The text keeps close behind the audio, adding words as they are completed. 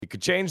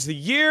could change the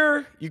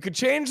year, you could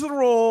change the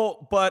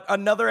rule, but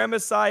another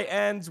MSI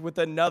ends with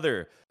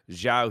another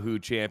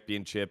Xiaohu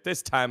championship,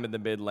 this time in the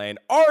mid lane.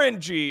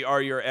 RNG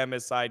are your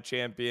MSI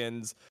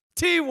champions.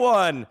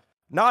 T1,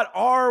 not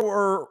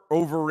were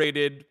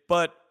overrated,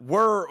 but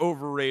were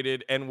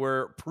overrated and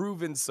were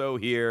proven so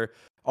here.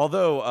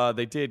 Although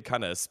they did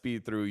kind of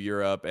speed through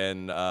Europe,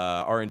 and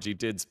RNG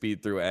did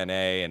speed through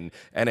NA, and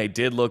NA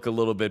did look a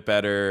little bit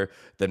better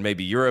than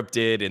maybe Europe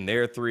did in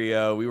their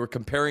 3-0. We were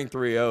comparing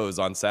 3-0s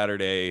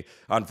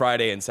on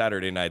Friday and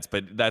Saturday nights,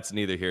 but that's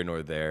neither here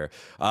nor there.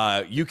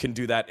 You can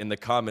do that in the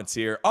comments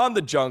here on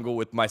The Jungle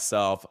with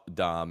myself,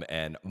 Dom,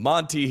 and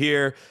Monty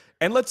here.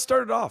 And let's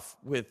start it off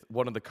with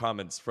one of the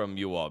comments from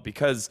you all,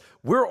 because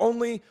we're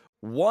only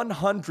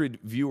 100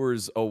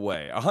 viewers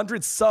away,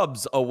 100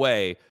 subs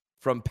away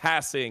from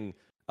passing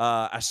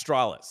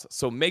Astralis.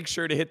 So make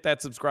sure to hit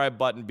that subscribe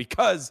button,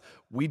 because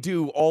we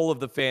do all of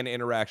the fan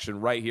interaction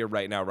right here,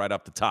 right now, right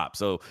up the top.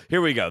 So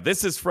here we go.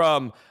 This is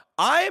from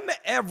I'm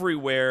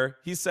Everywhere.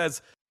 He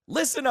says,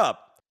 listen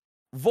up.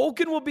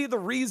 Vulcan will be the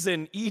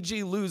reason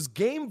EG lose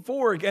game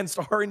 4 against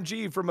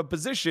RNG from a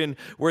position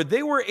where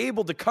they were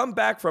able to come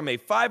back from a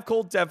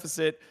 5-cold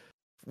deficit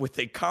with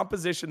a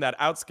composition that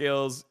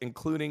outscales,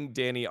 including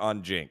Danny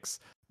on Jinx.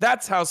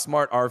 That's how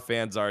smart our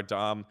fans are,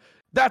 Dom.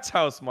 That's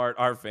how smart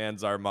our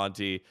fans are,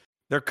 Monty.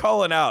 They're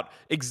calling out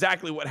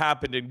exactly what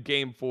happened in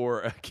Game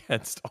 4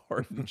 against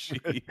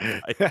RNG.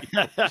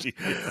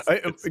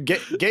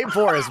 Game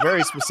 4 is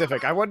very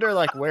specific. I wonder,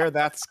 where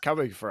that's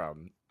coming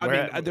from.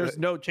 There's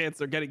no chance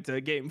they're getting to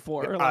Game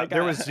 4.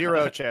 There was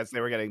zero chance they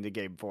were getting to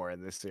Game 4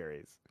 in this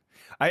series.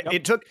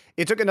 It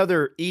took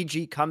another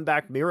EG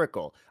comeback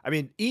miracle.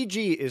 EG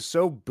is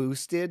so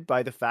boosted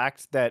by the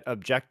fact that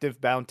objective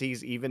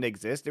bounties even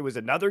exist. It was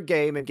another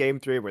game in Game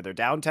 3 where they're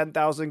down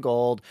 10,000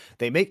 gold.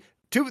 They make,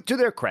 to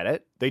their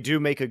credit, they do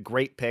make a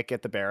great pick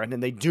at the Baron,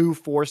 and they do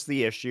force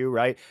the issue,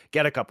 right?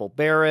 Get a couple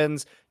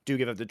Barons, do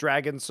give up the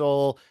Dragon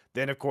Soul.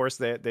 Then, of course,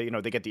 they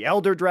get the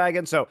Elder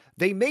Dragon. So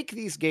they make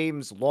these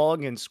games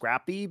long and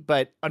scrappy,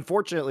 but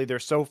unfortunately, they're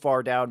so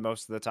far down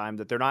most of the time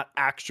that they're not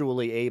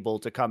actually able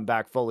to come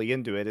back fully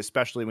into it,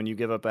 especially when you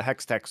give up a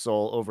Hextech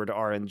Soul over to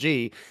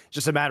RNG.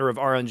 Just a matter of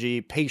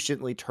RNG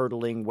patiently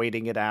turtling,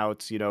 waiting it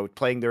out,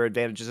 playing their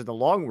advantages in the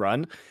long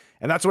run.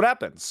 And that's what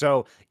happens.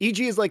 So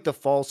EG is like the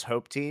false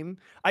hope team.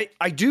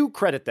 I do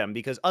credit them,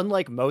 because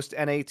unlike most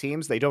NA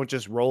teams, they don't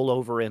just roll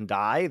over and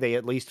die. They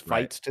at least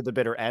fight to the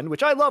bitter end,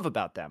 which I love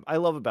about them.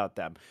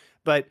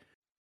 But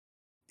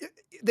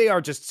they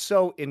are just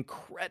so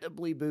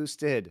incredibly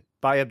boosted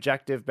by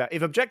objective.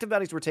 If objective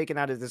bounties were taken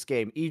out of this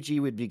game, EG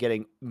would be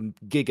getting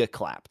giga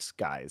clapped,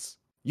 guys.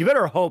 You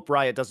better hope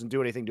Riot doesn't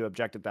do anything to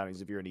objective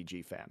bounties if you're an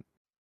EG fan.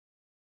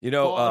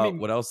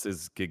 What else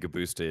is giga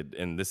boosted?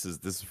 And this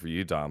is for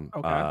you, Dom.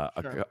 Okay,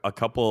 sure. A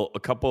couple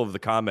of the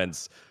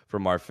comments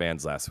from our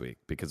fans last week,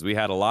 because we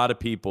had a lot of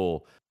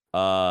people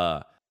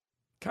kind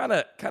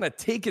of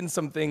taking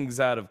some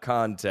things out of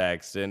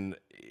context, and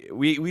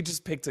we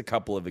just picked a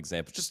couple of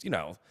examples, just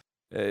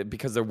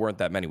because there weren't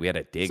that many. We had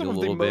to dig a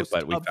little bit,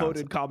 but we found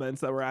upvoted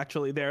comments that were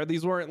actually there.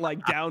 These weren't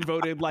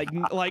downvoted,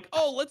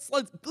 oh,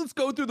 let's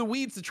go through the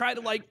weeds to try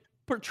to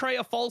portray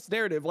a false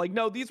narrative.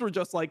 No, these were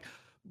just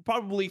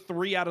probably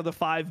 3 out of the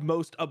 5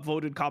 most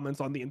upvoted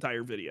comments on the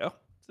entire video.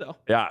 So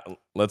yeah,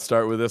 let's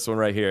start with this one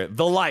right here.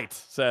 The Light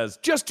says,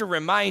 just a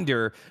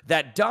reminder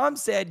that Dom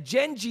said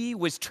Gen G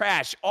was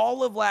trash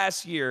all of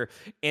last year,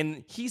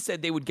 and he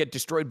said they would get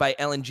destroyed by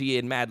LNG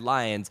and Mad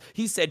Lions.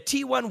 He said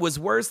T1 was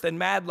worse than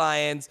Mad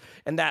Lions,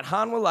 and that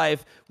Hanwha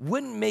Life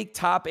wouldn't make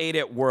top 8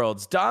 at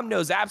Worlds. Dom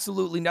knows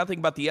absolutely nothing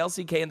about the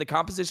LCK and the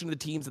composition of the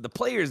teams and the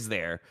players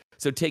there.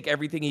 So take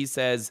everything he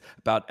says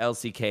about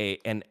LCK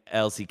and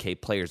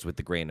LCK players with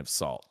a grain of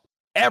salt.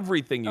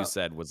 Everything you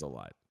said was a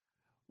lie.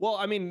 Well,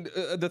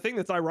 the thing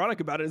that's ironic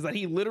about it is that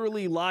he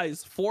literally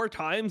lies 4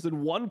 times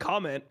in one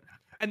comment,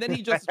 and then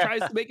he just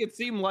tries to make it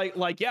seem like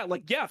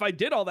if I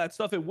did all that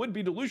stuff, it would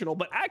be delusional.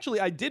 But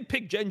actually, I did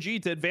pick Gen G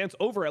to advance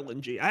over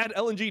LNG. I had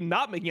LNG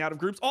not making out of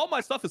groups. All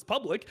my stuff is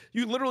public.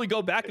 You literally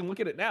go back and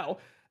look at it now.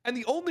 And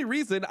the only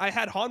reason I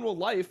had Hanwha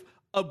Life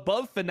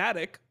above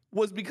Fnatic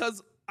was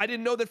because I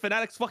didn't know that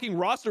Fnatic's fucking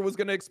roster was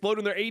going to explode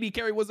and their AD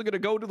carry wasn't going to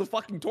go to the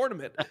fucking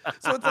tournament.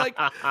 So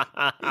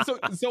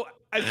it's so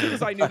as soon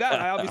as I knew that,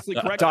 I obviously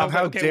corrected. Tom,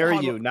 how dare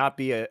you not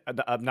be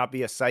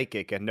a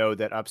psychic and know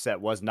that Upset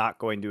was not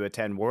going to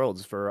attend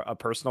Worlds for a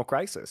personal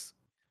crisis?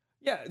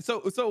 Yeah,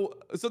 so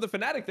the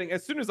Fnatic thing,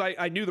 as soon as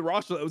I knew the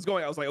roster that was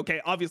going, I was like, okay,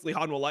 obviously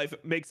Hanwha Life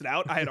makes it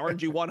out. I had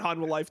RNG1,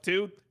 Hanwha Life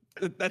 2.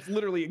 That's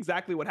literally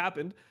exactly what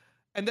happened.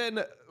 And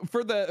then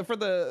for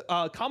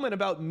the comment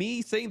about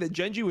me saying that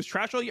Gen G was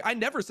trash all year, I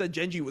never said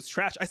Gen G was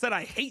trash. I said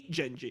I hate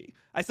Gen G.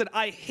 I said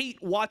I hate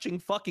watching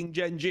fucking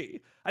Gen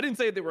G. I didn't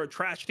say they were a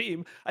trash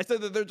team. I said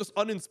that they're just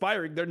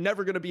uninspiring. They're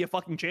never going to be a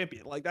fucking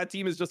champion. That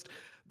team is just,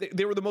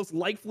 they were the most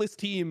lifeless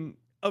team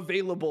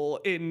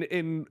available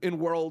in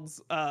Worlds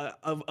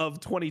of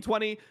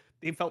 2020.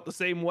 They felt the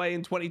same way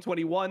in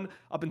 2021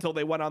 up until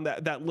they went on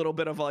that little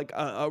bit of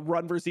a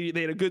run versus EDG.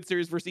 They had a good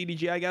series versus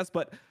EDG, I guess,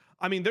 but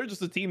I mean, they're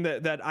just a team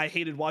that I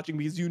hated watching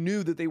because you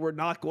knew that they were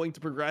not going to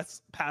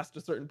progress past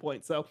a certain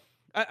point. So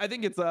I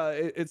think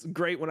it's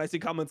great when I see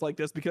comments like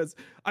this, because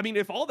I mean,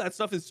 if all that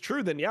stuff is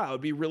true, then yeah, it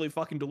would be really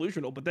fucking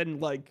delusional. But then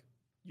like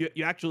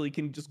you actually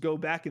can just go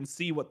back and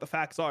see what the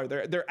facts are.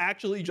 They're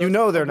actually just, you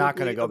know, they're not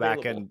going to go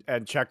available. back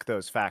and check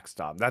those facts,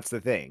 Tom. That's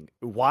the thing.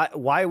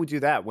 Why would do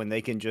that when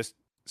they can just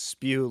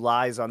spew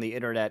lies on the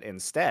internet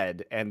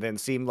instead and then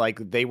seem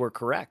like they were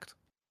correct?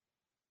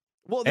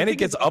 Well, and it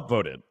gets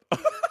upvoted.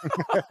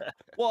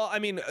 Well, I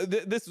mean,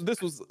 this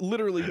was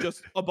literally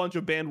just a bunch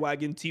of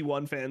bandwagon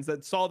T1 fans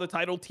that saw the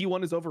title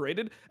T1 is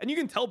overrated, and you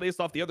can tell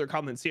based off the other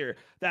comments here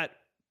that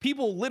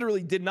people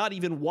literally did not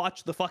even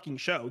watch the fucking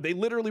show. They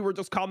literally were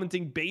just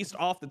commenting based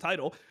off the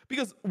title,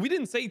 because we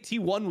didn't say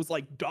T1 was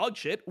like dog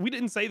shit. We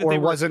didn't say that they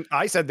wasn't.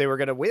 I said they were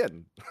going to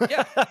win.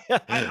 Yeah,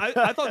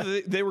 I thought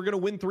that they were going to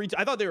win 3.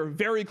 I thought they were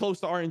very close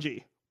to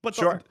RNG. But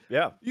sure,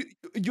 yeah,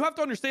 you have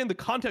to understand the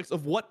context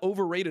of what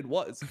Overrated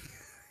was.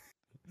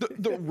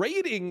 The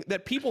rating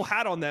that people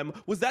had on them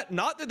was that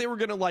not that they were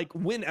going to like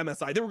win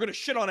MSI, they were going to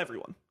shit on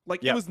everyone.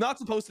 Like it was not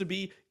supposed to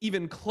be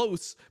even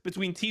close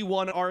between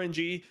T1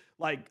 RNG,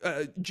 like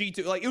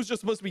G2. Like it was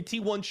just supposed to be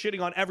T1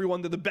 shitting on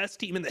everyone. They're the best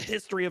team in the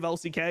history of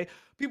LCK.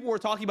 People were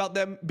talking about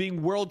them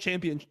being world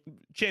champions,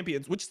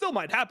 which still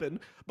might happen,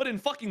 but in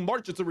fucking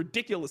March it's a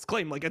ridiculous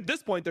claim. Like at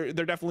this point they're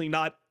definitely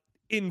not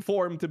in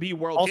form to be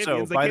world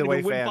champions. They by can't the way,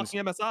 even win fans,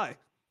 fucking MSI.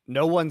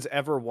 No one's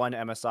ever won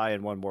MSI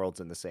and won Worlds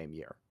in the same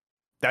year.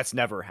 That's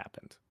never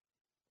happened.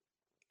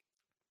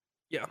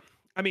 Yeah.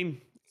 I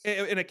mean,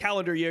 in a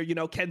calendar year, you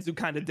know, Kenzu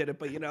kind of did it,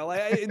 but, you know,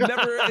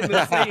 never in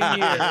the same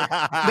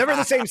year. Never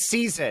the same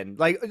season.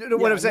 Like,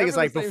 what I'm saying is,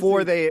 like,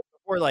 before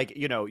like,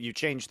 you know, you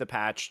change the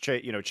patch,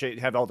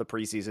 have all the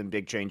preseason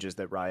big changes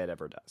that Riot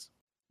ever does.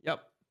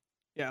 Yep.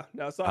 Yeah.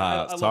 No, so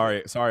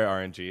sorry,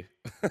 RNG.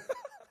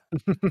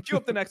 Cue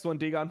up the next one,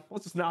 Degon.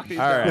 Let's just knock these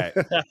all down.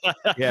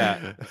 Right.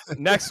 Yeah.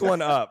 Next one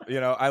up.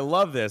 You know, I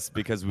love this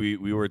because we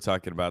were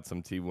talking about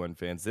some T1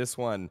 fans. This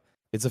one,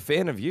 it's a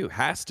fan of you.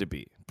 Has to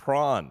be.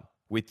 Prawn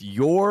with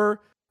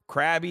your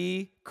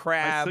Krabby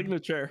Crab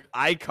signature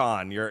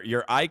icon.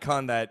 Your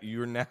icon that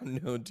you're now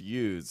known to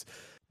use.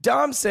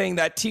 Dom saying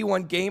that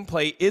T1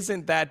 gameplay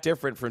isn't that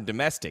different from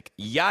domestic.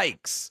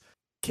 Yikes.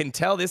 Can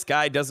tell this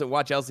guy doesn't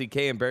watch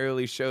LCK and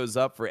barely shows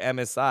up for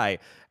MSI,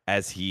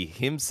 as he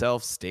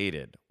himself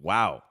stated.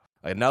 Wow.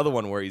 Another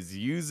one where he's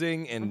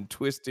using and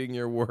twisting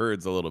your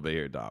words a little bit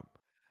here, Dom.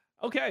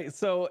 Okay,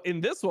 so in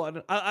this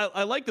one,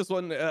 I like this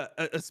one,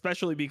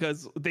 especially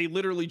because they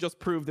literally just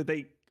proved that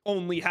they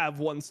only have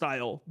one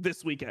style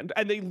this weekend,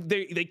 and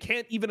they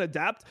can't even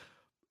adapt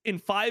in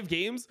 5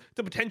 games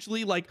to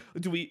potentially, like,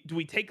 do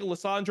we take a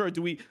Lissandra, or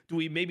do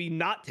we maybe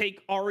not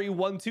take Ari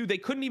 1-2? They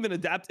couldn't even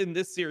adapt in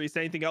this series to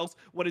anything else.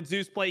 What did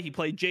Zeus play? He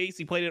played Jace.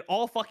 He played it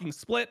all fucking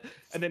split,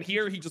 and then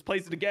here he just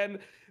plays it again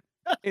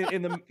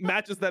in the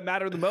matches that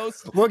matter the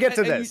most. We'll get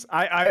to this.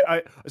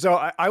 I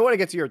want to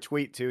get to your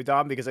tweet too,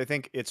 Dom, because I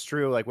think it's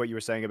true, like what you were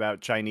saying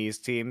about Chinese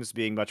teams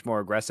being much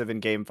more aggressive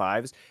in game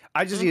 5s.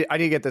 I need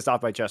to get this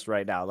off my chest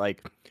right now.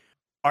 Like,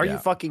 are you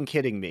fucking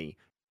kidding me?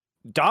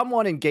 Dom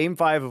won in game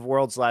 5 of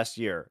Worlds last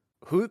year.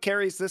 Who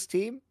carries this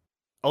team?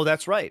 Oh,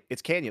 that's right.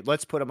 It's Canyon.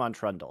 Let's put him on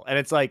Trundle. And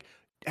it's like,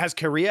 has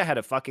Korea had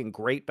a fucking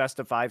great best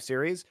of 5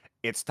 series?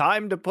 It's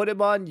time to put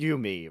him on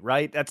Yuumi,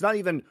 right? That's not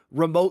even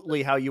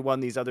remotely how you won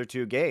these other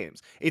 2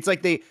 games. It's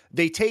like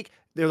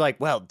they're like,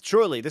 well,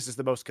 surely this is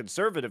the most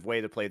conservative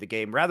way to play the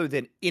game, rather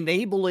than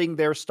enabling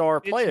their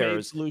star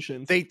players.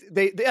 Solutions. They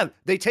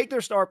take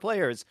their star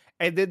players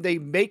and then they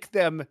make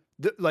them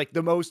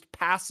the most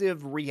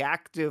passive,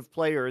 reactive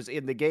players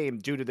in the game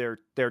due to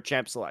their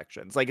champ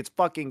selections. Like, it's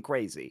fucking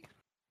crazy.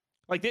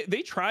 Like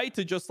they try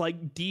to just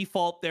like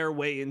default their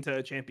way into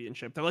a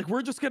championship. They're like,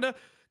 we're just gonna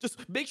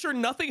just make sure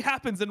nothing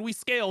happens and we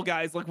scale,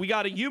 guys. Like, we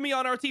got a Yuumi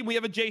on our team, we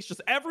have a Jace.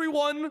 Just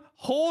everyone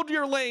hold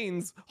your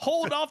lanes,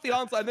 hold off the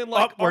onslaught, and then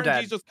like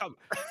RNG just come.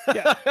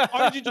 Yeah,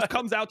 RNG just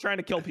comes out trying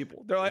to kill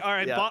people. They're like, all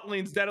right, bot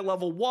lane's dead at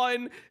level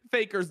 1,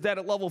 Faker's dead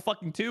at level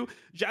fucking 2.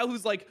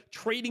 Xiaohu's like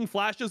trading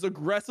flashes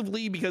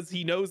aggressively because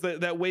he knows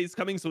that wave's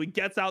coming, so he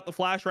gets out the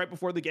flash right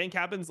before the gank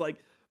happens. Like,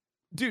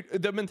 dude,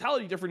 the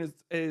mentality difference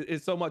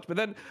is so much. But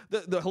then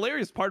the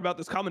hilarious part about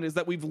this comment is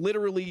that we've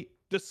literally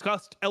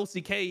discussed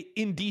LCK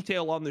in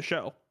detail on the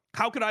show.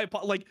 How could I,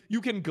 like,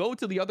 you can go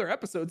to the other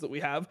episodes that we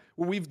have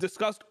where we've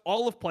discussed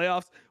all of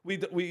playoffs. We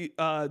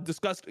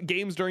discussed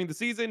games during the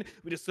season.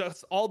 We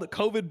discussed all the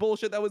COVID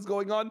bullshit that was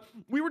going on.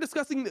 We were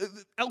discussing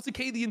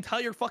LCK the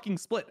entire fucking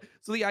split.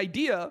 So the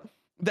idea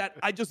that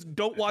I just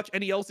don't watch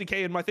any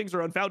LCK and my things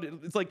are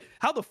unfounded, it's like,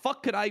 how the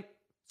fuck could I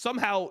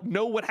somehow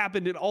know what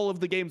happened in all of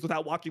the games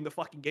without watching the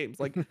fucking games?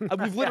 Like,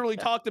 we've literally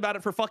talked about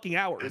it for fucking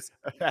hours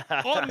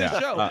on this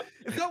show.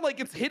 It's not like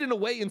it's hidden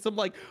away in some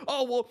like,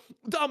 oh, well,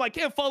 Dom, I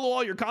can't follow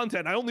all your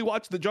content, I only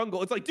watch the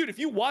jungle. It's like, dude, if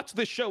you watch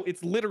this show,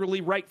 it's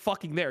literally right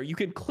fucking there. You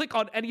can click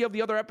on any of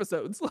the other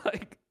episodes.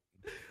 Like,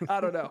 I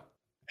don't know.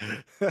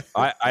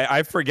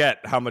 I forget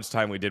how much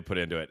time we did put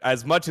into it.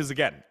 As much as,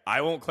 again,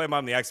 I won't claim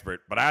I'm the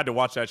expert, but I had to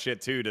watch that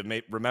shit too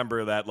to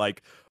remember that,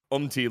 like,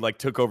 Umti like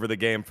took over the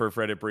game for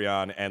Freddy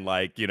Brian and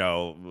like, you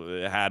know,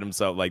 had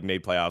himself like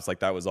made playoffs. Like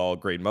that was all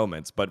great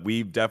moments. But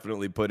we've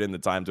definitely put in the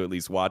time to at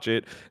least watch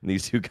it. And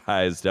these two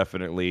guys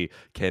definitely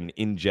can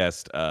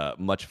ingest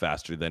much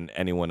faster than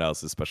anyone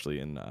else, especially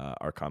in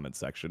our comment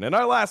section. And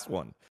our last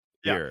one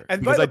here.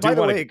 And because by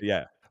the way,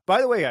 yeah. By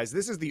the way, guys,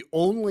 this is the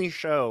only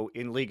show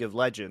in League of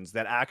Legends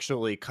that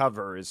actually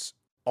covers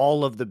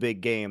all of the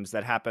big games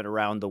that happen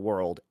around the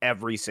world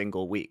every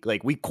single week.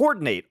 Like we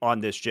coordinate on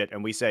this shit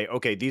and we say,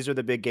 okay, these are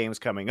the big games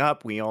coming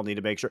up. We all need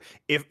to make sure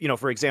if, you know,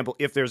 for example,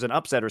 if there's an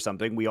upset or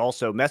something, we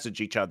also message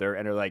each other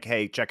and are like,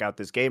 hey, check out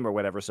this game or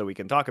whatever so we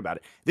can talk about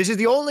it. This is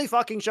the only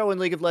fucking show in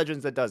League of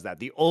Legends that does that.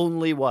 The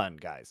only one,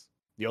 guys.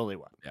 The only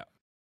one.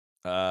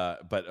 Yeah.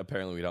 But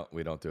apparently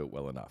we don't do it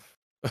well enough.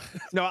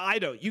 No, I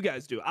don't. You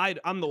guys do.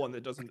 I'm the one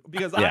that doesn't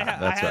because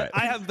Yeah,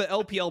 I have the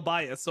LPL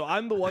bias, so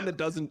I'm the one that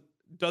doesn't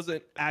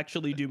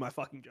actually do my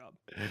fucking job.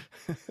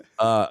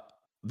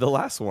 The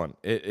last one,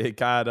 it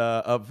got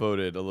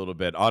upvoted a little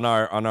bit on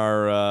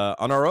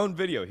our own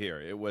video here.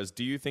 It was,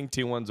 do you think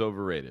T1's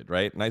overrated?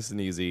 Right, nice and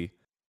easy.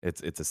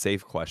 It's a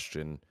safe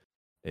question.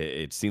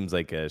 It seems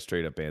like a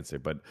straight up answer,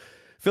 but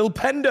Phil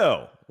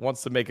Pendo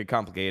wants to make it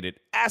complicated.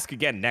 Ask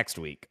again next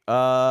week.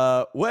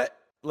 What?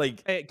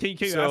 Like, hey, can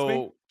you ask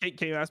me?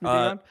 Can you ask me,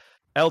 Dion?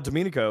 El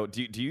Domenico,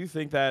 do you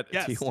think that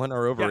Yes. T1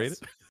 are overrated?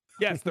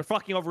 Yes, they're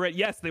fucking overrated.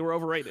 Yes, they were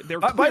overrated.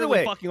 They're By the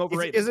way, fucking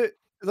overrated. Is it?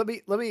 Let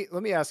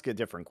me ask a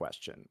different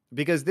question,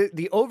 because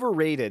the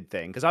overrated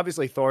thing, because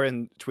obviously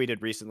Thorin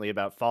tweeted recently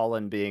about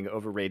Fallen being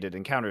overrated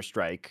in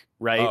Counter-Strike,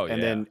 right? Oh,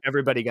 and yeah. then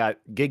everybody got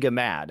giga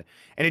mad.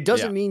 And it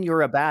doesn't mean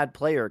you're a bad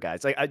player,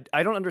 guys. Like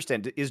I don't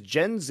understand. Is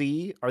Gen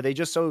Z, are they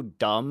just so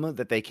dumb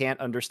that they can't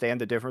understand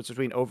the difference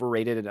between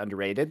overrated and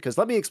underrated? Because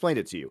let me explain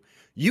it to you.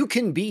 You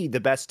can be the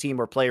best team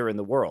or player in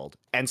the world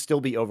and still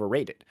be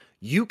overrated.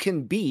 You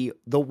can be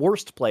the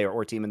worst player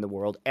or team in the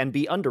world and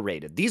be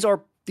underrated. These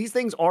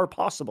things are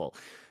possible.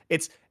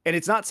 It's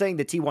not saying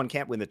that T1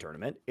 can't win the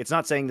tournament. It's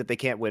not saying that they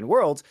can't win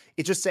worlds.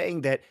 It's just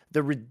saying that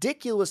the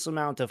ridiculous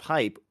amount of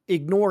hype,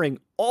 ignoring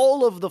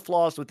all of the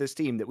flaws with this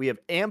team that we have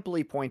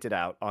amply pointed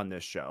out on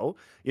this show.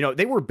 You know,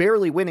 they were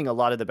barely winning a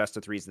lot of the best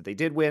of threes that they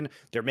did win.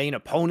 Their main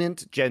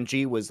opponent, Gen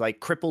G, was like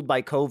crippled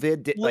by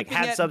COVID,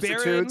 had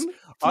substitutes.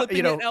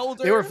 Flipping at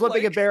Elder, they were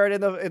flipping at Barrett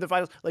in the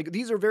finals. Like,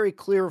 these are very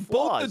clear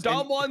flaws. Both the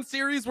Damwon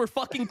series were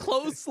fucking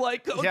close.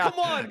 Like, come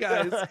on,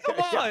 guys. Come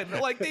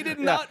on. Like, they did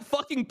not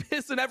fucking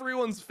piss in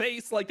everyone's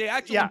face. Like, they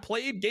actually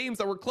played games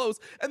that were close,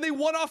 and they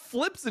won off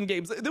flips in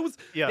games.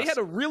 They had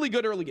a really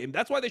good early game.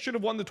 That's why they should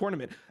have won the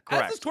tournament.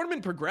 Correct. As this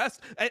tournament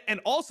progressed, and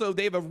also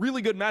they have a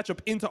really good matchup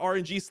into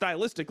RNG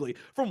stylistically.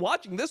 From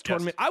watching this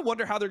tournament, I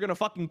wonder how they're going to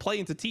fucking play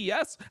into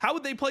TES. How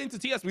would they play into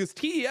TES? Because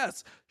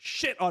TES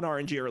shit on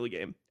RNG early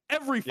game.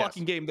 Every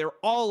fucking game, they're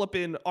all up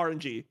in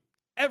RNG.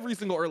 Every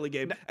single early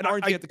game, and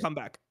RNG had to come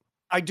back.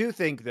 I do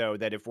think, though,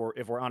 that if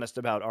we're honest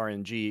about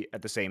RNG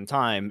at the same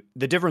time,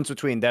 the difference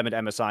between them and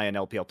MSI and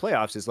LPL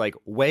playoffs is like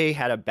Wei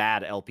had a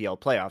bad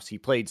LPL playoffs. He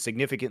played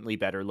significantly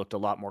better, looked a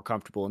lot more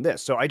comfortable in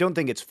this. So I don't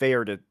think it's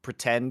fair to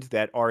pretend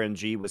that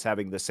RNG was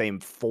having the same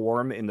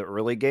form in the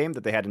early game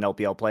that they had in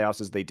LPL playoffs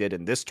as they did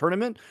in this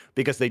tournament,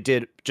 because they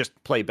did just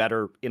play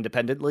better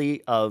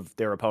independently of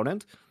their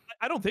opponent.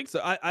 I don't think so.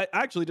 I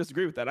actually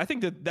disagree with that. I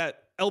think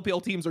that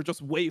LPL teams are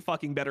just way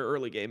fucking better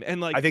early game. And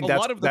like, I think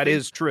that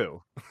is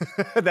true.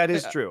 That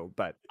is true.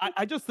 But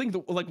I just think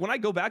that, like, when I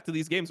go back to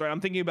these games, right, I'm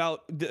thinking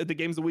about the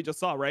games that we just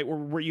saw, right,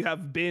 where you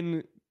have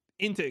been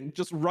inting,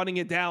 just running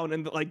it down,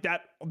 and like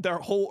that, their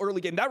whole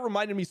early game, that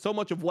reminded me so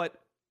much of what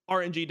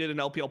RNG did in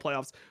LPL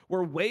playoffs,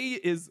 where Wei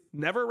is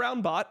never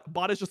around bot.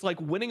 Bot is just like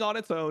winning on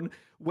its own.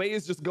 Wei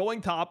is just going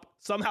top.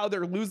 Somehow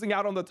they're losing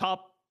out on the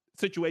top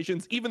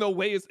situations, even though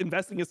Wei is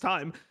investing his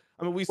time.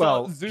 I mean, we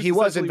saw Zeus he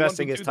was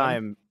investing his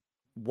time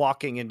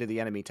walking into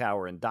the enemy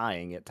tower and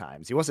dying at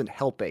times. He wasn't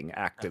helping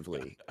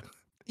actively.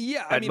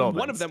 Yeah, I mean,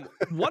 one of them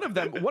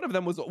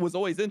was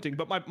always inting.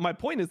 But my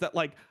point is that,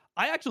 like,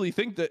 I actually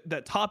think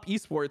that top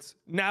esports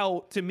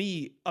now, to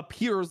me,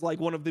 appears like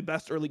one of the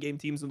best early game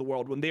teams in the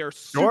world when they are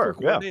super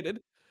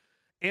coordinated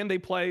and they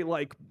play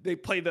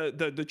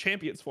the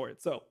champions for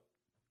it. So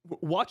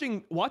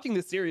watching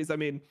this series, I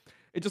mean,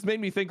 it just made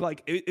me think,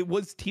 like, it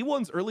was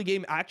T1's early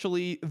game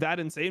actually that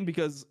insane?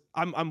 Because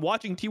I'm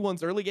watching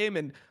T1's early game,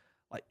 and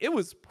like, it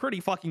was pretty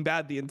fucking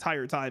bad the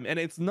entire time. And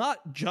it's not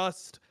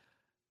just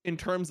in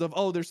terms of,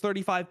 oh, there's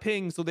 35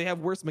 pings, so they have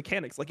worse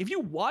mechanics. Like, if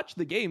you watch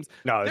the games,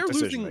 they're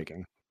losing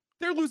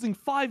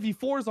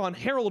 5v4s on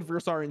Herald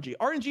versus RNG.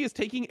 RNG is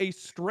taking a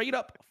straight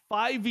up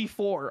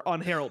 5v4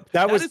 on Herald.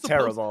 That was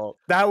terrible.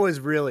 That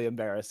was really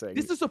embarrassing.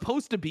 This is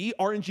supposed to be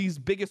RNG's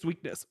biggest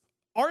weakness.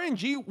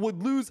 RNG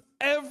would lose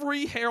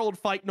every Herald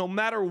fight no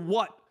matter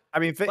what. I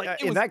mean,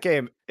 in that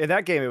game,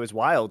 it was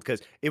wild,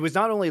 because it was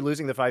not only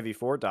losing the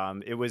 5v4,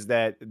 Dom, it was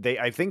that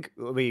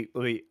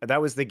that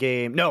was the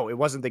game. No, it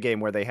wasn't the game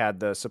where they had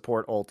the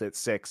support ult at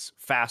 6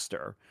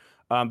 faster.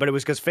 But it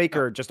was because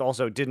Faker just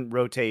also didn't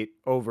rotate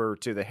over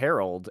to the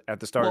Herald at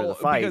the start of the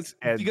fight.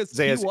 Because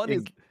T1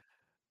 is...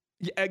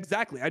 Yeah,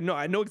 exactly. I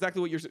know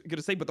exactly what you're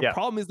gonna say, but the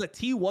problem is that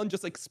T1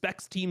 just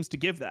expects teams to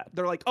give that.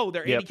 They're like, oh,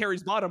 they're 80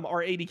 carries bottom,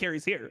 our 80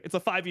 carries here. It's a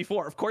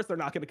 5v4. Of course they're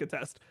not gonna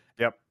contest.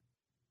 Yep.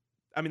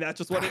 I mean, that's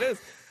just what it is.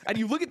 And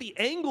you look at the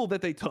angle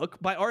that they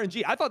took by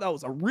RNG. I thought that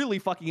was a really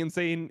fucking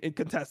insane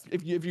contest.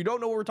 If you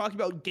don't know what we're talking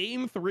about,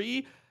 game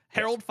 3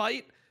 Herald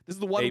fight. This is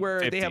the one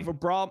where they have a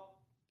Braum.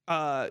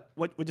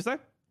 What'd you say?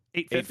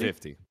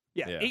 850.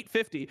 Yeah,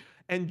 850.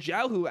 And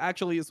Jiaohu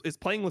actually is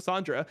playing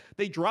Lissandra.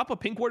 They drop a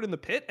pink ward in the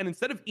pit, and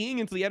instead of Eing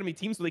into the enemy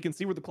team so they can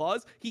see where the claw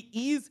is, he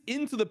E's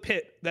into the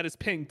pit that is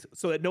pinked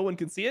so that no one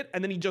can see it,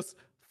 and then he just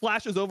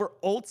flashes over,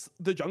 ults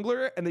the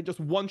jungler, and they just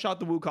one-shot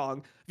the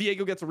Wukong.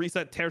 Viego gets a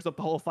reset, tears up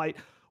the whole fight.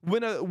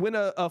 Win a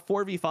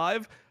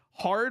 4v5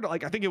 hard.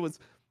 Like, I think it was,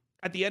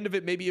 at the end of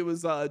it, maybe it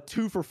was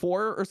 2 for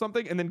 4 or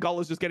something, and then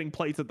Gala's just getting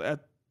plates at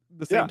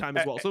the same time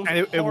as well. So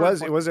it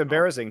was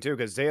embarrassing too,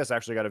 because Zeus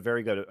actually got a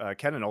very good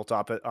Kennen ult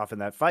off in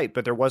that fight,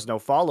 but there was no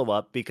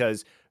follow-up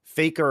because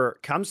Faker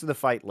comes to the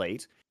fight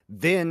late.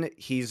 Then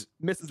he's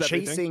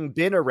chasing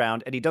Bin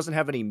around, and he doesn't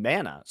have any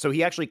mana, so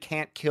he actually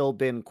can't kill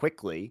Bin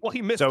quickly. Well,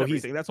 he missed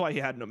everything. That's why he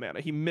had no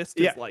mana. He missed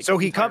his So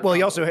he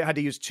he also had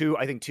to use two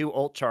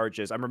ult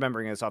charges. I'm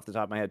remembering this off the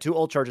top of my head. 2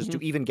 ult charges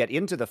to even get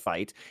into the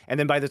fight, and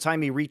then by the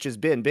time he reaches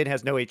Bin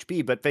has no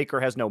HP, but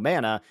Faker has no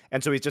mana,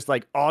 and so he's just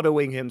like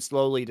autoing him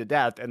slowly to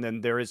death, and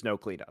then there is no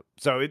cleanup.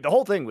 So the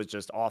whole thing was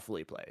just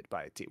awfully played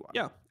by T1.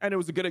 Yeah, and it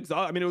was a good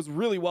exhaust. I mean, it was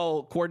really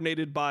well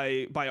coordinated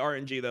by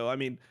RNG though. I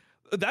mean,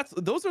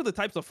 those are the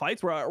types of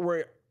fights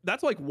where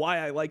that's like why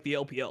I like the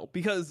LPL,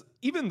 because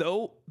even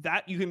though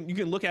that you can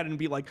look at it and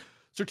be like,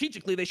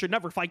 strategically they should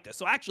never fight this,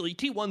 so actually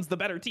T1's the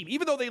better team.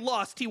 Even though they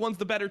lost, T1's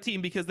the better team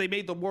because they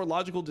made the more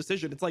logical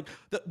decision. It's like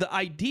the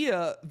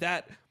idea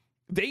that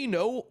they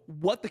know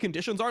what the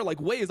conditions are.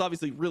 Like, Wei is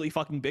obviously really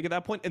fucking big at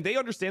that point, and they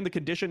understand the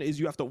condition is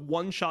you have to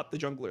one-shot the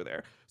jungler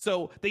there.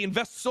 So they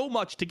invest so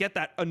much to get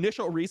that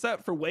initial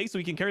reset for Wei so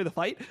he can carry the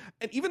fight.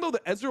 And even though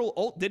the Ezreal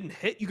ult didn't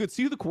hit, you could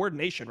see the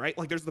coordination, right?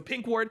 Like, there's the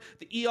pink ward,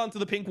 the E onto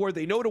the pink ward.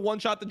 They know to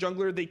one-shot the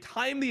jungler. They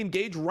time the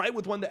engage right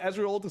with when the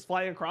Ezreal ult is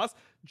flying across,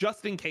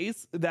 just in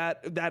case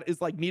that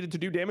is like needed to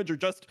do damage, or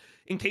just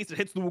in case it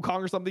hits the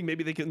Wukong or something.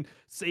 Maybe they can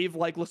save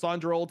like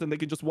Lissandra ult and they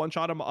can just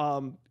one-shot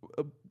him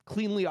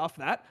cleanly off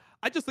that.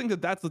 I just think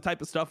that that's the type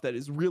of stuff that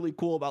is really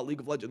cool about League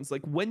of Legends.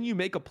 Like, when you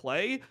make a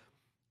play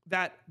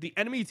that the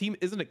enemy team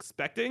isn't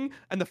expecting,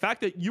 and the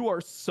fact that you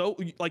are so,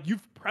 like,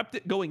 you've prepped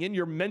it going in,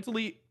 you're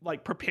mentally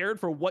like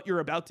prepared for what you're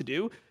about to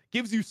do,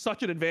 gives you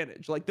such an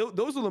advantage. Like,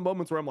 those are the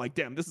moments where I'm like,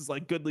 damn, this is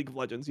like good League of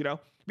Legends, you know?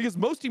 Because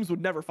most teams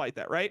would never fight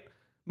that, right?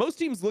 Most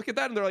teams look at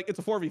that and they're like, it's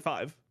a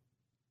 4v5.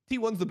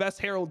 T1's the best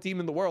Herald team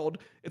in the world.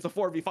 It's a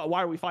 4v5.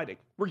 Why are we fighting?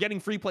 We're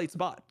getting free plates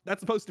bot. That's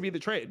supposed to be the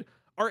trade.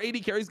 Our 80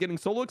 carries getting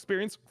solo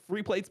experience,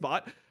 free plates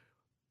bot.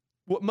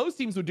 What most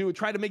teams would do would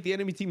try to make the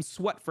enemy team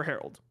sweat for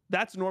Herald.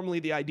 That's normally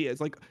the idea. It's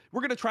like,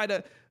 we're going to try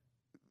to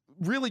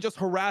really just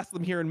harass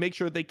them here and make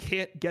sure they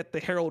can't get the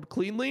Herald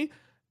cleanly.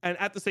 And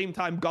at the same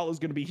time, Gala is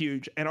going to be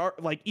huge. And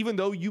even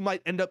though you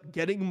might end up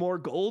getting more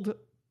gold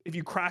if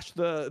you crash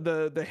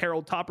the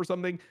Herald top or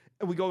something,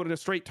 and we go in a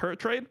straight turret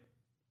trade,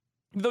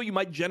 even though you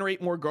might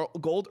generate more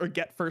gold or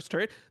get first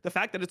turret, the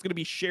fact that it's going to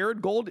be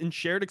shared gold and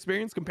shared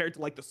experience compared to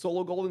like the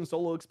solo gold and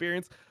solo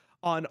experience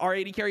on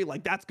R80 carry,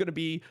 like, that's going to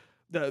be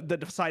the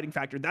deciding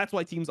factor. That's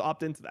why teams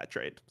opt into that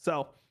trade.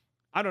 So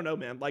I don't know,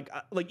 man. Like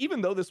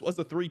even though this was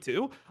a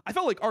 3-2, I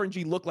felt like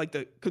RNG looked like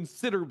the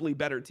considerably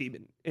better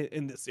team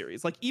in this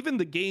series. Like, even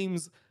the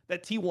games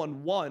that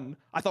T1 won,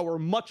 I thought were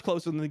much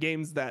closer than the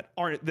games that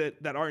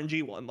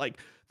RNG won. Like,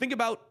 think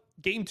about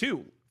game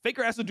 2.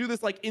 Faker has to do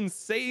this like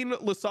insane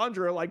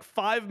Lissandra, like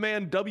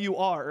 5-man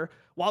WR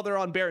while they're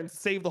on Baron to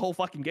save the whole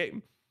fucking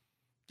game.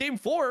 Game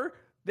 4,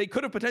 they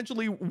could have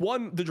potentially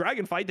won the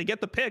dragon fight. They get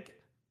the pick,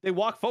 they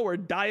walk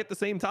forward, die at the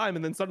same time,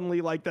 and then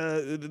suddenly like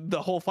the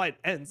whole fight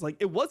ends. Like,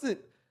 it wasn't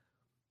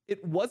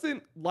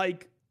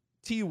like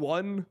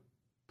T1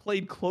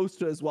 played close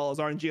to as well as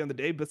RNG on the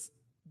day, but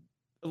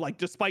like,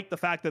 despite the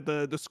fact that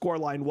the score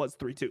line was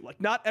 3-2.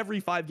 Like, not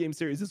every 5-game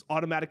series is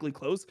automatically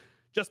close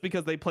just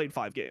because they played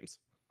 5 games.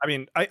 I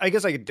mean, I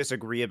guess I could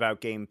disagree about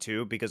game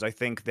 2, because I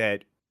think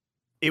that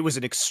it was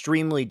an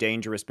extremely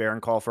dangerous Baron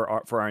call for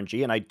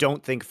RNG, and I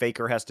don't think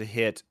Faker has to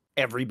hit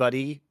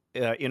everybody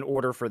in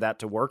order for that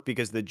to work,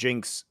 because the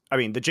Jinx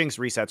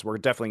resets were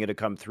definitely going to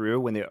come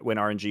through when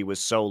RNG was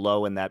so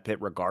low in that pit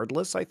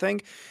regardless, I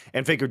think.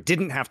 And Faker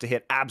didn't have to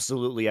hit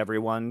absolutely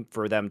everyone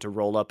for them to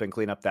roll up and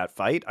clean up that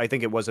fight. I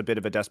think it was a bit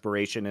of a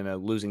desperation in a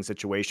losing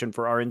situation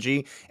for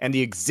RNG, and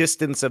the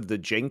existence of the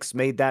Jinx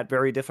made that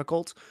very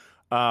difficult.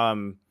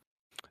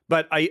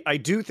 But I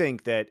do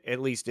think that, at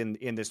least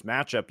in this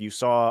matchup, you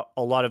saw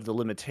a lot of the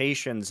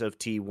limitations of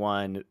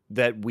T1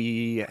 that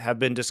we have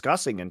been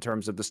discussing in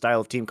terms of the style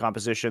of team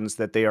compositions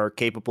that they are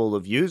capable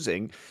of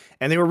using.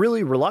 And they were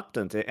really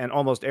reluctant and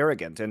almost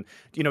arrogant. And,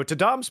 to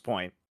Dom's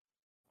point,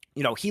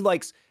 he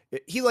likes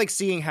he likes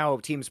seeing how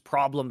teams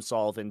problem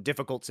solve in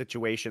difficult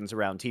situations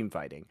around team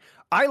fighting.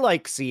 I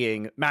like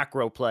seeing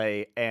macro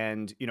play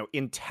and,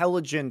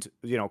 intelligent,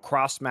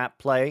 cross map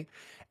play.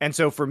 And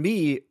so for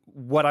me,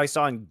 what I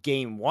saw in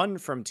game 1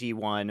 from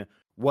T1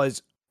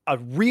 was a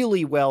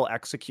really well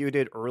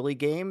executed early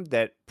game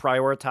that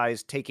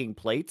prioritized taking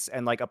plates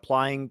and like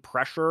applying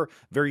pressure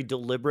very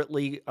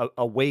deliberately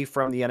away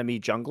from the enemy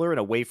jungler and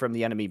away from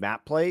the enemy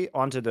map play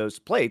onto those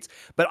plates.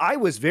 But I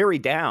was very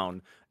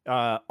down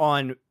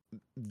on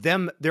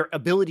their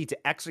ability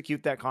to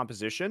execute that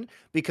composition,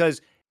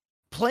 because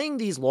playing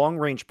these long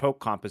range poke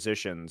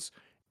compositions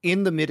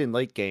in the mid and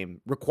late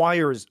game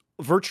requires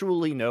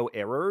virtually no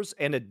errors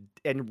and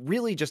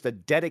really just a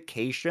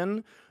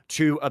dedication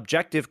to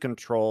objective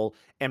control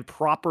and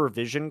proper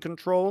vision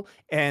control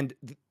and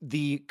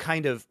the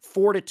kind of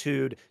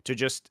fortitude to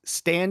just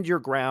stand your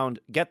ground,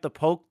 get the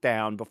poke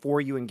down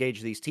before you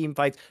engage these team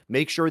fights,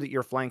 make sure that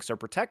your flanks are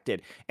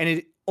protected.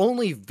 And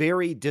only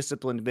very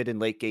disciplined mid and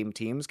late game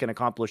teams can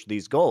accomplish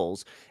these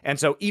goals. And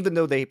so even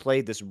though they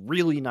played this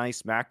really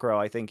nice macro,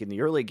 I think in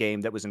the early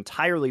game that was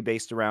entirely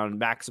based around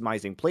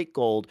maximizing plate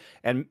gold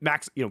and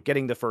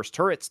getting the first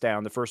turrets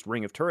down, the first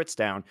ring of turrets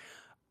down,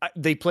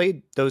 they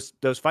played those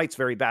fights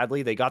very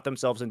badly. They got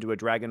themselves into a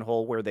dragon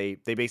hole where they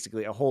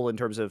basically, a hole in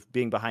terms of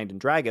being behind in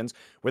dragons,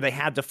 where they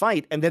had to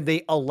fight, and then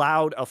they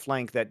allowed a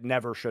flank that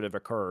never should have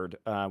occurred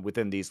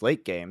within these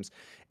late games.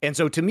 And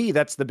so to me,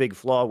 that's the big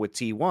flaw with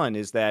T1,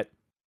 is that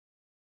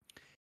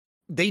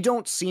they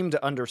don't seem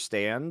to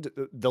understand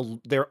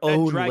their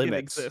own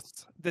limits.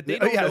 Exists. That they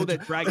don't know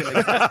that dragon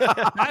exists.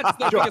 That's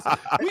the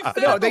biggest.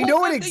 No, they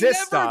know it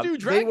exists.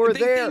 They were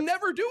there. They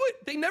never do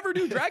it. They never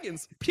do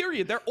dragons.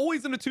 Period. They're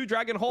always in a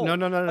 2-dragon hole.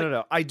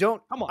 No. I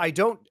don't. Come on. I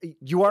don't.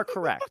 You are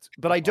correct,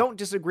 but I don't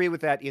disagree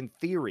with that in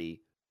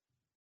theory.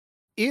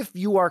 If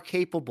you are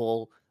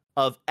capable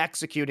of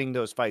executing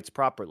those fights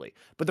properly.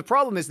 But the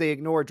problem is they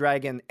ignore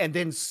dragon and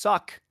then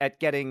suck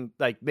at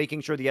making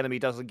sure the enemy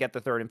doesn't get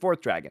the 3rd and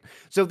 4th dragon.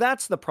 So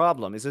that's the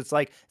problem, is it's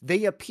like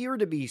they appear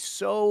to be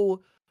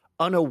so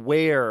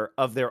unaware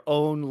of their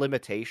own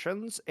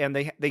limitations, and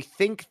they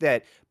think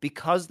that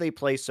because they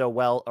play so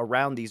well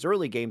around these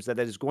early games that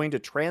is going to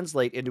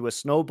translate into a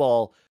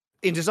snowball,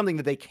 into something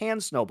that they can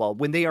snowball,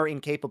 when they are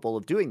incapable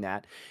of doing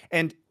that.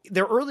 And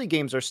their early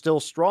games are still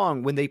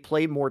strong when they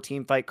play more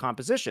team fight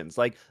compositions.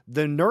 Like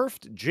the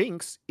nerfed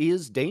Jinx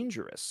is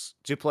dangerous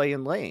to play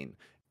in lane.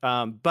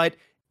 But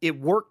it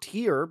worked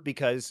here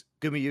because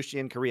Gumayusi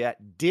and Korea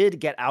did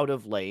get out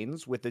of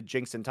lanes with the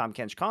Jinx and Tahm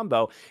Kench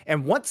combo.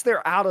 And once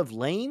they're out of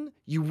lane,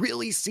 you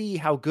really see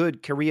how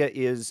good Korea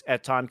is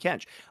at Tahm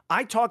Kench.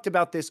 I talked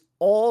about this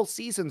all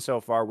season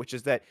so far, which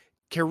is that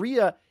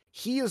Korea,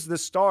 he is the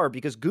star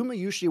because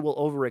Gumayusi will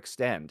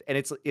overextend. And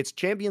it's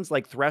champions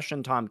like Thresh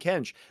and Tahm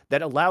Kench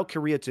that allow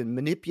Korea to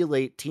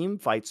manipulate team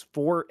fights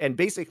and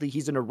basically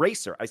he's an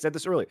eraser. I said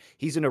this earlier.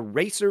 He's an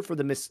eraser for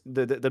the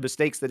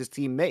mistakes that his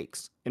team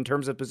makes in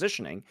terms of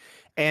positioning.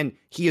 And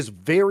he is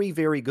very,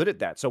 very good at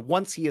that. So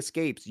once he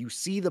escapes, you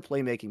see the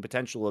playmaking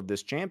potential of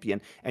this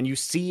champion and you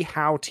see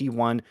how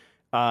T1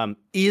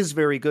 is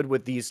very good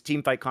with these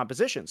team fight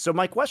compositions. So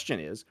my question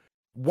is,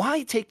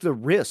 why take the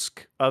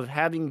risk of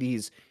having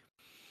these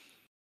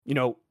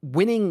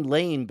winning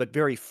lane, but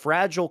very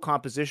fragile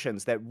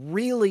compositions that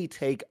really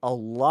take a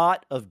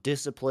lot of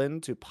discipline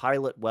to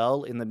pilot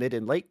well in the mid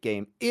and late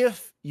game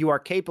if you are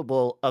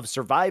capable of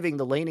surviving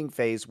the laning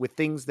phase with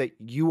things that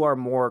you are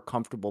more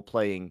comfortable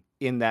playing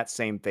in that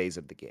same phase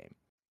of the game?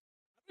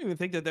 I don't even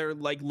think that their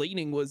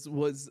laning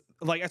was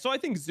like, so I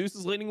think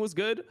Zeus's laning was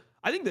good.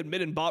 I think that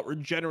mid and bot were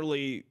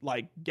generally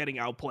getting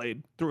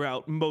outplayed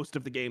throughout most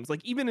of the games.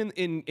 Like even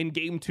in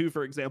game 2,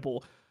 for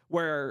example,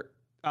 where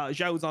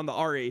Zhao's on the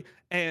Ahri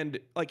and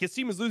his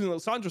team is losing,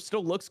 Lissandra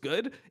still looks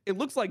good. It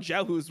looks like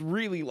Zhao is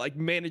really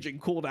managing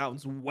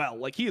cooldowns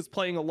well. He is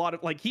playing a lot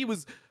of he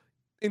was,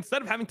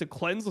 instead of having to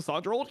cleanse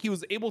Lissandra ult, he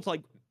was able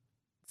to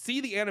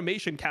see the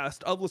animation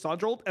cast of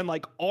Lissandra ult and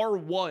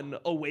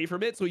R1 away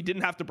from it so he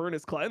didn't have to burn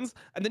his cleanse.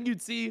 And then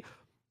you'd see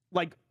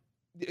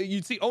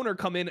Owner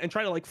come in and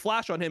try to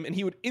flash on him and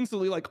he would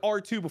instantly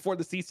R2 before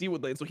the CC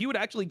would land. So he would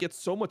actually get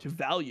so much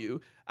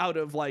value out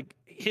of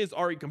his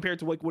Ahri compared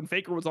to when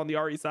Faker was on the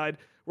Ahri side,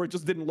 where it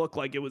just didn't look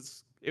like it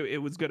was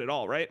good at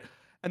all, right?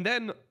 And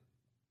then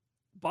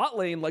bot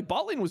lane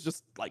was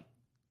just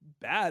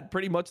bad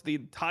pretty much the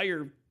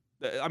entire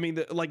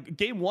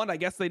game 1, I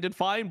guess they did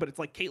fine, but it's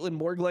Caitlyn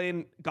Morg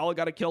lane, Gala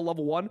got a kill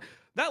level 1.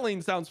 That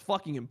lane sounds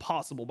fucking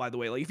impossible, by the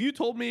way. If you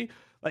told me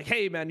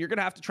hey man, you're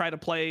gonna have to try to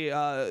play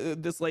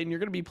this lane, you're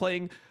gonna be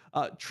playing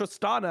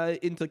Tristana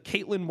into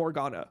Caitlyn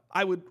Morgana,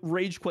 I would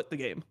rage quit the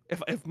game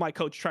if my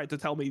coach tried to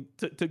tell me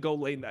to go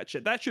lane that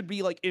shit. That should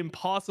be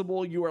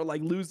impossible. You are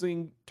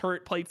losing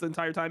turret plates the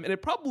entire time, and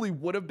it probably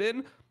would have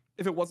been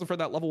if it wasn't for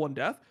that level 1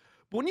 death.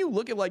 But when you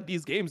look at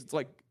these games, it's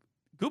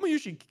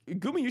Gumayusi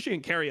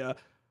and Keria,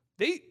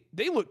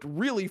 they looked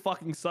really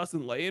fucking sus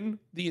in lane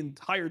the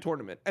entire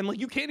tournament. And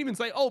you can't even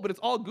say, oh, but it's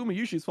all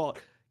Gumayushi's fault.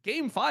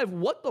 Game 5,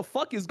 what the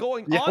fuck is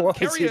going Yeah, on? what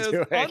was he Keria is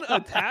doing?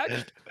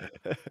 unattached,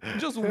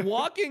 just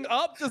walking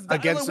up, just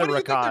Against like, what do you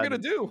think they're Rakan. gonna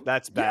do?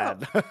 That's Yeah.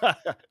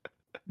 bad.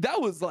 That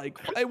was like,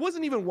 it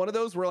wasn't even one of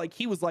those where like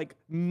he was like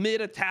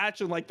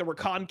mid-attach and like the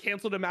Rakan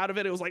canceled him out of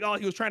it. It was like, oh,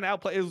 he was trying to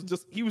outplay. It was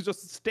just, he was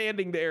just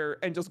standing there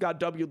and just got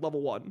W'd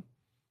level 1.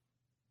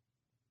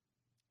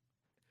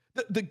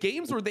 The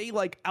games where they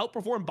like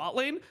outperformed bot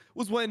lane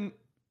was when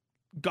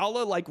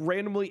Gala like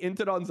randomly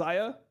inted on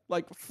Xayah,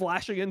 like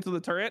flashing into the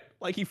turret.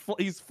 Like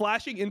he's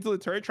flashing into the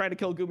turret trying to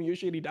kill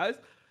Gumayushi and he dies.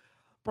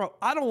 Bro,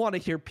 I don't want to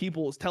hear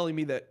people telling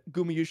me that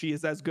Gumayushi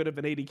is as good of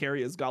an AD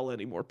carry as Gala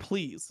anymore.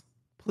 Please.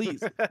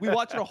 Please. We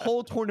watched a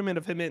whole tournament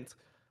of him int.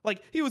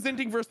 Like he was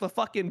inting versus the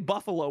fucking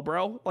Buffalo,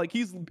 bro. Like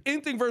he's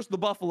inting versus the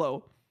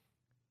Buffalo.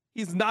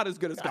 He's not as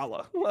good as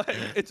Gala. Like,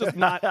 it's just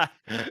not.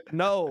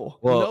 No,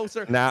 Well, no,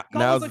 sir. now's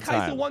Gala's the a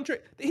Kai'Sa time. one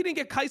trick. He didn't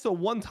get Kai'Sa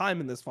one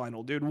time in this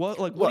final, dude. What?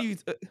 Like, what do you?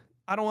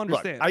 I don't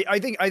understand. Look, I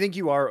think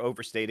you are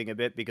overstating a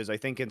bit because I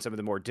think in some of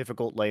the more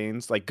difficult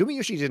lanes, like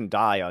Gumayushi didn't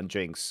die on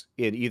Jinx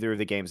in either of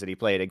the games that he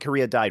played, and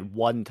Keria died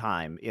one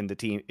time in the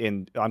team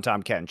on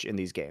Tom Kench in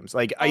these games.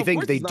 Like I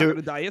think they he's do. Not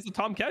gonna die. He has a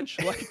Tom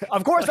Kench. Like,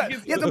 Of course,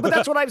 like, but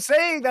that's what I'm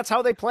saying. That's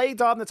how they play,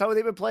 Tom. That's how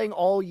they've been playing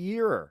all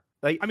year.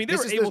 Like, I mean, they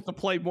were able to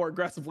play more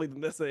aggressively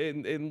than this,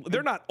 and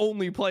they're not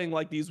only playing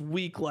like these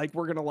weak, like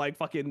we're gonna like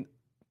fucking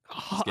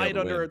hide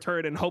under a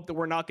turret and hope that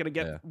we're not gonna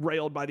get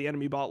railed by the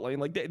enemy bot lane.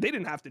 Like they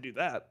didn't have to do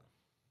that.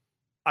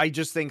 I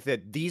just think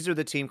that these are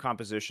the team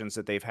compositions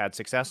that they've had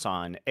success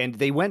on, and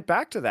they went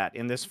back to that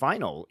in this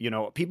final. You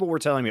know, people were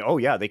telling me, "Oh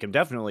yeah, they can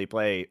definitely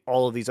play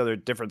all of these other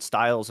different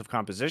styles of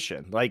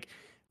composition." Like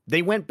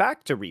they went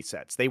back to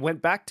resets. They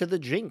went back to the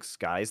Jinx,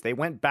 guys. They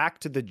went back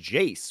to the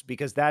Jace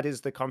because that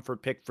is the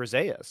comfort pick for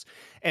Zeus.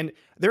 And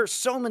there are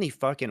so many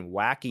fucking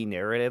wacky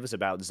narratives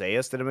about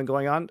Zeus that have been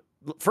going on.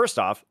 First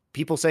off,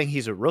 people saying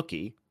he's a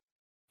rookie.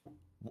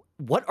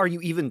 What are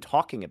you even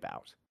talking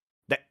about?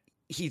 That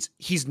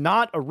he's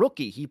not a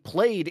rookie. He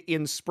played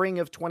in spring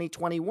of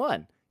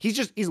 2021.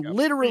 He's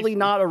literally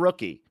not a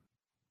rookie.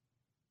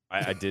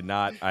 I did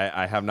not.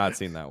 I have not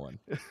seen that one.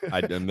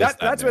 I missed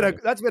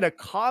that's been a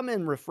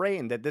common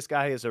refrain that this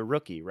guy is a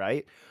rookie,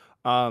 right?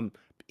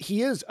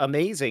 He is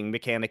amazing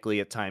mechanically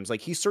at times. Like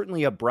he's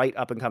certainly a bright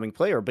up and coming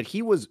player, but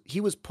he was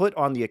put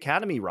on the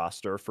academy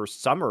roster for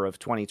summer of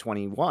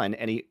 2021,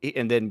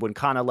 and then when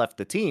Kana left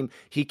the team,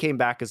 he came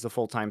back as the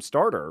full-time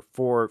starter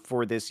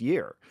for this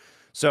year.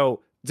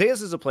 So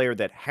Zeus is a player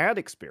that had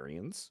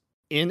experience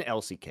in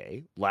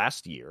LCK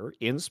last year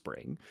in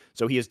spring,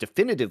 so he is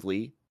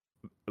definitively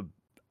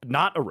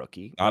not a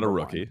rookie. Not a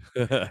rookie.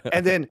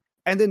 and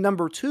then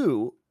number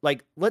two,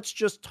 like, let's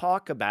just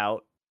talk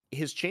about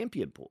his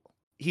champion pool.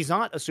 He's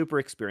not a super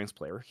experienced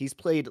player. He's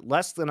played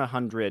less than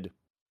 100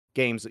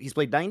 games. He's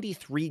played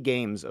 93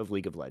 games of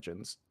League of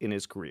Legends in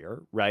his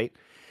career, right?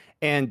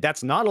 And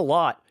that's not a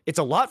lot. It's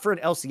a lot for an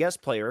LCS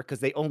player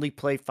because they only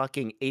play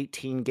fucking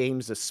 18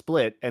 games a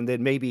split and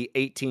then maybe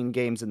 18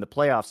 games in the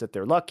playoffs if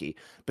they're lucky.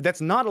 But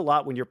that's not a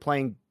lot when you're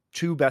playing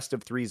 2 best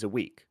of 3s a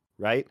week,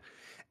 right?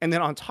 And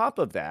then on top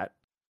of that,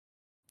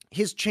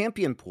 his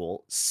champion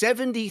pool,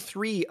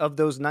 73 of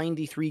those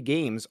 93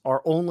 games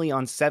are only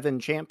on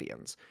 7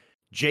 champions.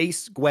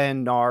 Jace,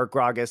 Gwen, Gnar,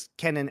 Gragas,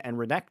 Kennen, and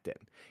Renekton.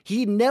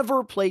 He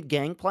never played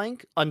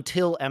Gangplank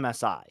until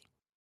MSI.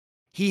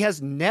 He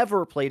has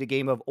never played a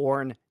game of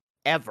Ornn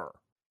ever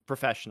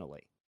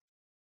professionally.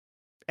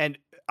 And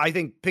I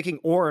think picking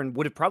Ornn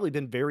would have probably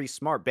been very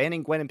smart.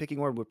 Banning Gwen and picking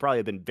Ornn would probably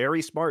have been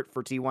very smart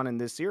for T1 in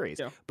this series.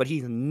 Yeah. But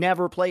he's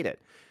never played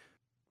it.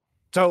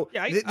 So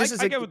yeah, I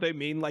get what they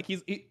mean. Like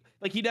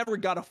he never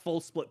got a full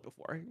split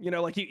before. You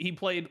know, like he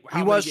played.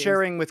 He was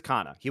sharing with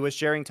Kana. He was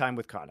sharing time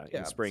with Kana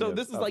in spring. So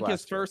this is like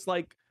his first,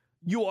 like,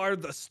 you are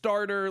the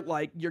starter.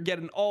 Like you're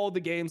getting all the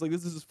games. Like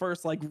this is his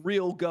first like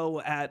real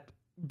go at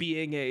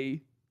being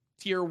a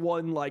tier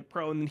 1 like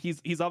pro, and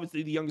he's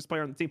obviously the youngest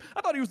player on the team.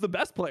 I thought he was the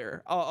best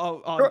player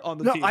on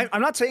the team.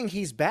 I'm not saying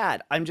he's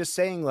bad. I'm just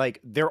saying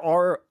like there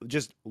are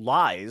just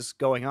lies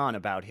going on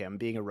about him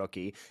being a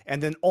rookie,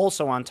 and then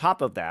also on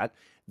top of that,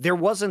 there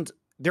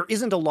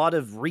isn't a lot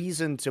of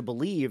reason to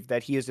believe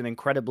that he is an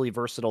incredibly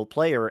versatile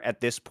player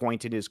at this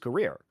point in his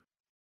career.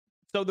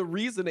 So the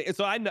reason,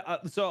 so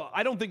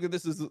I don't think that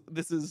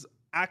this is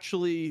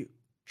actually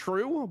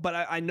true,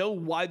 but I know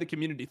why the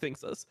community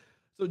thinks this.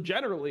 So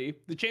generally,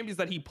 the champions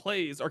that he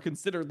plays are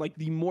considered like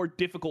the more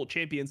difficult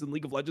champions in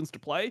League of Legends to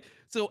play.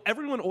 So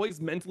everyone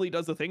always mentally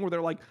does the thing where they're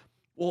like,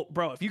 well,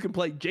 bro, if you can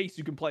play Jace,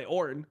 you can play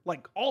Ornn.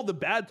 Like all the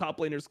bad top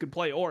laners can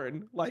play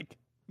Ornn. Like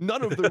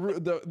none of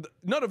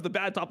the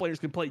bad top laners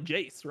can play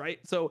Jace, right?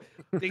 So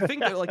they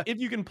think that like if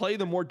you can play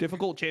the more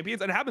difficult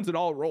champions, and it happens in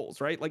all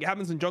roles, right? Like it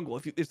happens in jungle.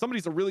 If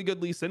somebody's a really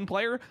good Lee Sin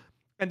player,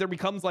 and there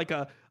becomes like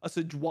a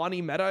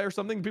Sejuani meta or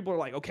something, people are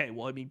like, okay,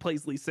 well, I mean, he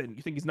plays Lee Sin.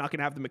 You think he's not going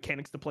to have the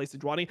mechanics to play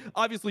Sejuani?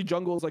 Obviously,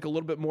 jungle is like a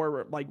little bit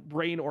more like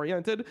brain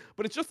oriented,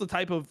 but it's just the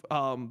type of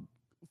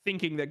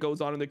thinking that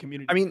goes on in the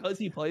community. I mean, because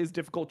he plays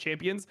difficult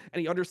champions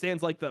and he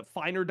understands like the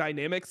finer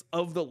dynamics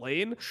of the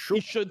lane, he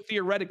should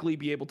theoretically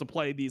be able to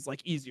play these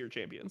like easier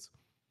champions.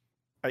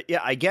 Yeah,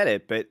 I get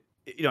it, but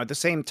at the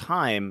same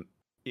time,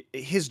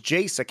 his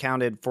Jace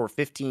accounted for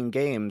 15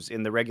 games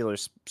in the regular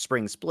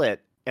spring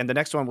split, and the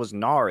next one was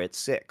Gnar at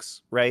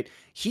 6, right?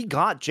 He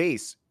got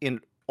Jace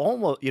in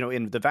almost,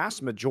 in the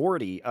vast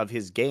majority of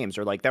his games,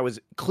 or like that was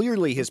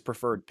clearly his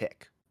preferred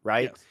pick,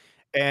 right? Yes.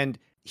 And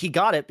he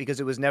got it because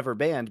it was never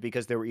banned,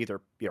 because there were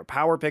either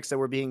power picks that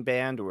were being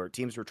banned, or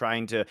teams were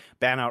trying to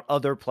ban out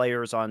other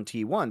players on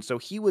T1. So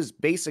he was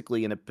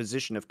basically in a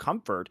position of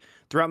comfort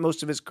throughout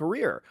most of his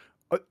career.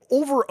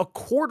 Over a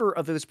quarter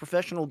of his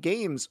professional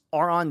games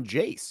are on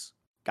Jace,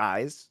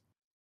 guys.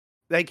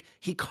 Like,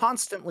 he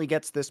constantly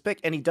gets this pick,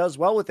 and he does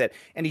well with it.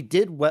 And he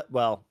did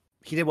well.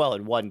 He did well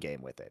in one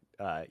game with it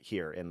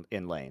here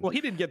in lane. Well, he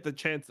didn't get the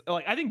chance.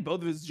 Like, I think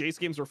both of his Jace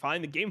games were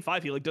fine. The game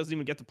 5, he doesn't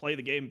even get to play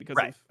the game because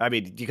right. of, I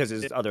mean, because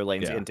his other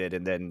lanes inted,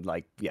 and then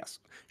yes,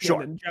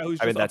 sure. And Yahoo's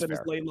just up in his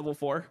lane level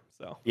 4.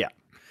 So yeah.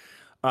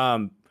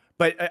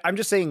 But I'm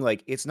just saying,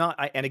 like, it's not.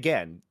 And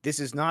again,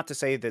 this is not to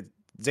say that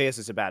Zeus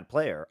is a bad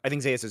player. I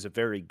think Zeus is a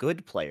very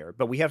good player,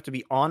 but we have to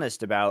be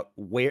honest about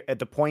where at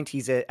the point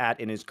he's at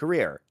in his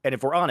career. And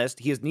if we're honest,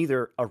 he is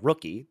neither a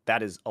rookie,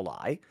 that is a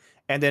lie.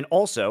 And then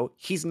also,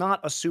 he's not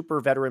a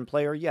super veteran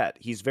player yet.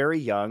 He's very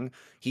young.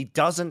 He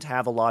doesn't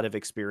have a lot of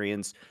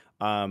experience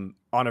on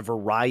a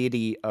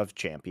variety of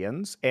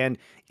champions. And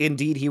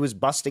indeed, he was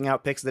busting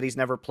out picks that he's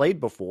never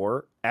played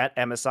before at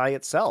MSI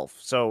itself.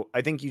 So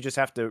I think you just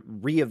have to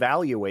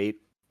reevaluate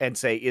and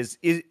say,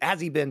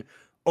 has he been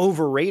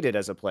overrated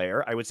as a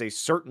player? I would say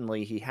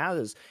certainly he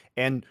has.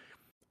 And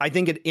I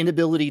think an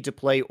inability to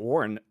play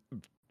Ornn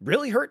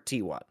really hurt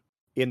T1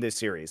 in this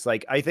series.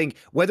 Like, I think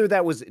whether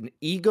that was an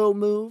ego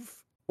move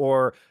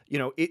or,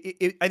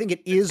 I think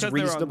it is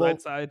reasonable. On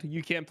red side.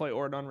 You can't play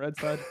Ornn on red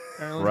side.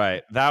 Apparently.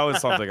 Right. That was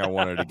something I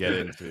wanted to get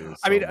into.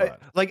 I mean,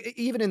 like,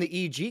 even in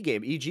the EG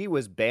game, EG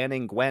was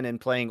banning Gwen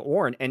and playing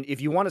Ornn. And if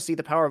you want to see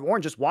the power of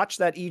Ornn, just watch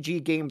that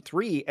EG game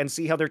 3 and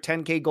see how they're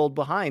 10k gold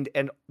behind.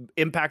 And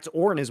Impact's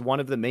Ornn is one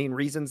of the main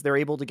reasons they're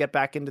able to get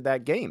back into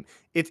that game.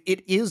 It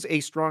is a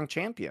strong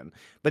champion,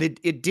 but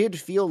it did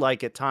feel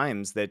like at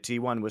times that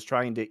T1 was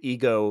trying to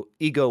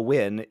ego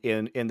win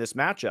in this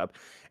matchup.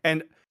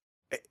 And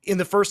in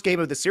the first game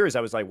of the series,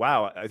 I was like,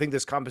 wow, I think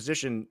this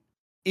composition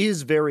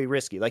is very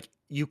risky. Like,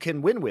 you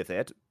can win with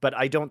it, but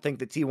I don't think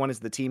that T1 is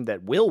the team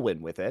that will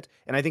win with it.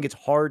 And I think it's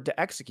hard to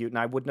execute, and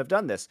I wouldn't have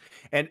done this.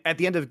 And at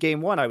the end of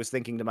game 1, I was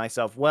thinking to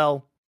myself,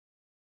 well,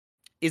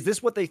 is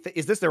this what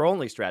is this their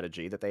only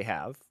strategy that they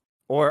have?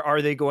 Or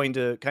are they going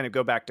to kind of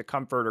go back to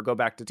comfort or go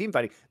back to team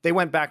fighting? They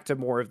went back to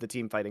more of the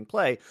team fighting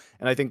play,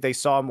 and I think they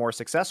saw more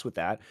success with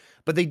that.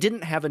 But they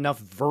didn't have enough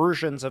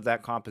versions of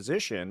that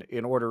composition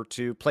in order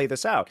to play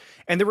this out.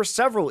 And there were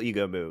several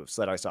ego moves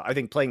that I saw. I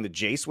think playing the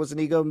Jace was an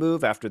ego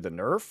move after the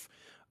nerf.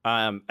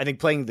 I think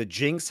playing the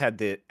Jinx had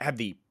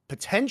the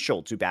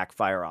potential to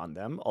backfire on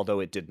them, although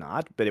it did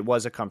not, but it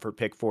was a comfort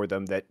pick for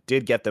them that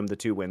did get them the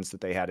 2 wins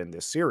that they had in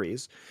this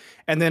series.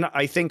 And then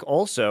I think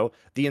also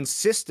the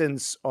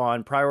insistence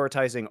on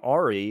prioritizing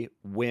Ahri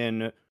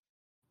when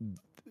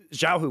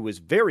Xiaohu was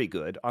very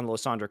good on the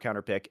Lissandra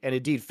counter pick, and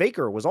indeed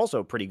Faker was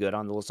also pretty good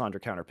on the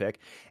Lissandra counter pick.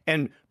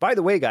 And by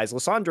the way, guys,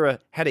 Lissandra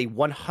had a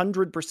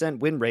 100%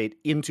 win rate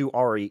into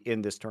Ahri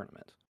in this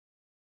tournament.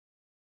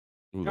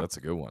 Ooh, that's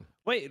a good one.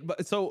 Wait,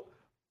 but so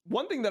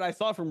one thing that I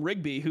saw from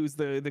Rigby, who's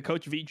the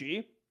coach of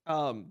EG,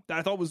 that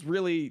I thought was a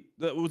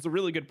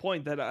really good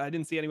point that I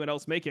didn't see anyone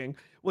else making,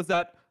 was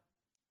that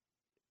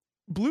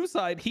blue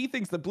side, he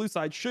thinks that blue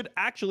side should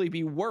actually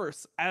be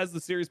worse as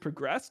the series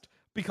progressed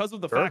because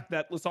of the fact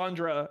that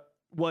Lissandra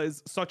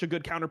was such a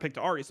good counterpick to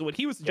Ahri. So what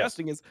he was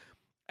suggesting is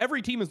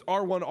every team is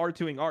R1,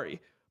 R2ing Ahri.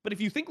 But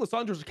if you think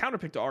Lissandra's a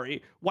counterpick to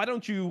Ahri, why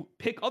don't you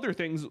pick other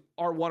things,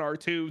 R1,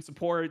 R2,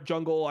 support,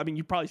 jungle? I mean,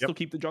 you probably still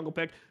keep the jungle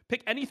pick.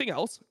 Pick anything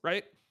else,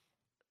 right?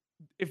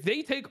 If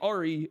they take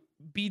Ahri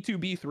B2,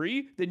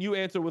 B3, then you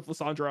answer with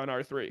Lissandra on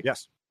R3.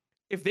 Yes.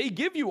 If they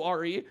give you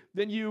Ahri,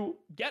 then you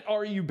get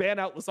Ahri, you ban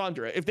out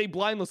Lissandra. If they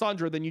blind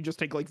Lissandra, then you just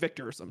take like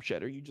Victor or some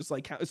shit, or you just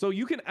like, so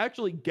you can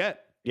actually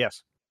get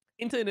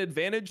into an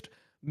advantaged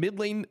mid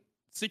lane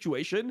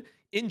situation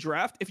in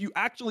draft if you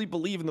actually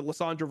believe in the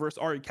Lissandra versus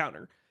Ahri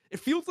counter. It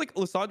feels like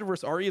Lissandra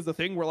versus Ahri is a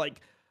thing where like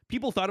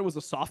people thought it was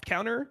a soft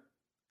counter,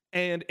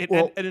 and it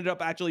ended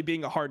up actually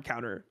being a hard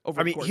counter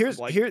over the course of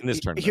like in this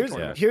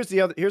tournament. Here's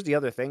the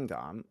other thing,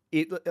 Dom.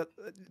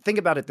 Think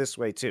about it this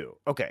way too.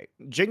 Okay,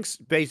 Jinx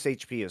base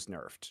HP is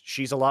nerfed.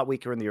 She's a lot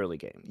weaker in the early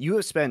game. You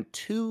have spent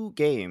 2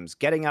 games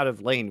getting out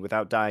of lane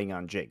without dying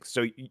on Jinx.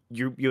 So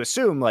you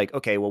assume like,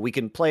 okay, well, we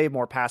can play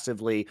more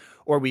passively,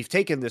 or we've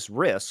taken this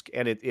risk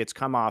and it's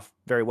come off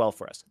very well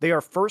for us. They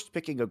are first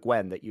picking a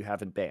Gwen that you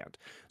haven't banned.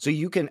 So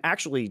you can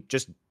actually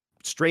just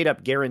straight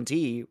up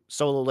guarantee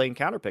solo lane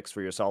counter picks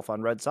for yourself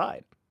on red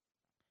side.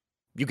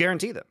 You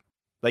guarantee them.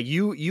 Like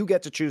you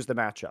get to choose the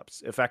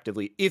matchups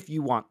effectively if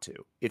you want to.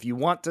 If you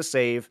want to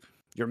save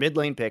your mid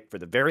lane pick for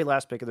the very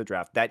last pick of the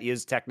draft, that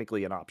is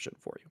technically an option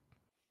for you.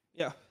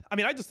 Yeah. I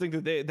mean, I just think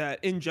that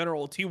in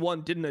general,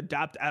 T1 didn't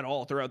adapt at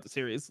all throughout the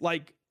series.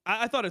 Like,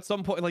 I thought at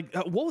some point, like,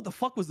 what the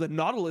fuck was the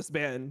Nautilus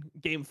ban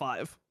game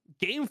 5?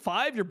 Game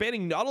 5, you're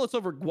banning Nautilus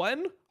over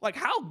Gwen. Like,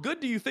 how good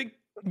do you think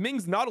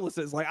Ming's Nautilus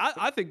is? Like,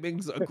 I think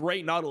Ming's a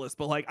great Nautilus,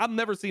 but like, I've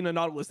never seen a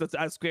Nautilus that's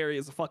as scary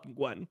as a fucking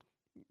Gwen.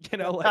 You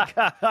know, like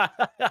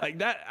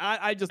that.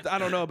 I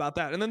don't know about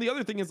that. And then the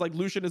other thing is like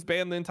Lucian is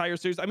banned the entire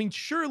series. I mean,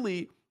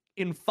 surely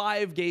in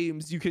 5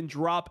 games you can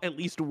drop at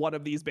least one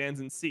of these bans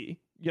and see,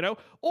 you know,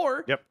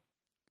 or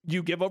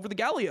you give over the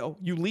Galio.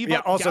 You leave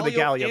up also Galio the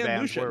Galio and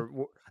bans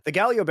Lucian. the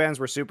Galio bans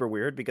were super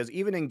weird because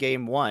even in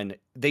game 1,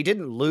 they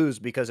didn't lose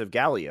because of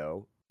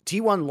Galio.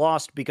 T1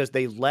 lost because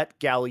they let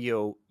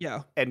Galio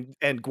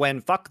and Gwen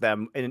fuck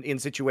them in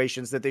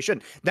situations that they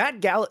shouldn't.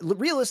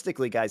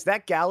 Realistically, guys,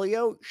 that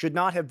Galio should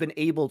not have been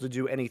able to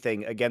do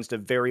anything against a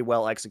very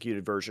well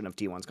executed version of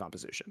T1's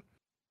composition.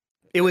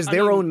 It was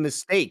their own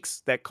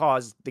mistakes that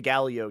caused the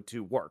Galio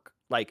to work,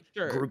 like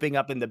grouping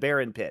up in the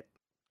Baron pit.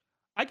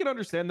 I can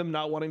understand them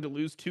not wanting to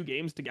lose 2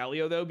 games to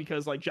Galio though,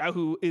 because like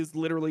Xiaohu is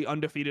literally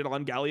undefeated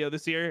on Galio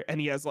this year, and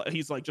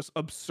he's like just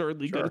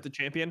absurdly good at the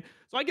champion.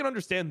 So I can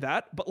understand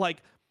that, but like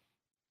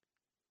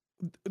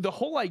the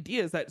whole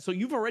idea is that so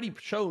you've already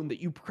shown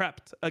that you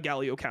prepped a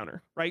Galio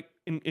counter, right?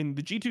 In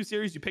the G2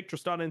 series, you picked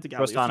Tristana into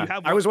Galio. Tristana.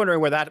 So I was wondering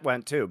where that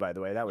went too, by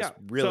the way. That was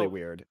really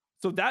weird.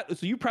 So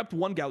you prepped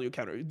one Galio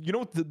counter. You know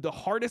what the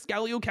hardest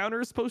Galio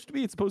counter is supposed to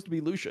be? It's supposed to be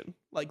Lucian.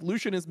 Like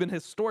Lucian has been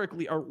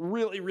historically a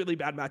really, really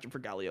bad matchup for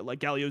Galio. Like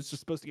Galio is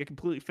just supposed to get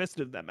completely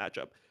fisted in that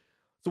matchup.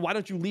 So why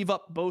don't you leave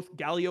up both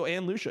Galio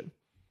and Lucian?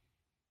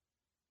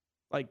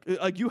 Like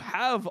you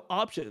have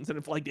options, and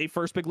if like they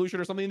first pick Lucian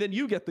or something, then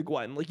you get the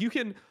Gwen. Like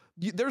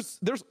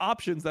there's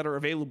options that are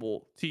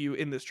available to you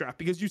in this draft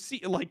because you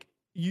see like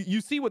you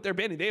see what they're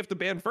banning. They have to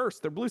ban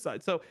first. They're blue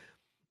side. So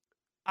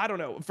I don't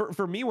know.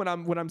 For me, when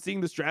I'm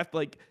seeing this draft,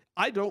 like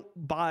I don't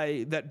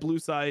buy that blue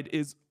side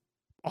is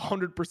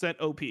 100%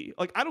 OP.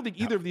 Like I don't think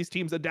either of these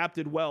teams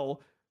adapted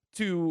well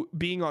to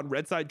being on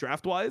red side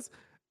draft wise.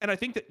 And I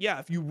think that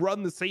if you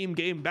run the same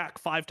game back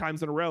 5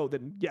 times in a row,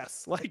 then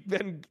yes, like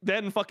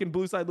then fucking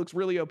blue side looks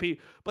really OP.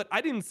 But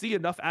I didn't see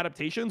enough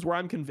adaptations where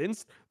I'm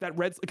convinced that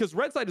because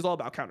red side is all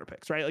about counter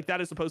picks, right? Like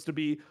that is supposed to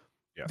be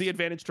the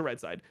advantage to red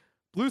side.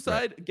 Blue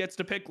side gets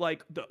to pick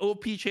like the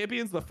OP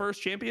champions, the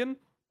first champion.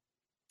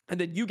 And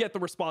then you get the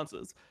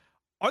responses.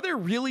 Are there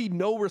really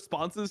no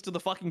responses to the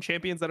fucking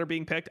champions that are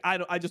being picked?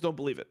 I just don't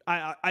believe it.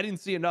 I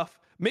didn't see enough.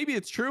 Maybe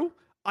it's true.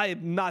 I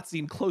have not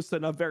seen close to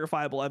enough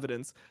verifiable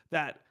evidence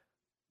that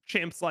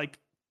champs like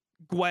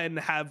Gwen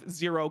have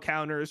 0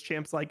 counters.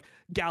 Champs like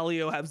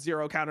Galio have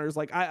 0 counters.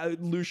 Like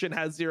Lucian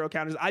has 0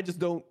 counters. I just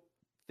don't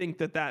think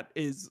that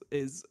is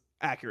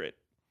accurate.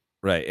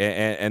 Right.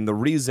 And the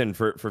reason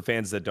for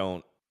fans that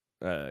don't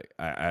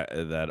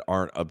that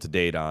aren't up to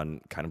date on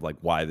kind of like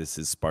why this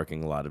is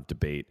sparking a lot of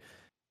debate.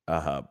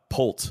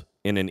 Polt,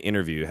 in an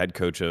interview, head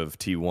coach of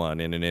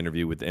T1, in an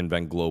interview with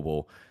Invent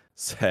Global,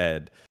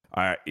 said,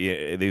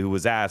 he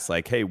was asked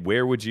like, hey,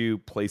 where would you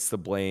place the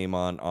blame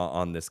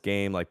on this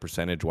game, like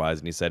percentage wise?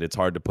 And he said, it's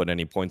hard to put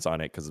any points on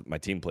it because my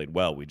team played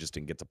well. We just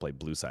didn't get to play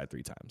blue side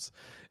 3 times.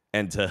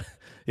 And to,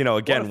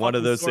 again, one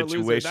of those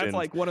situations. Loser. That's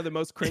like one of the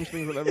most cringe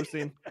things I've ever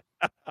seen.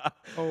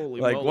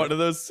 Holy like moly. One of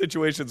those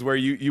situations where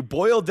you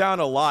boil down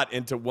a lot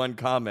into one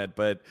comment,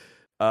 but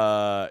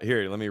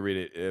here, let me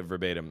read it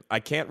verbatim. I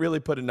can't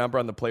really put a number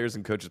on the players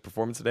and coaches'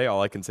 performance today.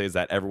 All I can say is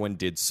that everyone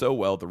did so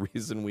well. The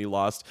reason we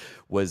lost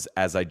was,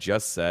 as I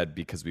just said,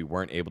 because we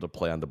weren't able to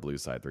play on the blue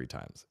side 3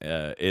 times.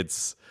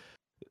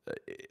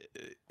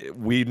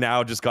 We've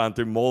now just gone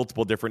through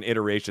multiple different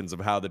iterations of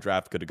how the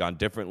draft could have gone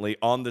differently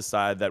on the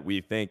side that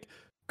we think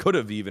could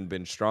have even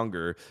been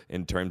stronger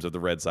in terms of the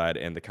red side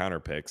and the counter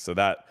picks. So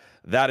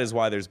that is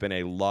why there's been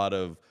a lot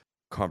of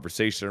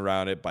conversation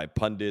around it by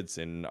pundits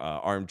and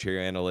armchair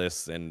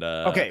analysts and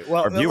okay,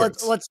 well, our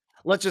viewers.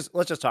 Let's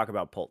just talk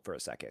about Polt for a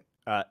second.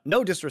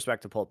 No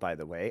disrespect to Polt, by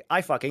the way.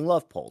 I fucking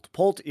love Polt.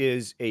 Polt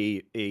is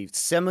a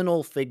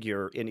seminal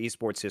figure in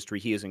esports history.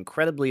 He is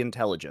incredibly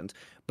intelligent.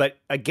 But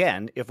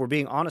again, if we're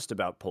being honest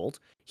about Polt,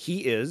 he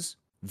is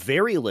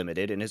very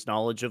limited in his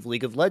knowledge of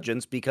League of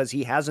Legends because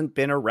he hasn't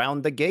been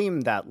around the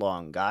game that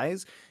long,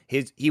 guys.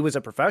 He was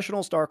a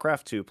professional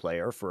StarCraft 2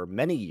 player for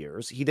many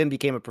years. He then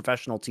became a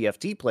professional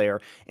TFT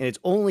player, and it's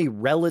only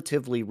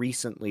relatively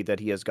recently that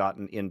he has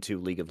gotten into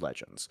League of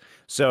Legends.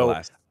 So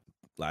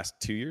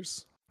last 2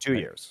 years? 2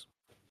 years.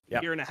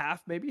 Yep. Year and a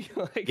half, maybe?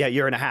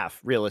 Year and a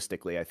half,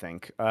 realistically, I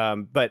think.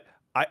 But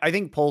I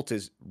think Polt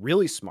is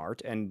really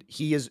smart, and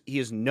he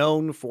is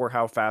known for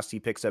how fast he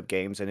picks up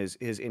games and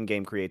his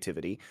in-game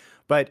creativity.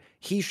 But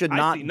he should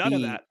not see none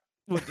of that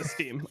with this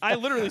team. I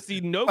literally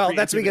see no. Well,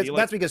 that's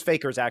because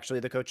Faker is actually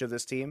the coach of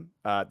this team.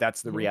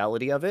 That's the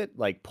reality of it.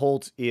 Like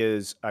Polt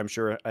is, I'm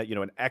sure,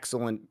 an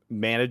excellent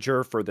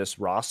manager for this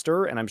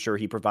roster, and I'm sure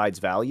he provides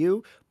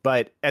value.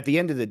 But at the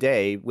end of the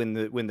day, when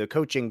the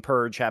coaching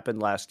purge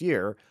happened last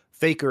year,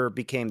 Faker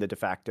became the de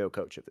facto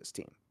coach of this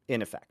team,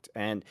 in effect.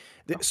 And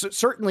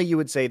certainly you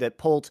would say that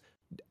Polt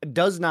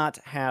does not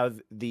have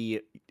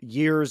the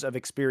years of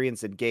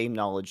experience and game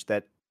knowledge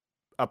that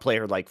a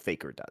player like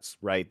Faker does,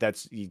 right?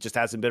 He just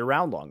hasn't been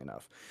around long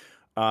enough.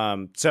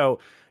 So,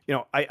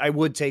 I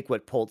would take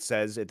what Polt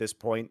says at this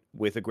point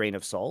with a grain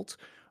of salt.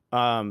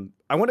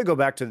 I want to go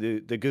back to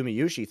the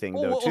Gumayushi thing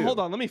though too. Hold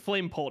on, let me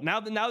flame Polt. Now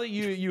that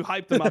you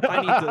hyped him up,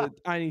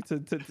 I need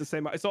to say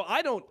my. So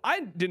I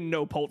didn't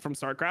know Polt from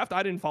StarCraft.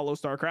 I didn't follow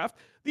StarCraft.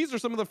 These are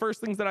some of the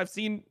first things that I've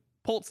seen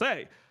Polt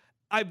say.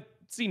 I've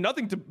seen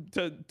nothing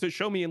to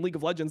show me in League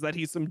of Legends that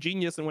he's some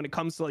genius, and when it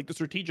comes to like the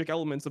strategic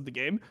elements of the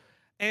game.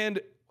 And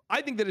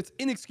I think that it's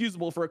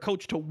inexcusable for a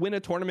coach to win a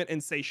tournament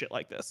and say shit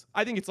like this.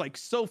 I think it's like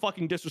so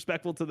fucking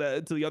disrespectful to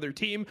the other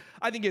team.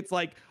 I think it's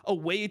like a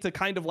way to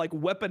kind of like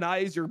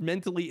weaponize your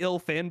mentally ill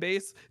fan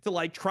base to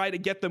like try to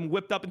get them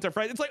whipped up into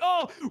fight. It's like,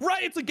 oh,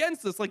 riots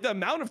against us. Like the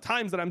amount of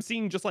times that I'm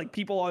seeing just like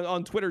people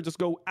on Twitter just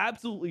go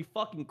absolutely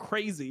fucking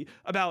crazy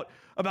about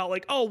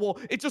like, oh, well,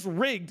 it's just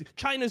rigged.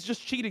 China's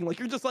just cheating. Like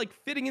you're just like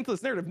fitting into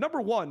this narrative. Number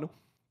one,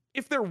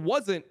 if there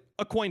wasn't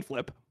a coin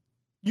flip,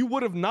 you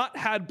would have not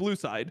had blue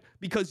side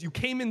because you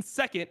came in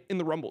second in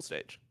the Rumble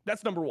stage.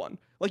 That's number one.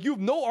 Like you have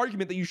no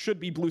argument that you should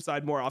be blue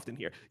side more often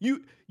here.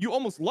 You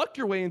almost lucked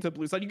your way into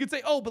blue side. You could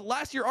say, oh, but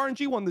last year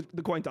RNG won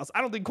the coin toss.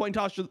 I don't think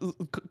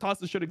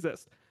tosses should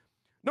exist.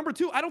 Number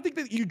two, I don't think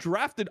that you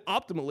drafted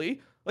optimally.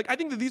 Like I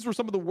think that these were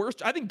some of the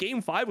worst. I think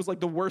game 5 was like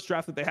the worst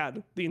draft that they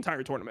had the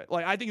entire tournament.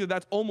 Like I think that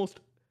that's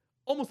almost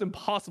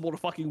impossible to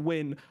fucking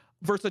win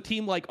versus a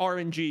team like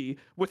RNG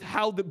with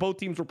how both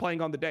teams were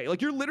playing on the day.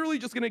 Like you're literally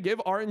just going to give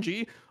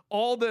RNG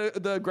all the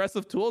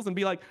aggressive tools and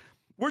be like,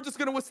 we're just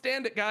going to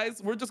withstand it, guys.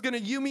 We're just going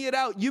to Yumi it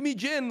out. Yumi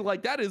Jin.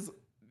 Like that is,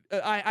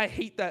 I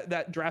hate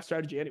that draft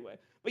strategy anyway.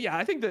 But yeah,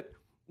 I think that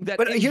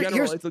in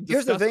general, it's a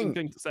disgusting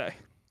thing to say.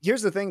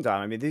 Here's the thing,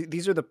 Dom. I mean,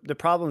 these are the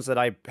problems that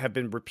I have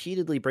been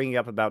repeatedly bringing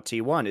up about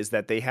T1 is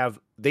that they have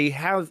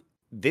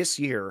this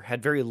year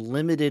had very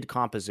limited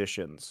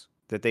compositions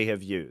that they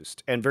have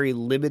used and very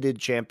limited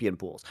champion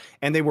pools.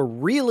 And they were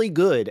really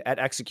good at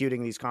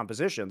executing these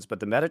compositions,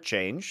 but the meta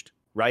changed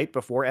right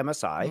before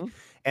MSI. Mm-hmm.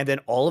 And then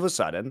all of a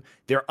sudden,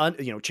 their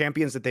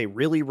champions that they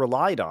really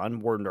relied on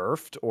were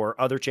nerfed, or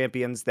other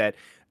champions that,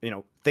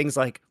 things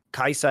like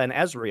Kai'Sa and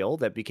Ezreal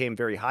that became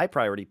very high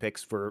priority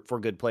picks for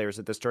good players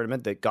at this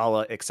tournament that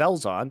Gala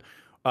excels on,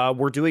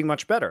 were doing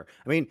much better.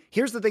 I mean,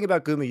 here's the thing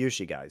about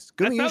Gumayushi, guys.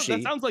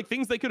 That sounds like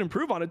things they could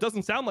improve on. It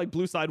doesn't sound like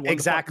blue side won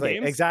exactly.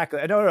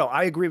 No,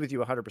 I agree with you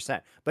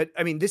 100%. But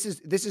I mean, this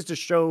is to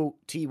show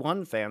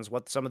T1 fans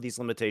what some of these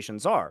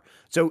limitations are.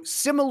 So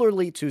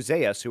similarly to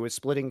Zeus, who was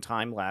splitting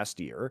time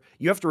last year,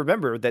 you have to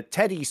remember that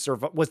Teddy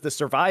was the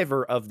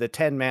survivor of the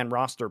 10-man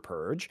roster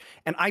purge.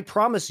 And I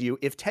promise you,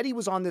 if Teddy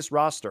was on this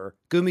roster,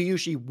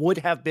 Gumayushi would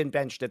have been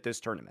benched at this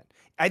tournament.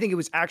 I think it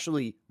was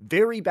actually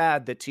very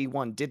bad that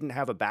T1 didn't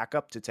have a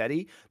backup to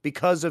Teddy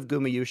because of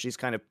Gumayushi's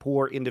kind of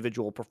poor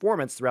individual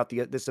performance throughout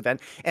this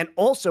event, and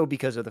also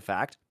because of the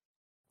fact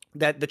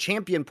that the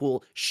champion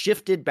pool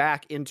shifted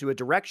back into a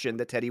direction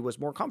that Teddy was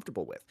more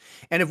comfortable with.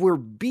 And if we're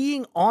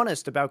being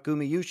honest about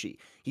Gumayushi,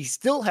 he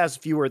still has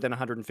fewer than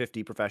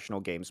 150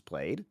 professional games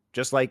played,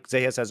 just like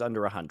Zeus has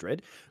under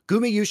 100.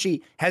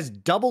 Gumayushi has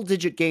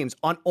double-digit games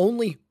on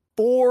only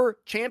 4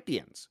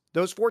 champions.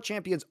 Those 4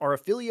 champions are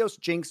Aphelios,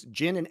 Jinx,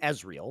 Jhin, and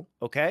Ezreal,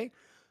 okay?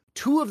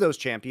 2 of those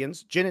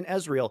champions, Jhin and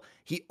Ezreal,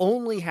 he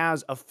only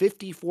has a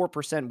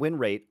 54% win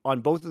rate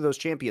on both of those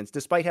champions,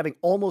 despite having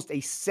almost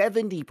a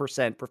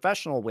 70%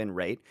 professional win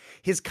rate.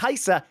 His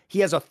Kai'Sa, he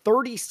has a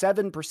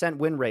 37%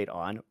 win rate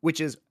on,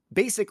 which is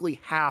basically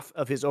half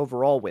of his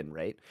overall win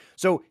rate.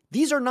 So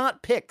these are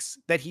not picks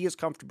that he is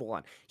comfortable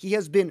on. He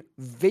has been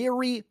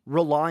very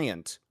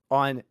reliant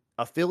on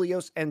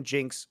Aphelios and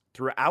Jinx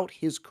throughout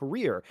his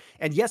career.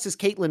 And yes, his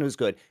Caitlyn was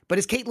good, but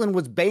his Caitlyn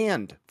was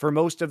banned for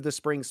most of the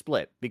spring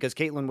split because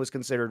Caitlyn was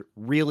considered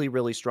really,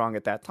 really strong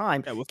at that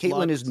time. Yeah,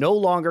 Caitlyn is no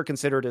longer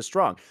considered as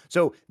strong.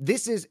 So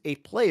this is a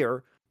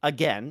player,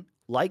 again,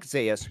 like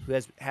Zeus, who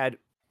has had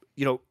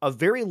a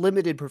very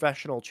limited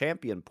professional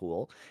champion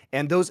pool,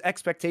 and those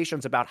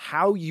expectations about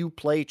how you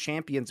play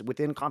champions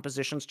within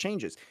compositions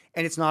changes.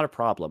 And it's not a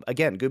problem.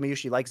 Again,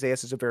 Gumayushi, like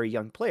Zeus, is a very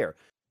young player.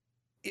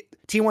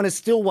 T1 is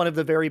still one of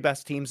the very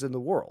best teams in the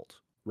world,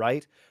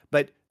 right?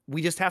 But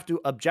we just have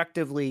to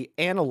objectively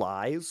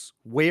analyze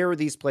where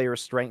these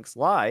players' strengths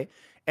lie.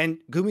 And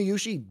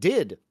Gumayushi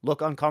did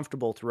look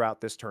uncomfortable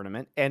throughout this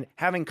tournament, and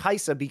having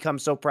Kai'Sa become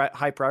so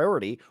high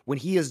priority when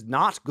he is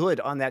not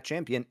good on that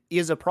champion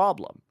is a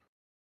problem.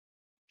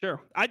 Sure.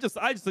 I just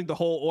think the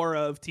whole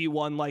aura of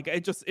T1, like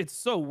it's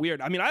so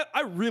weird. I mean,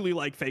 I really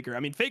like Faker.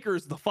 I mean, Faker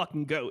is the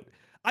fucking GOAT.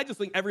 I just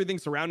think everything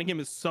surrounding him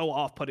is so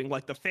off-putting.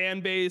 Like the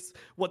fan base,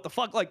 what the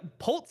fuck? Like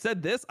Polt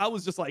said this, I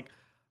was like,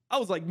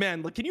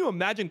 man, like, can you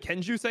imagine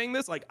Kenju saying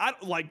this? Like,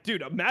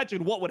 dude,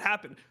 imagine what would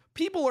happen.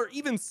 People are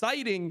even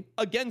citing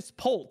against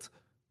Polt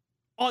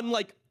on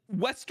like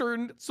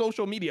Western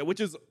social media,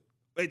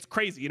 it's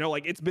crazy.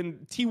 Like it's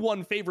been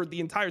T1 favored the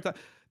entire time.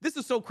 This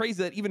is so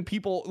crazy that even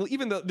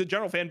the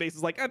general fan base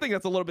is like, I think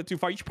that's a little bit too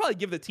far. You should probably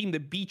give the team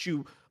that beat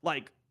you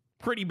like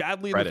pretty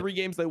badly in the 3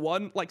 games they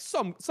won, like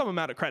some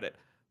amount of credit.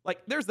 Like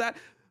there's that.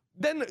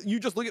 then you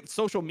just look at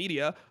social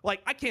media.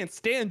 Like, I can't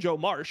stand Joe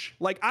Marsh.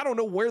 Like, I don't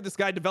know where this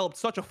guy developed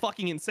such a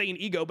fucking insane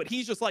ego, but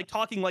he's just like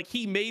talking like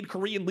he made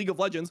Korean League of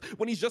Legends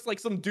when he's just like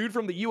some dude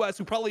from the US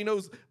who probably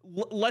knows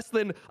less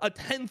than a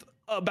tenth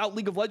about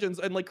League of Legends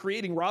and like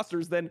creating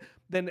rosters than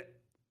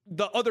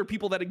the other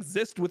people that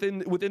exist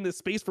within this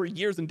space for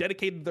years and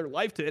dedicated their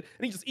life to it.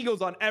 And he just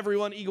egos on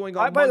everyone, egoing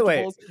on by the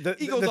way, multiples,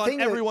 egos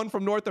on everyone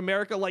from North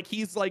America. Like,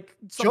 he's like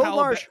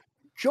somehow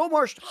Joe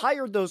Marsh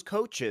hired those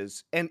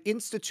coaches and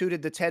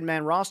instituted the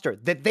 10-man roster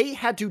that they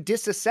had to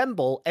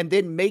disassemble and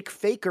then make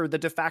Faker the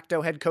de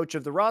facto head coach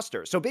of the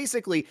roster. So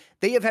basically,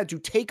 they have had to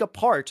take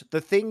apart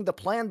the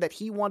plan that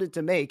he wanted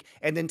to make,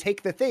 and then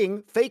take the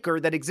thing, Faker,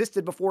 that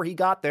existed before he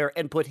got there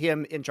and put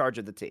him in charge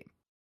of the team.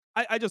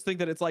 I just think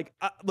that it's like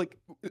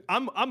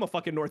I'm a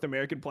fucking North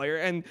American player,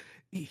 and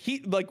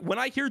he, like, when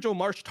I hear Joe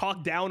Marsh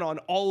talk down on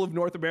all of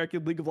North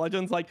American League of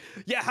Legends, like,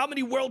 yeah, how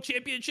many world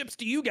championships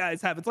do you guys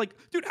have? It's like,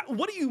 dude,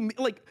 what do you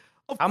like?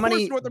 How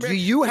many do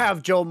you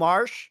have, Joe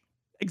Marsh?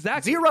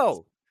 Exactly.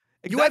 Zero.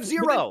 Exactly. You have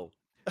zero.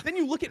 Then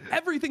you look at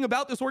everything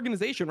about this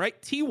organization,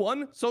 right?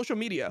 T1 social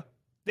media.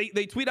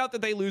 They tweet out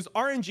that they lose.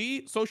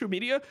 RNG social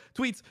media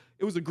tweets,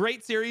 it was a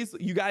great series.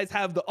 You guys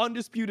have the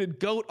undisputed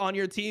GOAT on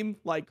your team.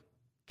 Like,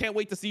 can't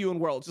wait to see you in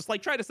Worlds. Just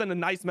like try to send a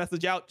nice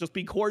message out. Just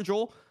be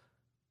cordial.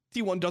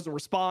 T1 doesn't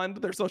respond.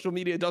 Their social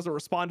media doesn't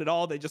respond at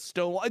all. They just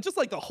stonewall. It's just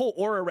like the whole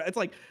aura. It's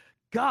like,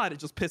 God, it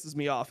just pisses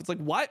me off. It's like,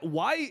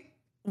 why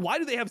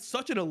do they have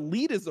such an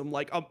elitism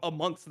like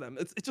amongst them?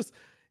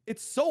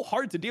 It's so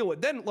hard to deal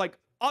with. Then, like,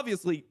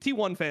 obviously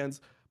T1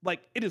 fans,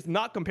 like, it is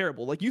not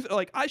comparable. Like,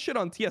 I shit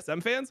on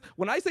TSM fans.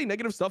 When I say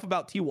negative stuff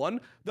about T1,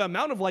 the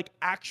amount of like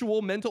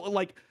actual mental,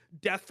 like,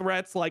 death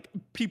threats, like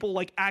people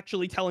like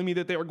actually telling me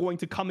that they were going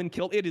to come and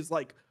kill, it is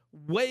like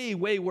way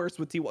worse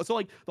with T1. So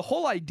like the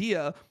whole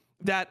idea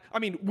that, I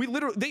mean, we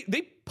literally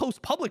they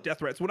post public death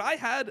threats. When I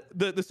had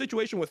the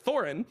situation with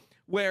Thorin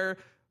where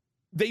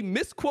they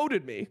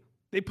misquoted me,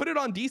 they put it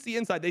on DC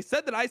Inside, they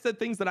said that I said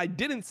things that I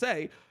didn't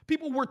say.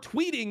 People were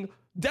tweeting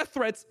death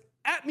threats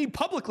at me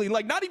publicly,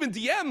 like not even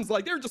DMs.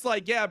 Like, they're just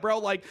like, yeah, bro,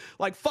 like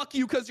fuck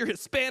you because you're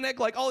Hispanic,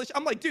 like all this.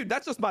 I'm like, dude,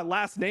 that's just my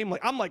last name.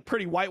 Like, I'm like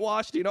pretty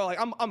whitewashed, you know, like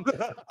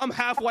I'm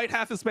half white,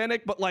 half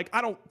Hispanic, but like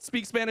I don't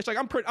speak Spanish. Like,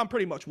 I'm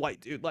pretty much white,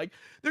 dude. Like,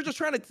 they're just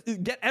trying to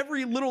get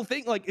every little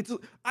thing. Like,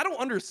 I don't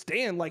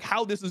understand like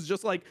how this is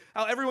just like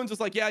how everyone's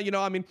just like, yeah, you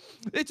know, I mean,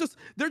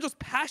 they're just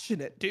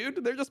passionate,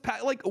 dude. They're just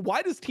like,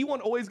 why does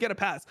T1 always get a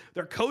pass?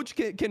 Their coach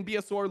can be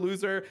a sore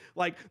loser.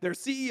 Like, their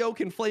CEO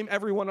can flame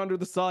everyone under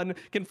the sun,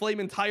 can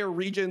flame entire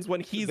regions when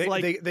he's an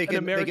American they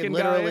can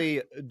literally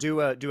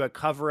do a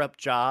cover-up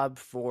job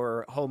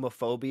for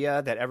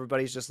homophobia that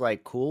everybody's just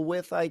like cool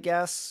with, I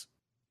guess.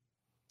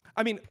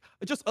 I mean,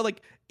 just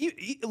like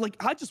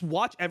I just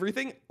watch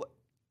everything.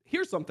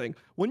 Here's something: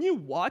 when you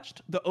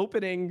watched the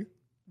opening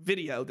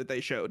video that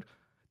they showed,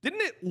 didn't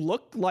it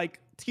look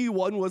like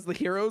T1 was the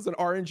heroes and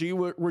RNG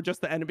were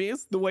just the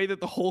enemies? The way that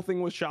the whole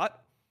thing was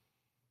shot.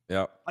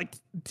 Yeah. Like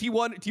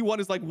T1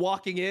 is like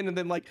walking in, and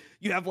then like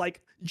you have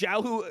like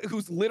Zhao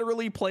who's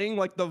literally playing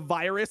like the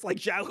virus, like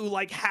Zhao who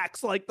like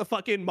hacks like the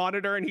fucking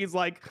monitor, and he's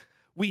like,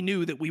 we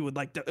knew that we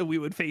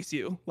would face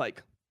you,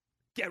 like,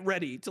 get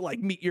ready to like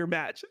meet your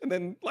match. And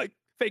then like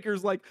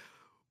Faker's like,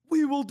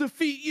 we will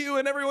defeat you,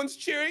 and everyone's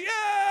cheering,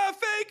 yeah,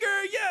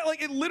 Faker, yeah.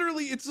 Like, it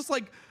literally, it's just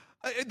like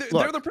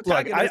they're the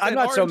protagonists. I'm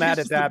not so mad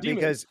at that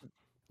because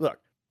look,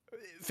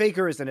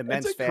 Faker is an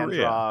immense fan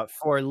draw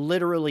for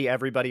literally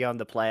everybody on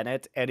the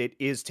planet, and it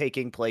is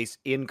taking place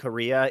in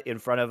Korea in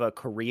front of a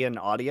Korean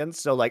audience.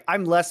 So like,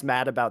 I'm less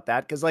mad about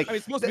that because like, I mean,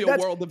 it's supposed to be a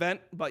world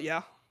event, but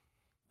yeah.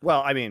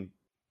 Well, I mean,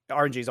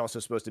 RNG is also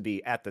supposed to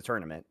be at the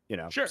tournament, you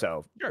know. Sure.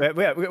 So sure.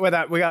 we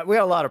got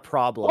a lot of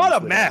problems.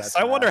 What a mess!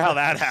 I wonder how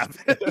that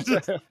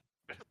happened.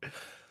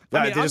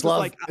 I mean, they just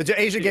love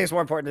Asian games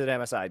more important than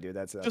MSI, dude.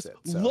 That's just it.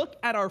 So. Look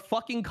at our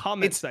fucking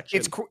comment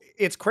section.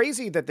 It's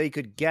crazy that they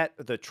could get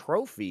the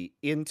trophy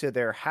into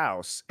their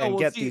house and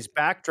get these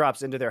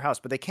backdrops into their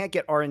house, but they can't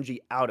get RNG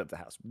out of the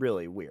house.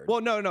 Really weird.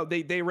 Well, no,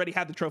 they already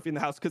had the trophy in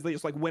the house because they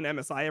just like win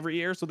MSI every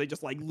year, so they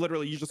just like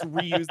literally you just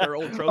reuse their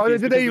old trophy. Oh,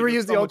 did they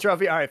reuse the old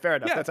trophy? All right, fair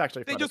enough. Yeah, that's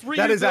actually funny. They just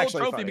reuse the old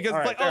trophy because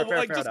it's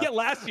like, just get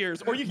last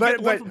year's, or you can get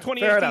the one from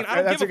 2018.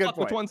 I don't give a fuck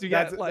which ones you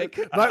get. Like,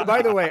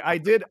 by the way, I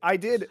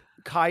did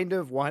kind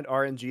of want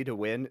RNG to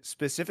win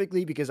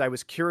specifically because I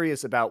was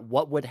curious about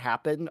what would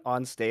happen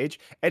on stage,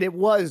 and it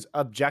was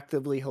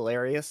objectively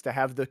hilarious to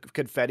have the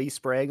confetti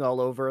spraying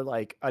all over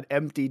like an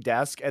empty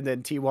desk, and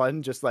then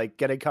T1 just like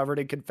getting covered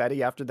in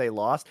confetti after they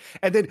lost.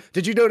 And then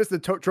did you notice the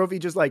trophy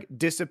just like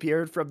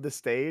disappeared from the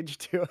stage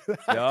too?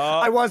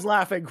 I was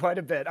laughing quite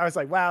a bit. I was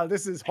like, wow,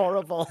 this is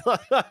horrible.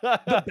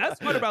 The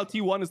best part about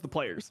T1 is the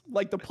players.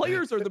 Like, the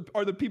players are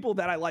the people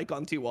that I like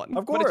on T1.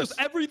 Of course. But it's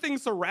just everything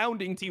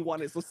surrounding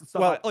T1 is just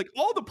stuff. Like,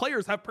 all the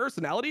players have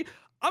personality.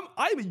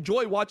 I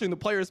enjoy watching the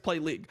players play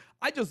League.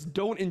 I just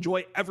don't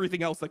enjoy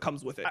everything else that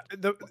comes with it.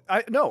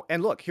 No,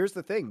 and look, here's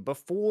the thing.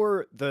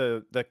 Before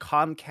the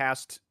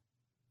Comcast,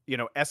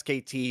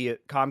 SKT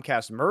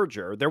Comcast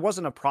merger, there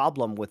wasn't a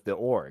problem with the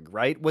org,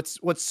 right? What's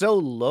so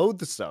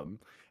loathsome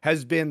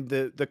has been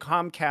the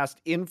Comcast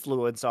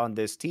influence on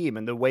this team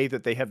and the way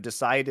that they have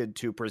decided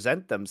to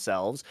present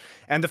themselves,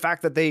 and the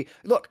fact that they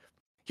look.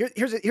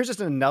 Here's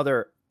just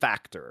another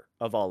factor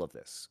of all of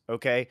this,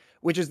 okay?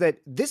 Which is that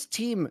this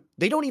team,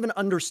 they don't even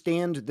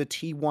understand the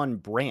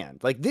T1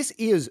 brand. Like, this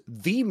is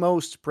the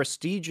most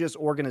prestigious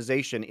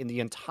organization in the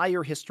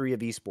entire history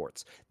of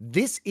esports.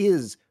 This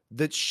is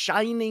the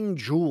shining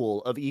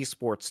jewel of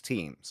esports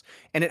teams,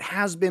 and it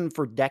has been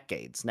for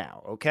decades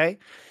now, okay?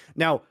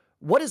 Now,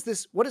 what does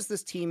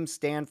this team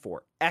stand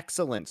for?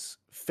 Excellence,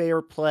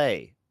 fair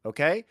play,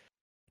 okay?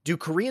 Do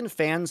Korean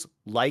fans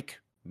like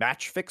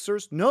match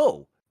fixers?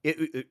 No.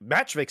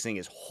 Match fixing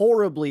is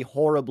horribly,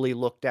 horribly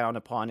looked down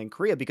upon in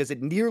Korea because it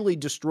nearly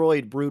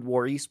destroyed Brood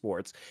War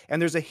esports.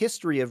 And there's a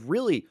history of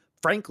really,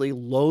 frankly,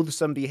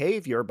 loathsome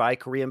behavior by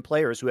Korean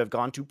players who have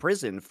gone to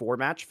prison for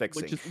match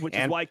fixing. Which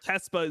is why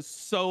Kespa is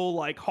so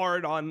like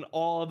hard on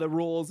all the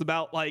rules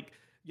about like,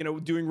 you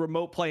know, doing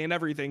remote play and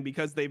everything,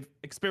 because they've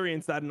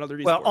experienced that in other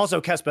esports. Well, also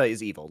Kespa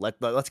is evil.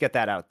 Let's get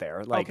that out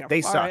there. Like, okay.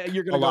 They suck. Right,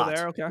 you're gonna go lot.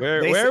 There, okay?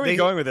 Where are we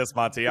going with this,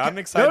 Monty? I'm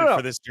excited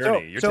for this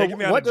journey. You're taking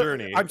me on a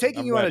journey. I'm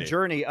taking you on a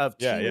journey of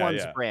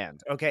T1's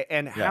brand, okay,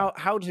 and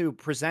how to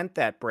present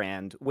that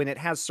brand when it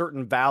has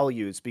certain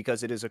values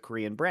because it is a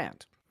Korean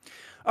brand.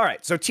 All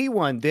right, so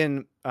T1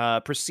 then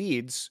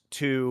proceeds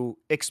to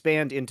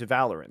expand into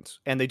Valorant,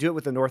 and they do it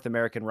with the North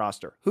American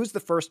roster. Who's the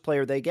first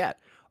player they get?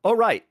 Oh,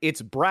 right,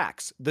 it's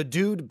Brax, the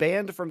dude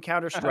banned from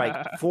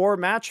Counter-Strike for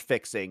match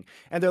fixing.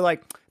 And they're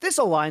like, this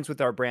aligns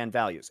with our brand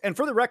values. And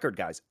for the record,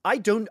 guys, I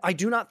do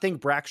not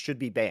think Brax should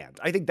be banned.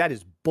 I think that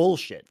is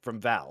bullshit from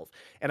Valve.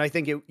 And I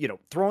think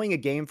throwing a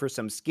game for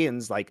some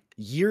skins like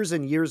years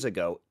and years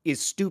ago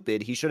is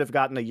stupid. He should have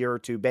gotten a year or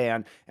two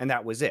ban, and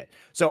that was it.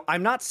 So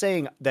I'm not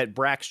saying that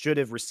Brax should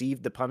have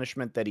received the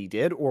punishment that he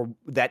did, or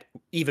that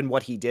even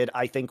what he did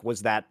I think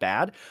was that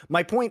bad.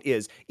 My point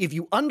is, if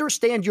you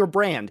understand your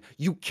brand,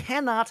 you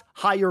cannot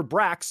hire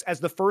Brax as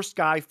the first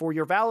guy for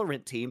your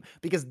Valorant team,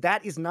 because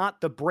that is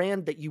not the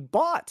brand that you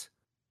bought.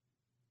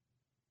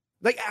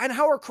 Like, and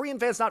how are Korean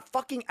fans not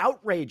fucking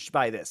outraged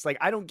by this? Like,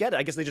 I don't get it.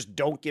 I guess they just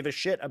don't give a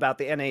shit about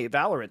the NA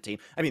Valorant team.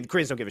 I mean, the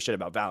Koreans don't give a shit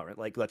about Valorant.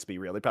 Like, let's be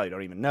real. They probably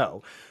don't even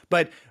know.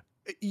 But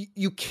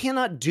you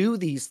cannot do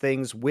these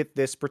things with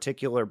this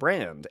particular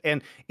brand.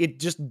 And it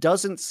just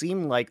doesn't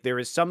seem like there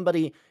is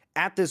somebody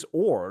at this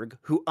org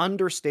who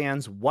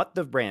understands what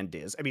the brand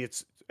is. I mean,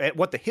 it's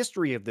what the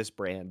history of this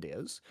brand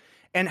is,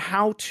 and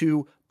how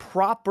to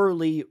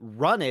properly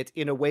run it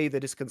in a way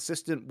that is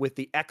consistent with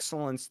the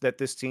excellence that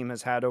this team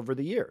has had over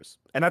the years.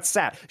 And that's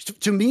sad.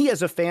 To me,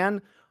 as a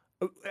fan,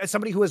 as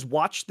somebody who has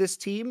watched this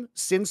team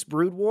since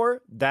Brood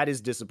War, that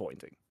is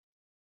disappointing.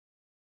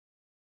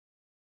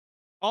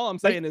 All I'm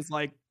saying is,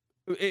 like,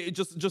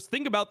 just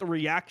think about the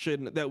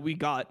reaction that we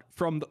got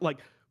from, like,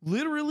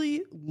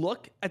 literally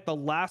look at the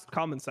last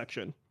comment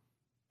section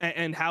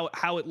and how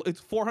it's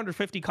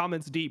 450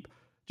 comments deep.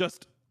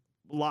 Just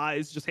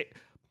lies, just hate.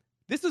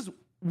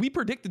 We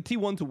predicted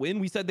T1 to win.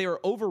 We said they are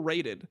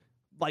overrated.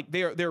 Like,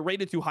 they're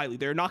rated too highly.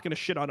 They're not going to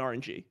shit on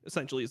RNG,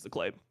 essentially, is the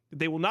claim.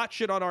 They will not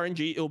shit on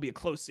RNG. It will be a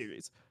close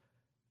series.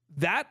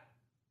 That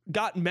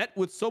got met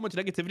with so much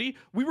negativity.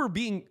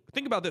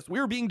 Think about this. We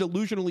were being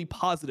delusionally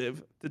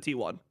positive to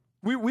T1.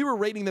 We were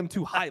rating them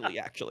too highly,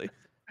 actually.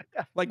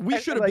 Like, we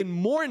should have been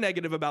more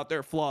negative about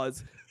their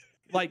flaws.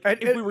 Like,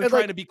 if we were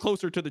trying to be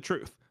closer to the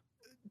truth.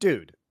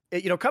 Dude,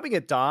 coming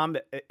at Dom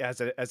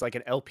as like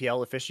an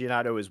LPL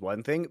aficionado is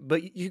one thing,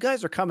 but you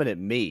guys are coming at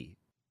me.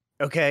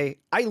 Okay?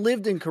 I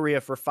lived in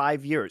Korea for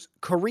 5 years.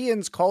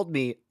 Koreans called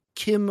me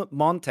Kim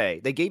Monte.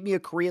 They gave me a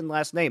Korean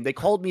last name. They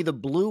called me the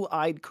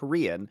blue-eyed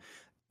Korean.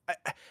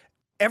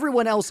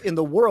 Everyone else in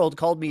the world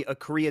called me a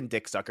Korean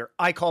dick sucker.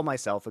 I call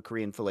myself a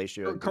Korean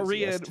fellatio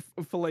enthusiast.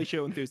 Korean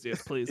fellatio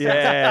enthusiast, please.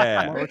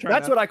 Yeah.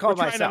 That's what I call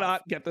myself. We're trying to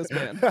not get this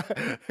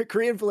banned.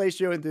 Korean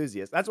fellatio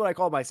enthusiast. That's what I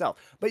call myself.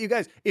 But you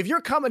guys, if you're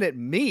coming at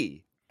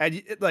me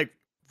and like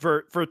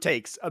for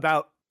takes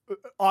about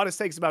honest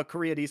takes about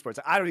Korean esports,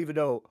 I don't even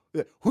know,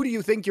 who do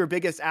you think your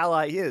biggest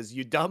ally is,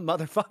 you dumb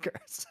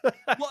motherfuckers?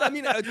 Well, I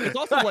mean, it's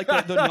also like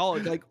the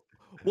knowledge, like,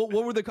 what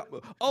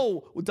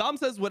were Dom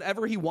says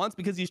whatever he wants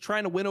because he's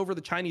trying to win over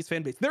the Chinese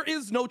fan base. There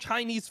is no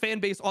Chinese fan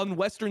base on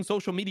Western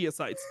social media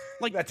sites.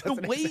 Like,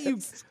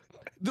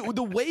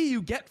 the way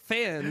you get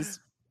fans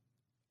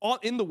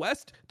in the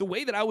West, the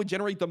way that I would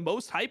generate the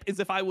most hype is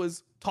if I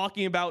was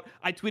talking about,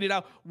 I tweeted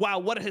out, wow,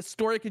 what a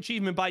historic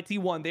achievement by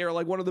T1. They are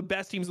like one of the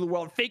best teams in the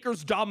world.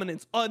 Faker's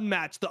dominance,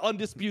 unmatched, the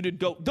undisputed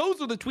GOAT. Those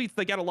are the tweets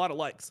that get a lot of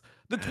likes.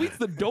 The tweets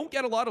that don't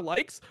get a lot of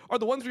likes are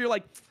the ones where you're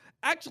like,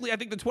 actually, I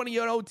think the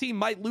 20-0 team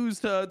might lose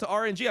to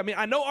RNG. I mean,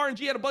 I know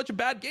RNG had a bunch of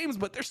bad games,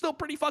 but they're still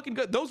pretty fucking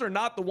good. Those are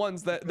not the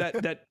ones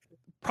that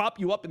prop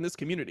you up in this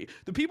community.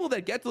 The people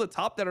that get to the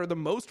top that are the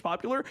most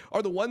popular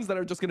are the ones that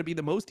are just going to be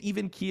the most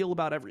even keel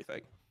about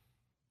everything.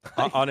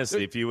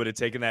 Honestly, if you would have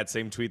taken that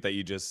same tweet that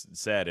you just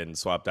said and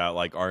swapped out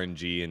like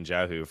RNG and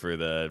Yahoo for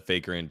the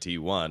Faker and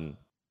T1,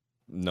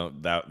 no,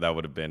 that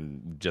would have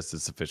been just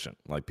as sufficient.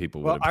 Like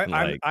people Well, would have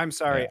been I'm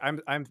sorry. yeah.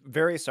 I'm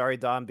very sorry,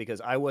 Dom,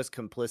 because I was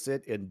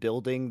complicit in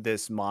building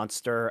this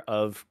monster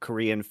of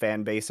Korean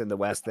fan base in the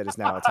West that is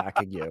now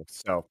attacking you.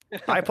 So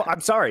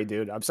I'm sorry,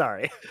 dude. I'm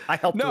sorry. I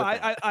helped No, with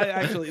I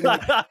actually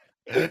like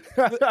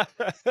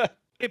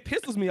it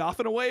pisses me off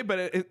in a way, but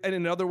and in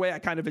another way, I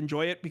kind of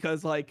enjoy it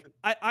because like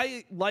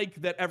I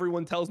like that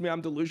everyone tells me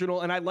I'm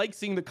delusional, and I like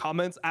seeing the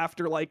comments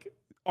after like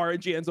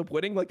RNG ends up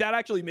winning. Like that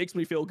actually makes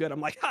me feel good.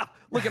 I'm like, ha!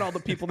 Look at all the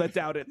people that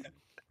doubted.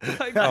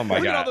 Like, Oh my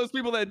look at all God. those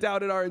people that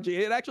doubted RNG.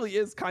 It actually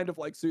is kind of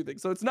like soothing.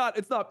 So it's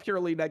not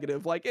purely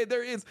negative. Like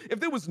there is, if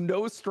there was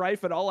no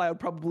strife at all, I would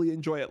probably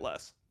enjoy it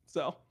less.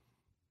 So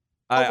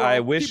I overall,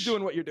 keep wish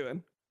doing what you're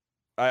doing.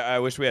 I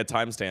wish we had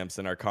timestamps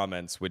in our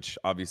comments, which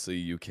obviously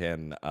you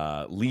can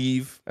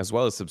leave as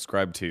well as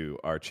subscribe to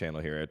our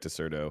channel here at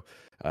Deserto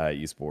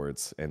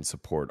Esports and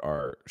support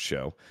our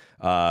show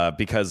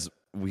because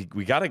we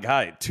got a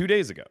guy 2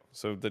 days ago.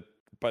 So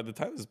by the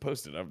time this is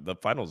posted, the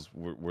finals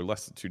were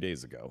less than 2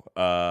 days ago.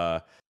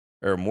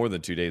 Or more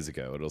than 2 days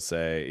ago.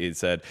 It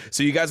said,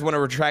 so you guys want to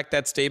retract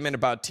that statement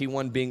about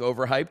T1 being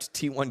overhyped?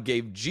 T1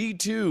 gave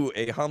G2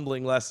 a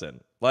humbling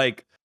lesson.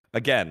 Like,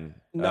 again,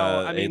 No,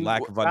 I a mean,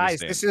 lack of Guys,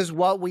 understanding. this is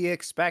what we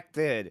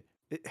expected.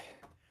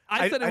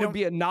 I said it would don't-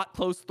 be a not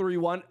close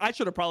 3-1. I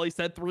should have probably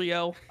said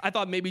 3-0. I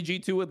thought maybe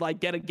G2 would like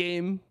get a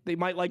game. They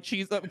might like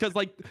cheese up because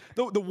like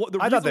the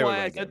I thought they reason would why win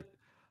I a said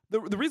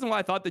game. the reason why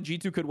I thought that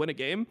G2 could win a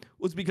game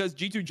was because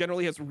G2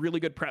 generally has really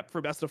good prep for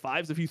best of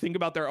fives. If you think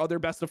about their other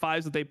best of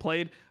fives that they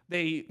played,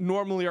 they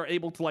normally are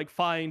able to like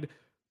find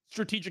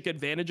strategic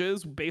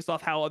advantages based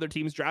off how other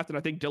teams draft. And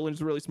I think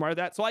Dylan's really smart at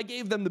that. So I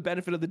gave them the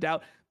benefit of the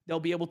doubt. They'll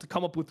be able to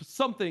come up with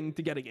something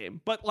to get a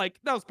game. But like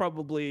that was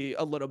probably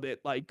a little bit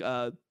like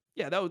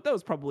yeah, that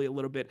was probably a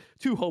little bit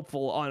too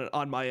hopeful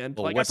on my end.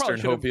 Like Western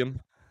I probably should have hopium.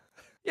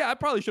 yeah, I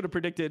probably should have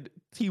predicted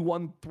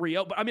T1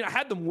 3-0, but I mean I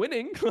had them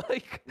winning.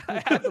 Like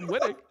I had them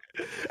winning.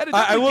 And it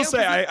I will definitely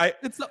say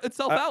cancels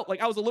itself out.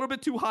 Like I was a little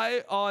bit too high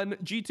on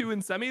G2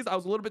 in semis. I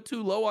was a little bit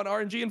too low on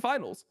RNG in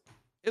finals.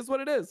 Is what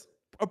it is.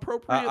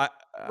 Appropriate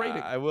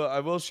rating. I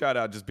will shout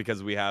out just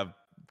because we have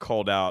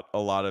called out a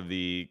lot of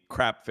the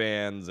crap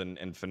fans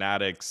and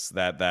fanatics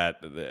that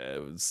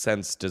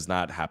sense does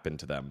not happen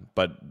to them.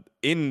 But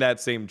in that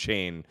same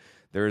chain,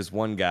 there is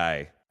one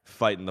guy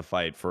fighting the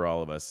fight for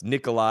all of us.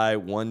 Nikolai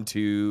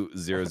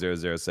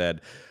 12000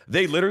 said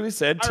they literally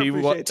said I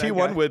appreciate that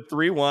T1 guy. with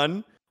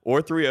 3-1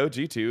 or 3-0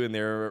 G2,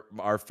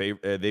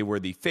 and they were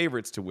the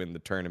favorites to win the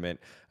tournament.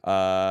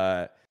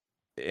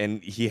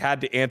 And he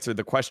had to answer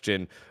the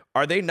question,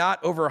 are they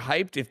not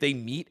overhyped if they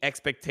meet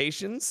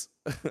expectations?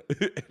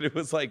 And it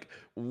was like,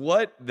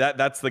 what?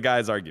 That's the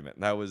guy's argument.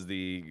 That was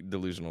the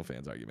delusional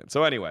fans argument.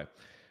 So anyway,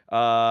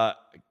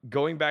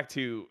 going back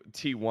to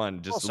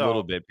T1 just a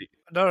little bit.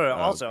 No. Oh,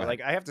 Also, go ahead.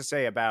 like I have to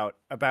say about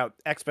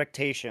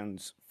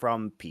expectations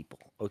from people.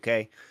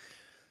 Okay,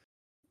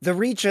 the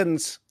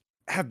regions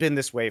have been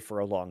this way for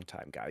a long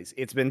time, guys.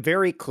 It's been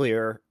very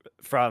clear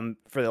for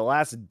the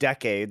last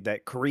decade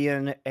that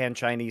Korean and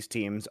Chinese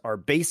teams are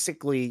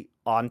basically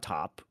on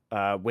top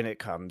when it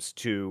comes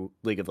to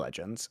League of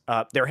Legends.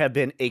 There have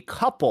been a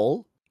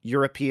couple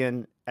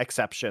European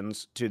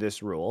exceptions to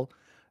this rule.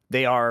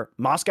 They are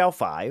Moscow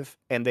 5,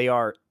 and they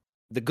are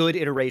the good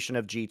iteration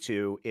of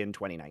G2 in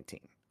 2019.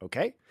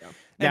 Okay? Yeah.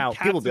 Now, and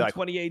people will be in like,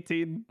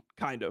 2018,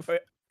 kind of.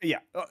 yeah,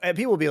 and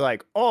people will be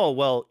like, "Oh,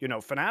 well,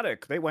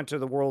 Fnatic, they went to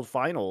the World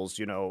Finals,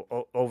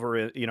 over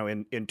in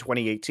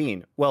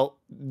 2018." Well,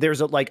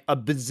 there's like a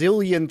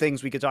bazillion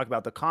things we could talk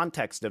about the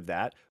context of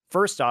that.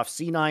 First off,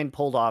 C9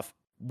 pulled off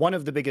one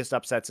of the biggest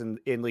upsets in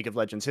League of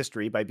Legends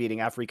history by beating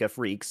Africa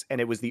Freaks, and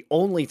it was the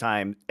only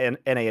time NA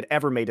had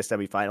ever made a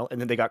semifinal,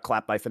 and then they got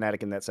clapped by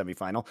Fnatic in that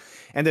semifinal.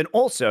 And then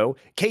also,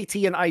 KT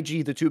and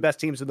IG, the two best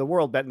teams in the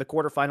world, met in the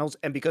quarterfinals,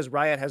 and because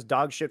Riot has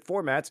dog shit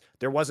formats,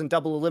 there wasn't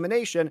double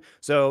elimination,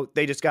 so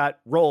they just got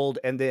rolled,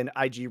 and then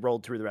IG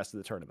rolled through the rest of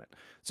the tournament.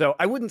 So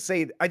I think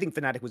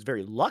Fnatic was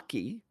very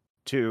lucky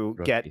to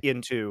get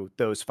into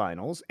those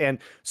finals. And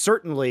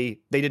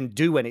certainly they didn't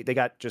do they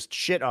got just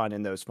shit on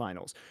in those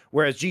finals.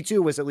 Whereas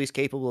G2 was at least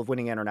capable of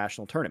winning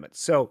international tournaments.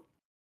 So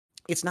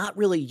it's not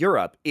really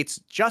Europe. It's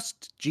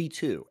just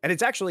G2. And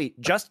it's actually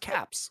just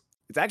Caps.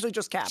 It's actually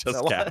just Caps.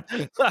 Just Caps.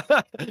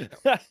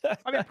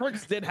 I mean,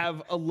 Perks did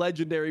have a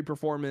legendary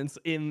performance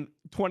in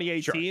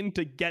 2018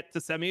 to get to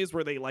semis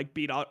where they like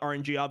beat out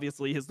RNG.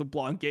 Obviously, his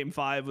LeBlanc game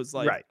 5 was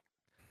like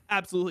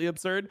absolutely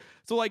absurd.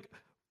 So like,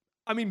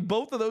 I mean,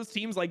 both of those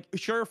teams, like,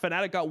 sure,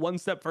 Fnatic got one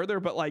step further,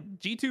 but like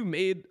G2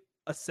 made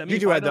a semifinal.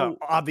 G2 had the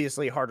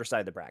obviously harder side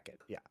of the bracket.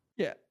 Yeah.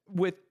 Yeah.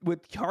 With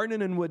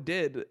Karnan and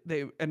Wadid,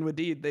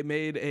 they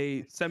made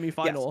a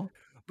semifinal. Yes.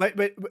 But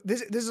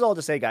this is all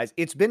to say, guys,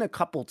 it's been a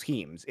couple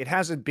teams. It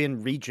hasn't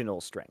been regional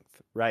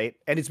strength, right?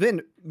 And it's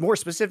been more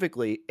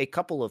specifically a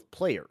couple of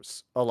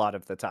players a lot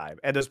of the time.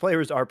 And those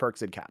players are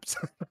Perks and Caps.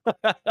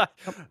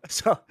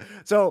 So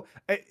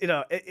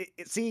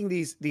seeing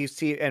these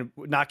teams and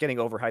not getting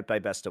overhyped by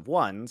best of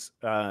ones,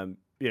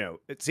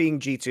 seeing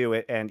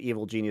G2 and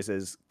Evil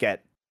Geniuses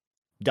get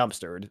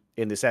dumpstered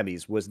in the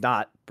semis was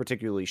not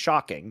particularly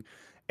shocking.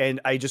 And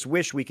I just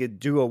wish we could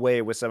do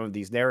away with some of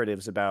these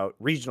narratives about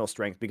regional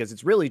strength, because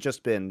it's really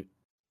just been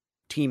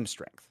team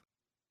strength.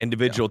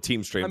 Individual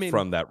team strength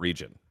from that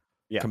region.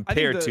 Yeah.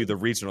 Compared to the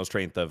regional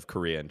strength of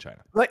Korea and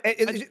China. Like,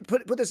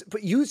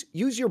 use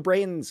your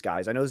brains,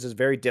 guys. I know this is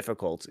very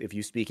difficult if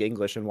you speak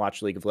English and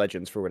watch League of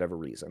Legends for whatever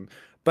reason.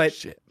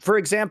 But for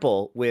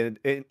example,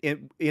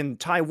 in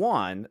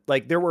Taiwan,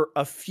 like there were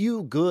a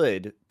few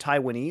good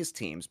Taiwanese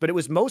teams, but it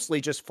was mostly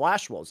just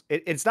Flash Wolves.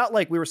 It's not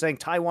like we were saying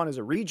Taiwan as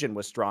a region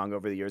was strong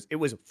over the years. It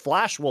was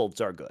Flash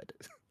Wolves are good,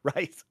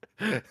 right?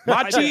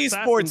 Machi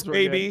Esports,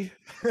 baby.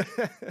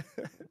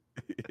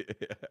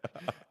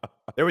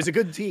 There was a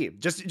good team.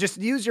 Just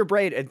use your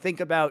brain and think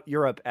about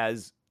Europe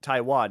as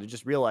Taiwan and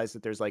just realize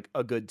that there's like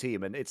a good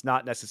team and it's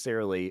not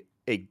necessarily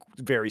a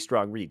very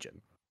strong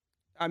region.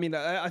 I mean,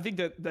 I think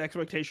that the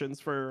expectations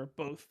for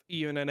both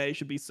EU and NA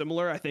should be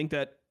similar. I think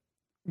that,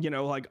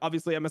 like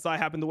obviously MSI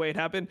happened the way it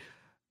happened.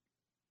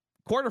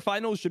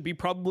 Quarterfinals should be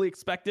probably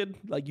expected.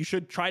 Like you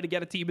should try to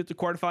get a team into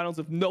quarterfinals.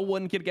 If no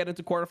one can get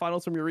into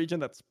quarterfinals from your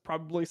region, that's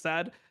probably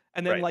sad.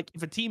 And then like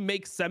if a team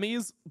makes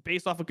semis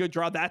based off a good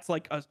draw, that's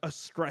like a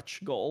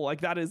stretch goal. Like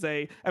that is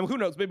and who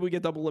knows, maybe we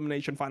get double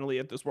elimination finally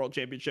at this World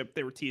Championship.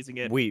 They were teasing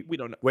it. We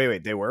don't know.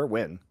 Wait, they were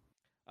when?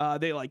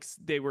 They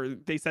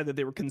said that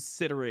they were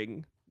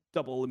considering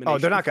double elimination. Oh,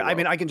 they're not gonna. I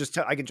mean, I can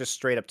just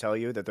straight up tell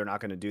you that they're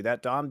not going to do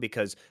that, Dom,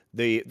 because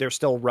they're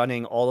still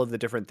running all of the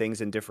different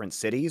things in different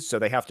cities, so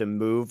they have to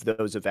move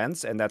those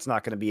events, and that's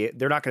not going to be.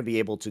 They're not going to be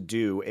able to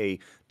do a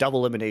double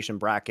elimination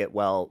bracket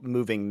while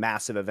moving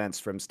massive events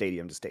from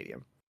stadium to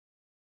stadium.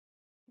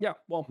 Yeah,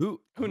 well,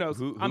 who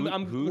knows?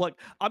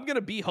 I'm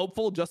gonna be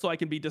hopeful just so I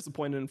can be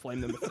disappointed and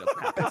flame them if it doesn't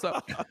happen. So,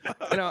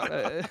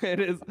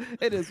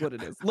 it is what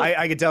it is. Look,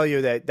 I can tell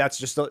you that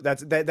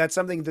that's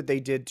something that they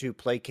did to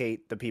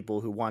placate the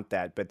people who want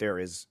that. But they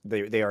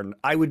are.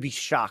 I would be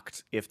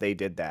shocked if they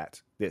did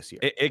that this year.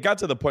 It got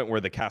to the point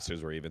where the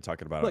casters were even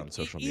talking about it on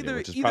social media,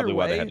 which is probably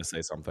why they had to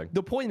say something.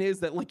 The point is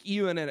that like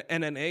EU and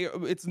NA,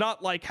 it's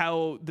not like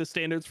how the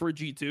standards for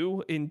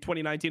G2 in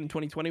 2019 and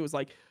 2020 was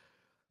like.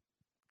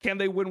 Can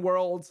they win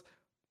Worlds?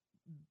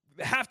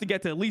 Have to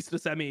get to at least a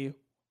semi.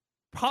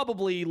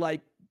 Probably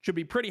like should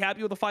be pretty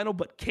happy with the final,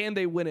 but can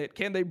they win it?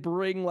 Can they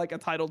bring like a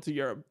title to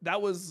Europe?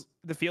 That was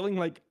the feeling.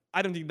 Like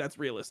I don't think that's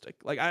realistic.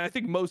 Like I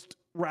think most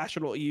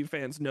rational EU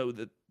fans know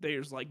that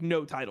there's like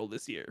no title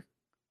this year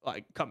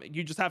like coming.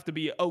 You just have to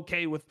be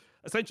okay with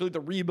essentially the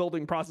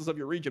rebuilding process of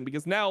your region,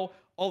 because now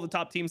all the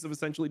top teams have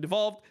essentially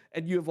devolved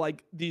and you have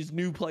like these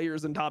new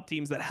players and top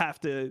teams that have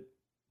to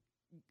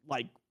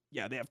like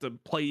they have to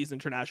play these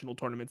international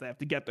tournaments. They have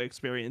to get the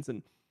experience,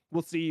 and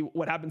we'll see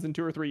what happens in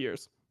 2 or 3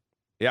 years.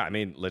 Yeah, I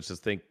mean, let's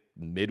just think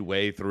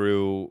midway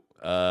through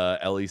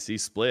LEC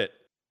split.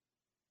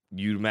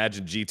 You'd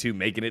imagine G2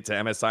 making it to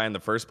MSI in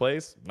the first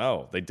place?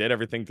 No, they did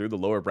everything through the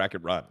lower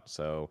bracket run.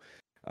 So,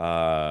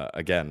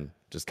 again,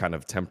 just kind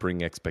of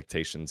tempering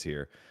expectations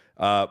here.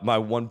 My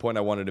one point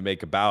I wanted to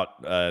make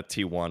about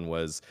T1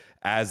 was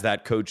as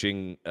that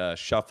coaching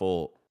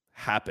shuffle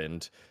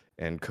happened,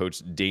 and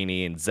Coach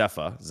Daney and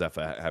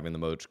Zepha having the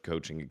most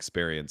coaching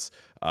experience,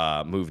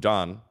 moved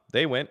on.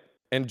 They went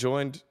and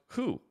joined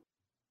who?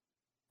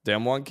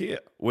 Damwon Kia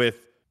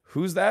with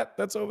who's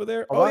that's over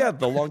there? Oh yeah,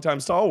 the longtime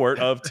stalwart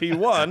of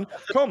T1,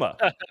 Koma.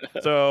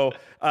 So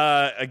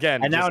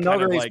again, and now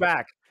Nogari's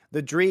back.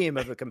 The dream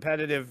of a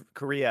competitive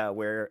Korea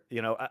where,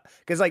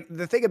 because like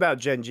the thing about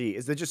Gen G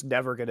is they're just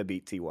never going to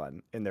beat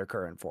T1 in their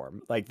current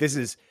form. Like this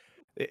is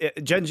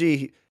Gen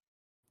G.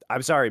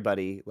 I'm sorry,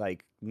 buddy.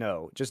 Like,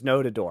 no, just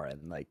no to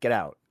Doran. Like, get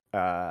out.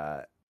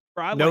 I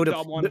hope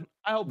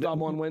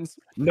Damwon wins.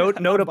 No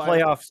to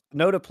playoffs.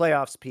 No to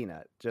playoffs.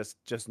 Peanut.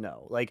 Just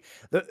no. Like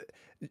the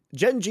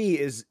Gen G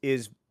is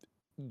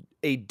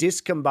a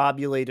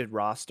discombobulated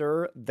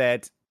roster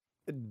that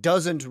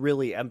doesn't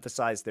really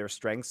emphasize their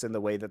strengths in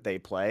the way that they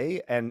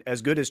play. And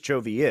as good as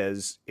Chovy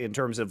is in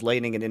terms of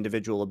laning and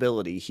individual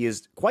ability, he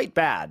is quite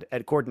bad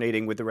at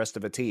coordinating with the rest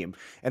of a team,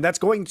 and that's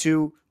going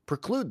to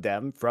preclude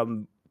them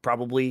from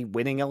probably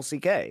winning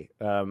LCK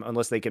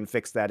unless they can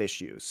fix that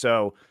issue.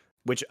 So,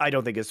 which I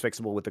don't think is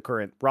fixable with the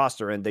current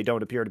roster, and they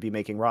don't appear to be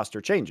making roster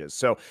changes.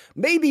 So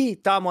maybe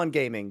Damwon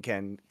Gaming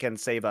can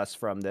save us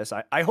from this.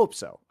 I hope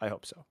so.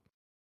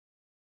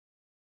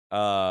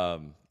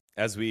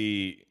 As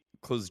we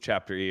close the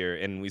chapter here,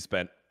 and we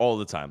spent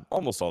almost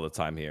all the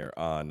time here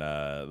on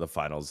the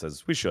finals,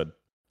 as we should.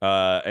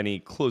 Any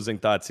closing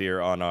thoughts here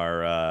on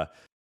our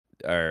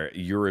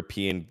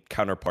European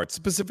counterparts,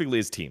 specifically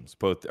as teams,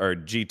 both our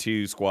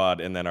G2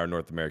 squad and then our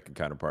North American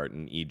counterpart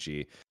in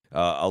EG?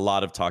 A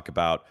lot of talk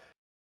about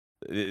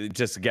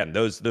just, again,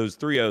 those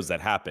 3-0s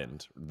that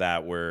happened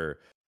that were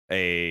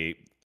a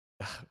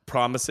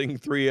promising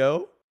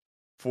 3-0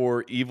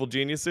 for Evil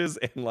Geniuses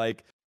and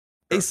like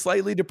a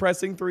slightly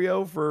depressing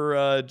 3-0 for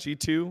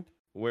G2.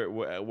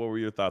 What were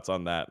your thoughts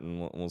on that?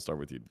 And we'll start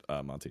with you,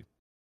 Monty.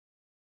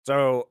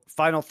 So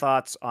final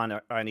thoughts on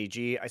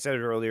EG. I said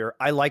it earlier.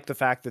 I like the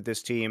fact that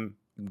this team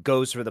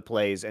goes for the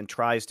plays and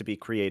tries to be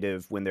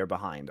creative when they're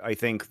behind. I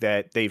think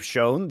that they've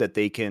shown that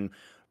they can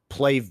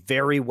play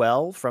very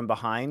well from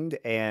behind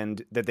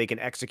and that they can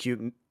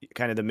execute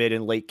kind of the mid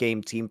and late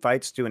game team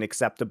fights to an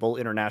acceptable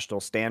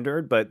international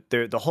standard, but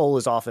the hole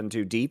is often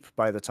too deep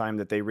by the time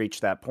that they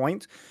reach that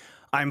point.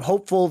 I'm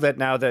hopeful that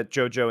now that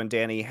Jojo and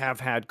Danny have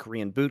had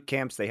Korean boot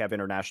camps, they have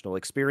international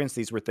experience.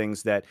 These were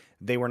things that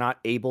they were not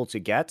able to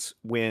get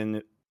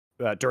when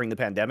during the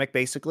pandemic,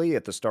 basically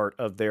at the start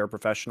of their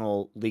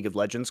professional League of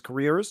Legends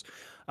careers,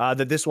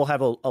 that this will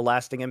have a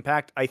lasting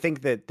impact. I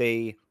think that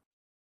they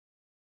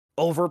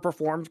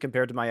overperformed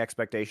compared to my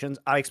expectations.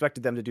 I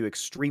expected them to do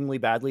extremely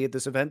badly at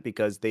this event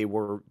because they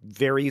were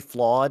very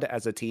flawed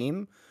as a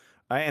team.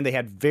 And they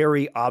had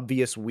very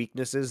obvious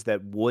weaknesses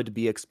that would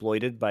be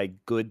exploited by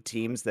good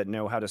teams that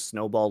know how to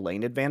snowball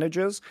lane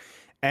advantages.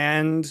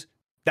 And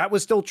that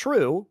was still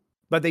true,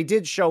 but they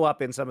did show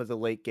up in some of the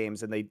late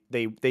games, and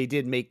they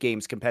did make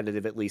games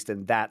competitive, at least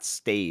in that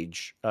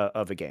stage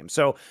of a game.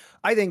 So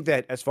I think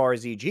that as far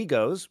as EG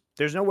goes,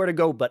 there's nowhere to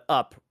go but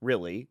up,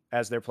 really,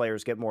 as their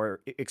players get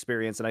more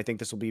experience. And I think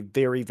this will be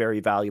very, very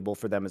valuable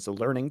for them as a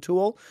learning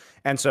tool.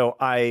 And so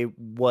I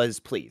was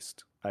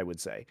pleased, I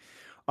would say.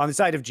 On the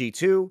side of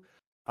G2,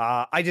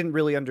 I didn't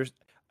really understand.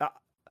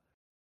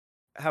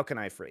 How can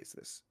I phrase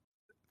this?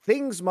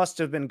 Things must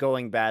have been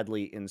going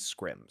badly in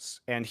scrims.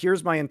 And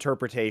here's my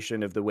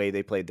interpretation of the way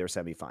they played their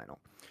semifinal.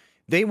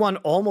 They won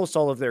almost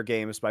all of their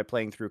games by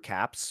playing through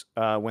Caps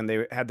when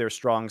they had their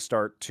strong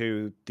start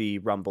to the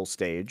Rumble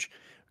stage.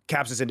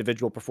 Caps'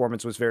 individual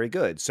performance was very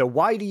good. So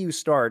why do you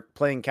start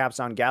playing Caps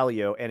on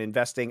Galio and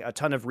investing a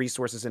ton of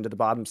resources into the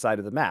bottom side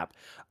of the map?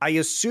 I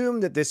assume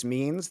that this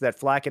means that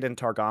Flacket and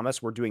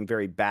Targamas were doing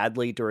very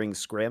badly during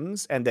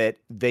scrims and that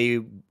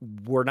they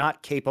were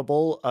not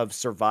capable of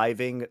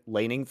surviving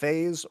laning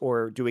phase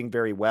or doing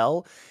very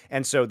well.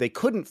 And so they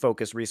couldn't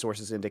focus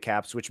resources into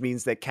Caps, which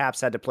means that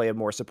Caps had to play a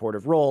more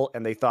supportive role,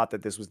 and they thought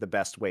that this was the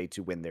best way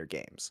to win their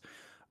games.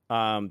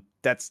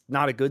 That's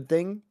not a good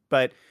thing,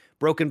 but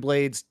Broken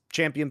Blade's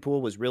champion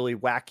pool was really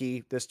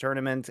wacky this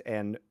tournament,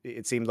 and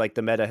it seemed like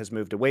the meta has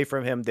moved away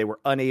from him. They were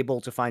unable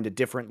to find a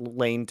different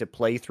lane to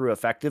play through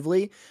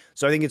effectively.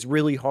 So I think it's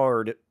really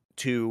hard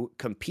to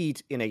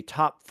compete in a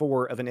top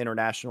 4 of an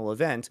international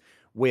event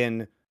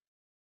when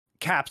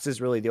Caps is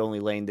really the only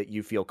lane that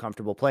you feel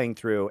comfortable playing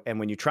through. And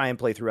when you try and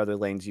play through other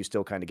lanes, you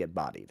still kind of get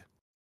bodied.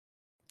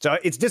 So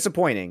it's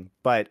disappointing,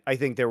 but I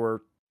think there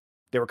were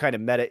kind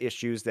of meta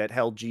issues that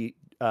held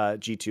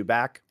G2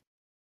 back.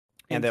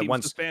 And then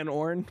once just ban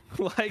Ornn,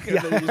 like they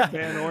just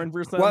ban Ornn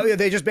for something. Well,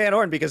 they just ban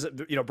Ornn because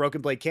Broken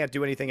Blade can't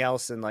do anything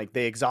else, and like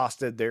they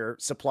exhausted their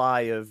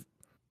supply of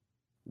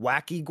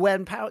wacky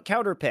Gwen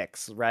counter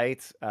picks,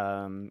 right?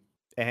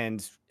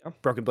 And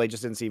Broken Blade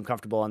just didn't seem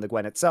comfortable on the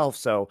Gwen itself,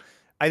 so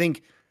I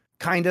think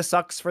kind of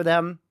sucks for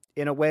them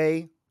in a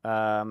way.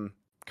 Kind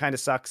of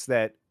sucks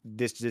that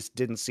this just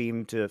didn't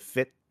seem to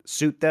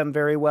suit them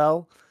very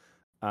well.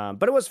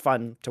 But it was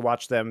fun to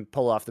watch them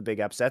pull off the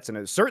big upsets, and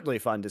it was certainly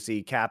fun to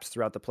see Caps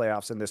throughout the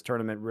playoffs in this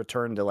tournament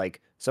return to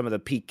like some of the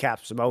peak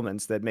Caps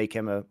moments that make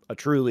him a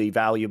truly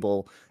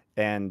valuable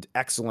and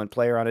excellent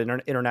player on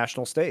an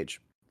international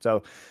stage.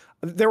 So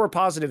there were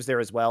positives there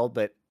as well,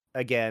 but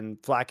again,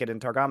 Flacket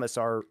and Targamas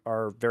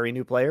are very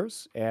new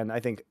players, and I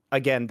think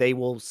again they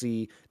will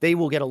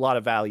get a lot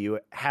of value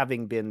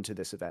having been to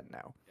this event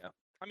now. Yeah.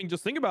 I mean,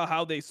 just think about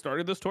how they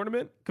started this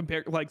tournament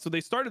so they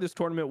started this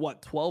tournament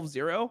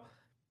 12-0.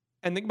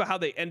 And think about how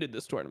they ended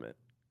this tournament.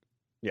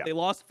 Yeah. They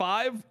lost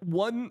 5,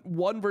 one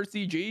versus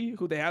EG,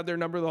 who they had their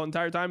number the whole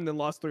entire time, and then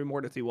lost 3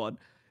 more to T1.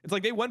 It's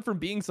like they went from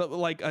being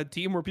like a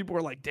team where people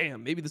were like,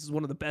 damn, maybe this is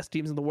one of the best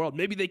teams in the world.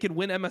 Maybe they could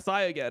win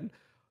MSI again.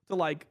 To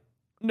like,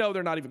 no,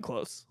 they're not even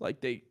close.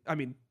 Like they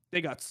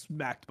got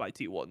smacked by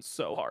T1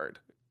 so hard.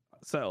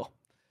 So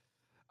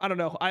I don't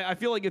know. I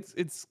feel like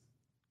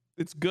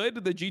it's good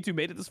that G2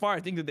 made it this far.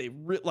 I think that they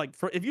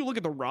if you look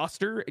at the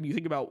roster and you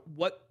think about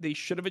what they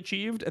should have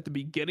achieved at the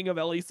beginning of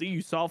LEC,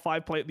 you saw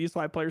these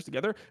 5 players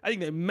together. I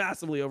think they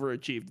massively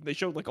overachieved. They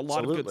showed like a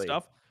lot of good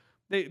stuff.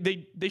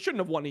 They shouldn't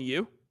have won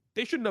EU.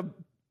 They shouldn't have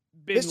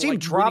been. This team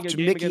dropped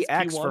Mickey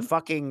X T1 for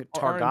fucking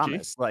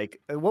Targamas. Like,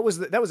 what was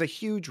that? That was a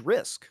huge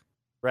risk,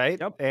 right?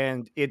 Yep.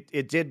 And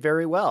it did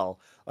very well.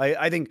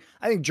 I think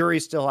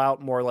jury's still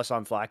out more or less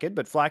on Flacket,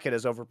 but Flacket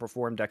has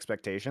overperformed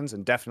expectations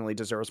and definitely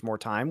deserves more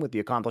time with the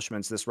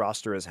accomplishments this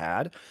roster has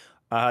had.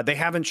 They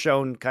haven't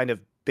shown kind of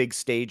big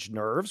stage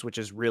nerves, which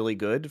is really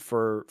good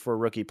for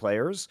rookie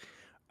players.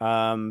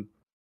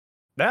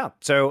 Yeah,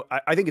 so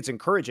I think it's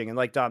encouraging. And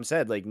like Dom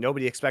said, like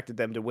nobody expected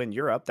them to win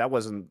Europe. That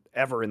wasn't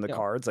ever in the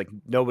cards. Like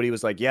nobody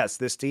was like, yes,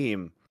 this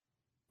team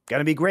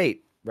gonna be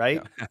great.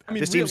 Right? Yeah. I mean,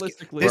 this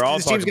realistically,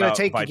 this team's going to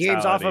take the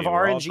games off of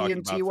RNG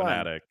and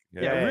T1.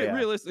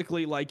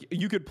 Realistically, like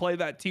you could play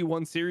that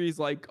T1 series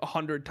like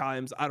 100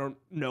 times. I don't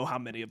know how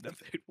many of them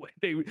they'd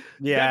win.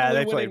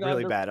 They played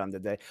really bad on the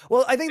day.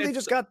 Well, I think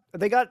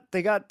they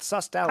got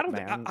sussed out,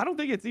 man. I don't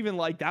think it's even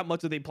like that much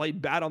that they played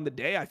bad on the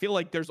day. I feel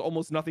like there's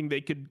almost nothing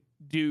they could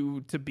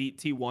do to beat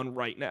T1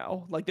 right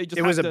now. Like they just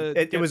It was have a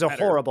to it get was a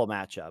better. horrible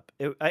matchup.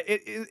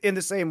 In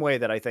the same way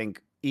that I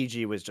think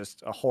EG was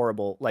just a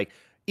horrible, like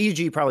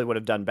EG probably would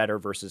have done better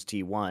versus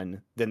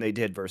T1 than they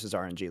did versus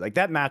RNG. Like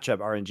that matchup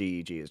RNG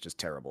EG is just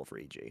terrible for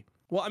EG.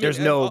 Well, I mean, There's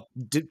no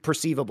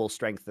perceivable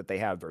strength that they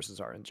have versus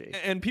RNG.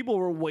 and people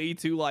were way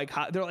too like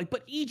hot. They're like,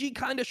 but EG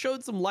kind of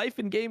showed some life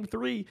in game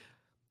 3.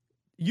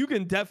 You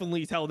can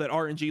definitely tell that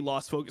RNG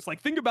lost focus.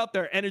 Like, think about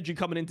their energy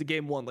coming into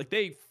game 1. Like,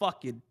 they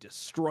fucking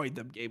destroyed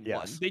them game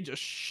 1. They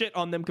just shit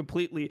on them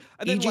completely.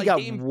 And then EG like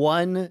got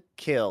 1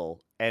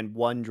 kill and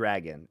 1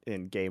 dragon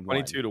in game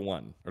 1.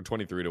 22-1 or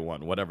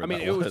 23-1 whatever. I mean,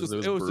 that it was just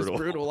brutal. just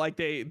brutal. Like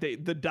they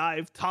the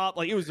dive top,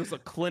 like it was just a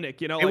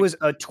clinic, you know. It was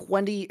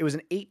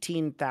an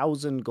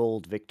 18,000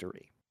 gold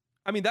victory.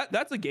 I mean,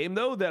 that's a game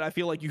though that I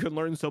feel like you can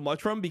learn so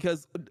much from,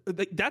 because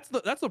that's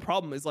the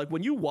problem is like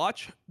when you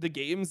watch the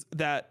games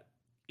that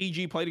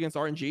EG played against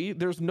RNG,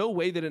 there's no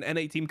way that an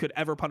NA team could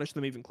ever punish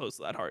them even close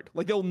to that hard.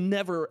 Like they'll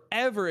never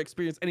ever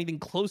experience anything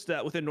close to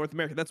that within North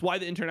America. That's why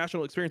the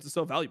international experience is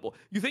so valuable.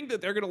 You think that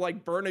they're gonna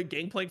like burn a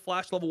Gangplank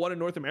flash level 1 in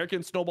North America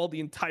and snowball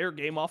the entire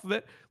game off of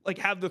it? Like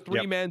have the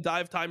 3-man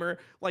dive timer,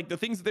 like the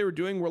things that they were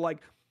doing were like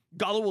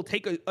Galo will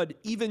take an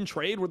even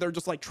trade where they're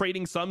just like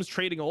trading sums,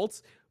 trading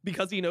ults,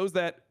 because he knows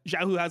that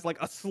Xiaohu has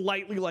like a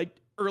slightly like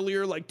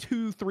earlier like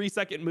 2-3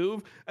 second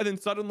move, and then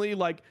suddenly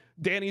like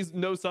Danny's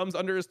no sums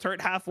under his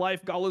turret,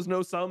 half-life, Galo's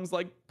no sums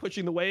like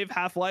pushing the wave,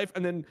 half-life,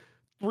 and then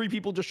 3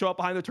 people just show up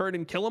behind the turret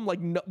and kill him.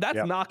 Like no,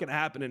 that's not gonna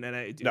happen in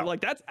NA, dude.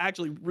 Like that's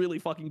actually really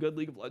fucking good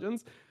League of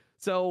Legends.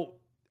 So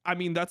I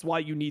mean, that's why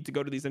you need to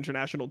go to these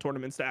international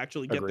tournaments to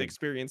actually get the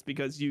experience,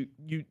 because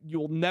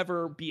you'll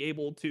never be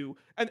able to,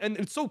 and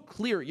it's so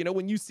clear, you know,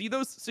 when you see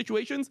those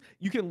situations,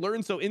 you can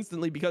learn so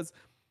instantly, because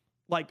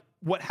like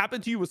what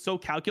happened to you was so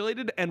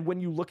calculated, and when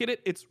you look at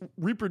it, it's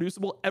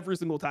reproducible every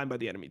single time by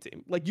the enemy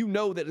team. Like you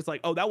know that it's like,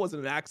 oh, that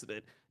wasn't an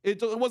accident.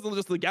 It wasn't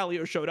just the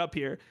Galio showed up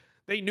here.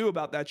 They knew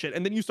about that shit.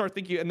 And then you start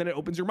thinking, and then it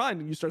opens your mind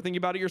and you start thinking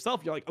about it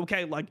yourself. You're like,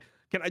 okay, like,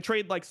 can I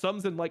trade like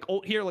sums and like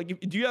ult here? Like,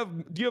 do you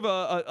have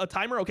a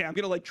timer? Okay, I'm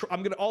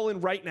gonna all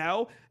in right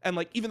now. And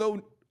like, even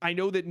though I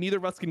know that neither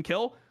of us can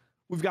kill,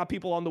 we've got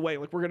people on the way.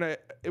 Like we're gonna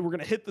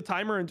hit the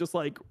timer and just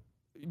like,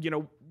 you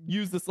know,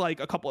 use this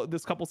like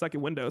couple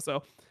second window.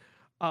 So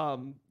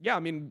yeah, I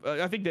mean,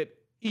 I think that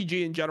EG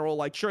in general,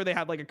 like sure, they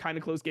had like a kind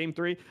of close game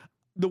 3.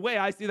 The way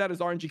I see that is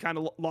RNG kind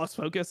of lost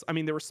focus. I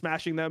mean, they were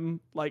smashing them.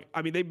 Like,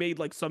 I mean, they made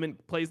like some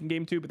plays in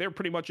game 2, but they were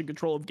pretty much in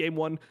control of game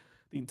 1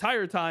 the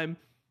entire time.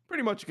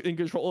 Pretty much in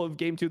control of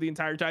game 2 the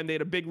entire time. They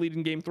had a big lead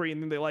in game 3,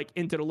 and then they like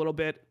inted a little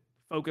bit,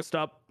 focused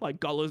up. Like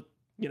Gullah,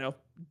 you know,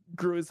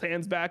 grew his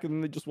hands back, and then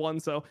they just won.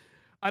 So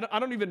I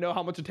don't even know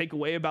how much to take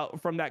away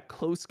from that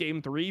close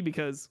game 3,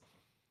 because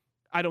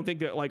I don't think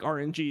that like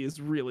RNG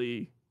is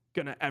really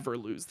gonna ever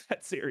lose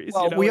that series.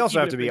 Well, you know? we also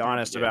have to be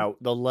honest about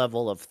the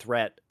level of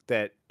threat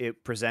that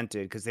it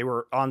presented, because they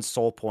were on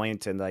Soul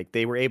Point, and like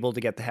they were able to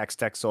get the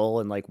Hextech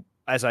Soul, and like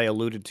as I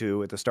alluded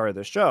to at the start of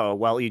the show,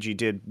 while EG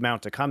did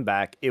mount a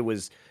comeback, it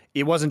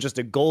wasn't just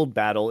a gold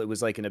battle, it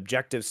was like an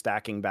objective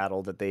stacking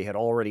battle that they had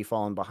already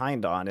fallen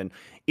behind on, and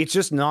it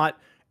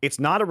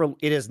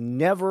has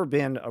never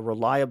been a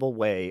reliable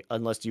way,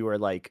 unless you are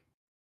like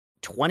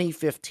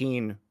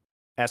 2015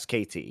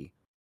 SKT,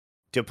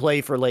 to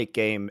play for late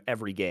game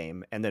every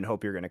game and then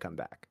hope you're going to come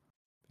back.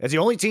 It's the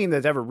only team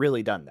that's ever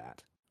really done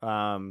that.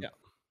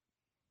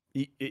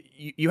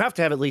 You have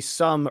to have at least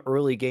some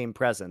early game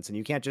presence, and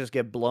you can't just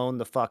get blown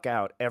the fuck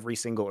out every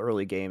single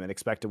early game and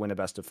expect to win a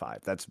best of 5.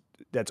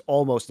 That's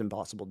almost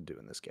impossible to do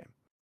in this game.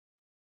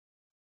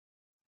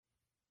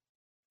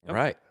 All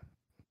right.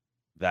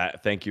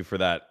 Thank you for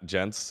that,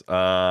 gents.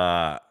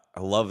 I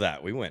love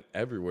that. We went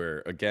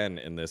everywhere again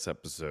in this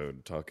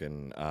episode,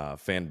 talking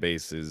fan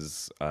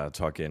bases,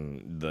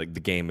 talking the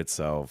game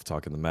itself,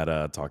 talking the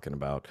meta, talking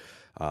about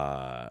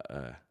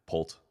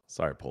Polt.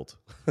 Sorry, Polt.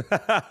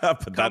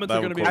 But Comments are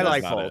going to be. I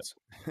like Polt.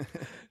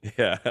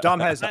 Yeah. Dom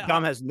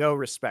has no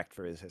respect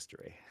for his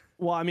history.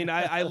 Well, I mean,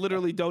 I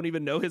literally don't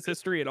even know his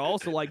history at all.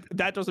 So like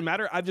that doesn't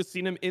matter. I've just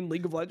seen him in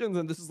League of Legends,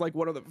 and this is like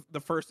one of the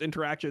first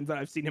interactions that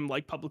I've seen him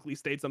like publicly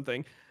state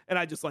something. And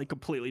I just like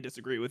completely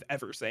disagree with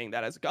ever saying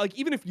that as like,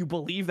 even if you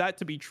believe that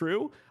to be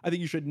true, I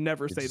think you should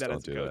never say that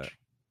as a coach.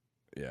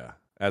 Yeah.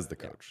 As the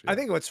coach. Yeah. I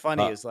think what's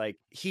funny is like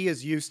he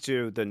is used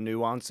to the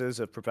nuances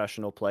of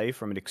professional play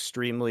from an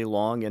extremely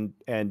long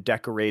and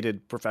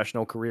decorated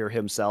professional career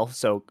himself.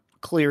 So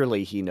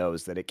clearly he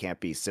knows that it can't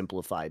be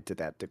simplified to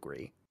that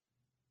degree.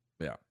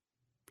 Yeah.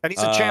 And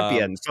he's a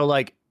champion, so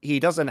like he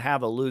doesn't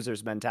have a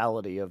loser's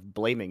mentality of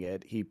blaming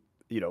it. He,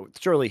 you know,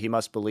 surely he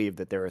must believe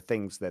that there are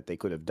things that they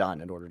could have done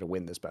in order to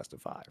win this best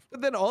of 5.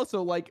 But then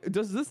also, like,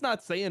 does this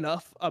not say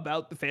enough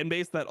about the fan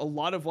base that a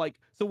lot of like,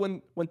 so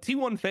when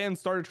T1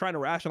 fans started trying to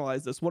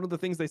rationalize this, one of the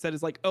things they said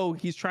is like, oh,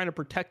 he's trying to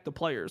protect the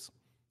players.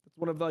 It's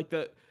one of like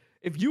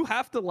if you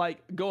have to like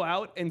go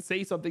out and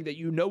say something that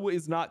you know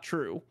is not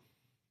true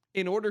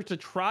in order to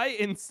try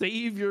and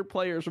save your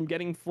players from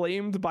getting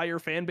flamed by your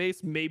fan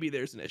base, maybe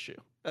there's an issue.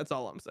 That's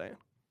all I'm saying.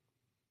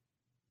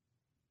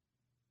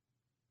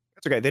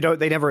 It's okay.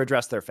 They never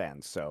address their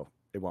fans, so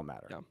it won't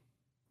matter.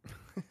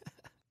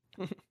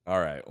 Yeah. All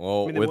right.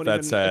 Well, I mean, they with won't that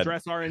even said,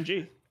 address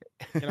RNG.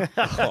 You know?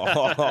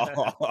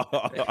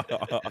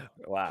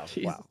 Wow.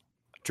 Jeez. Wow.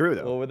 True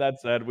though. well, with that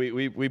said,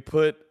 we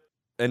put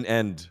an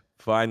end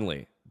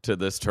finally to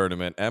this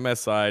tournament,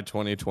 MSI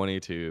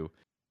 2022,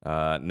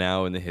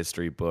 now in the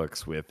history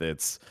books with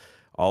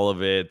all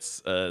of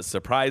its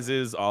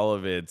surprises, all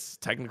of its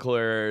technical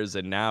errors,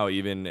 and now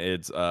even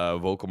its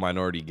vocal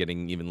minority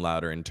getting even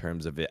louder in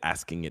terms of it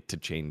asking it to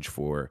change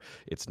for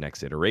its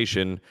next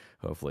iteration.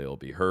 Hopefully, it'll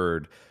be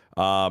heard.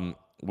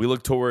 We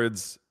look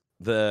towards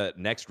the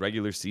next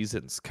regular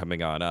seasons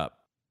coming on up.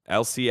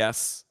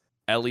 LCS,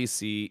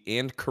 LEC,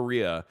 and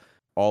Korea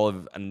all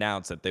have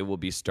announced that they will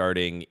be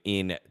starting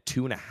in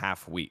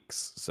 2.5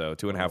 weeks. So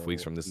 2.5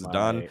 weeks from this is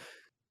done.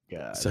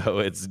 God. So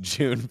it's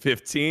June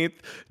 15th,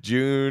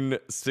 June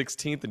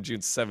 16th, and June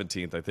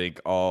 17th. I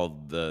think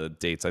all the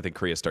dates. I think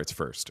Korea starts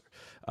first.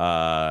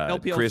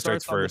 LPL Korea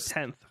starts on first. the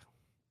 10th.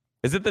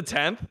 Is it the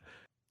 10th?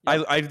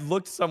 Yep. I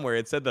looked somewhere.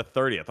 It said the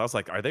 30th. I was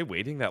like, are they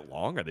waiting that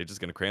long? Are they just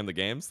going to cram the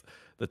games?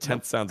 The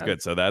 10th sounds 10th.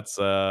 good. So that's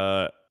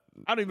I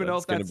don't even know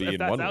if gonna that's, be if in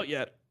that's 1 out week.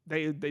 yet.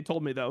 They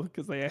told me though,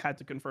 because they had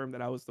to confirm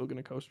that I was still going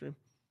to co-stream.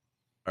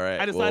 All right.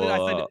 I decided.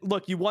 I said,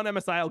 look, you won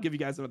MSI. I'll give you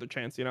guys another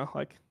chance. You know,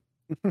 like.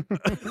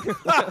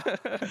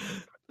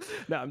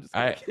 No, I'm just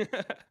kidding.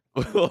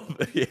 Well,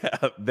 yeah,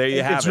 there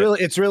you have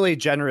it. It's really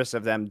generous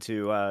of them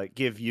to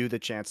give you the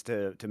chance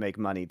to make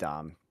money,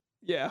 Dom.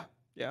 Yeah.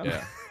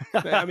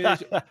 I mean,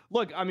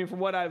 look. I mean, from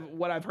what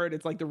I've heard,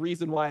 it's like the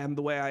reason why I'm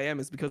the way I am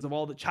is because of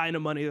all the China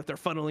money that they're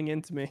funneling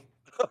into me.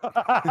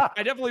 I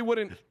definitely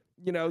wouldn't,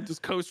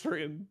 just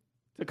co-stream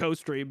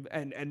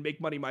and make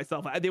money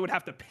myself. They would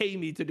have to pay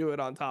me to do it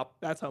on top.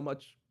 That's how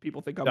much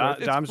people think I'm worth.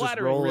 It's Dom's just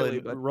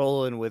flattering,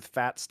 rolling with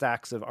fat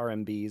stacks of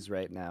RMBs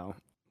right now.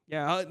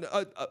 Yeah,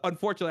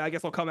 unfortunately, I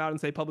guess I'll come out and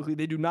say publicly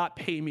they do not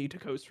pay me to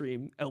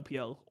co-stream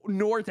LPL,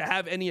 nor to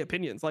have any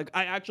opinions. Like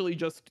I actually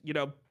just,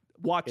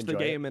 watch the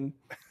game and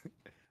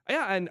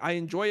yeah, and I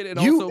enjoy it. And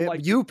also,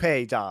 like you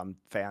pay Dom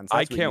fans.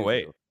 I can't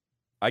wait.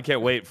 I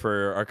can't wait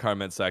for our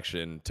comment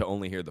section to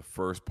only hear the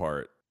first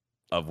part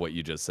of what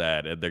you just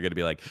said, and they're gonna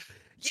be like,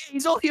 "Yeah,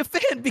 he's only a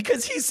fan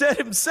because he said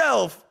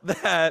himself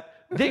that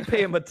they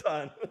pay him a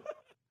ton."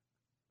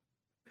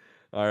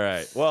 All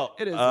right. Well,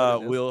 it is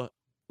what it is.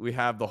 We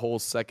have the whole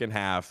second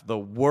half, the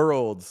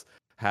world's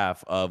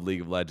half of League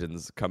of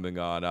Legends coming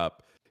on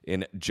up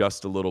in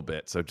just a little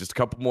bit. So just a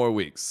couple more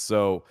weeks.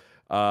 So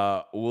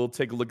we'll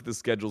take a look at the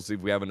schedule, see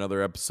if we have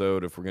another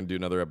episode, if we're going to do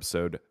another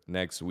episode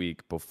next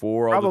week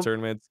before all the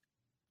tournaments.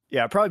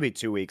 Yeah, probably be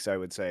 2 weeks, I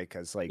would say,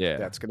 because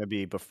that's going to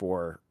be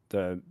before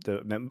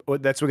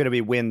that's going to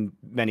be when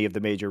many of the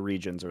major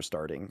regions are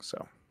starting.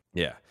 So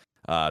yeah,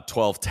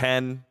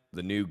 12-10,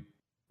 the new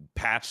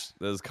patch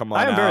that has come on.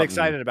 I am very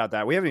excited about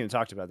that. We haven't even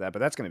talked about that, but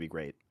that's going to be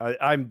great.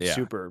 I'm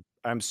super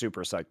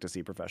psyched to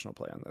see professional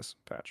play on this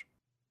patch.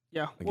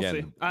 Yeah, we'll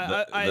see.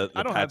 I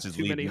don't have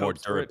too many more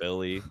hopes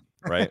durability,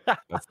 right?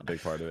 That's the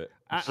big part of it.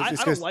 I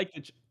don't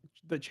like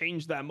the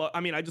change that much. I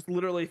mean, I just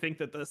literally think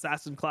that the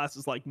assassin class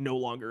is like no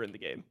longer in the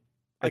game.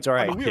 It's all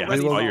right. I mean,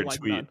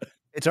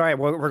 it's all right.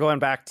 We're going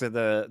back to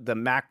the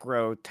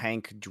macro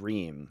tank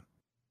dream.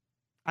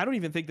 I don't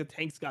even think the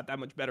tanks got that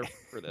much better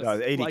for this. No,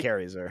 the 80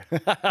 carries are.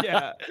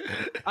 Yeah.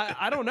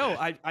 I don't know.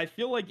 I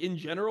feel like in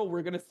general,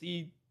 we're going to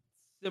see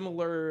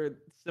similar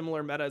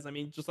metas. I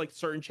mean, just like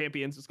certain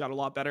champions just got a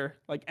lot better.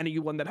 Like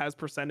anyone that has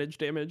percentage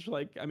damage.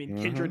 Like, I mean,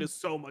 Kindred is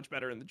so much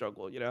better in the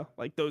jungle,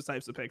 like those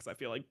types of picks, I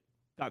feel like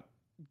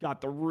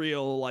got the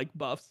real like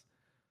buffs.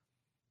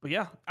 But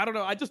yeah, I don't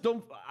know.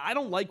 I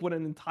don't like when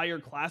an entire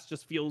class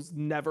just feels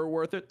never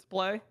worth it to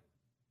play.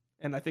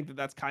 And I think that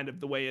that's kind of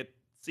the way it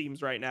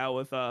seems right now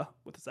with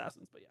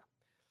assassins. But yeah,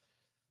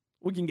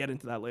 we can get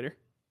into that later.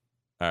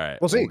 All right,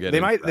 we'll see. They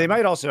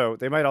might also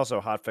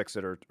hotfix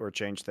it or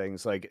change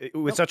things. Like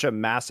with such a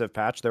massive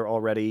patch, they're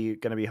already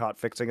going to be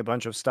hotfixing a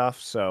bunch of stuff.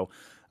 So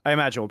I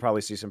imagine we'll probably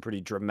see some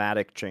pretty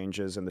dramatic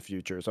changes in the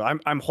future. So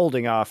I'm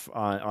holding off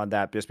on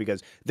that just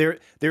because there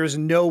is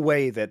no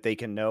way that they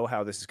can know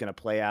how this is going to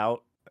play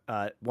out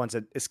once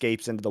it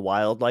escapes into the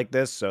wild like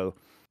this. So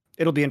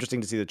it'll be interesting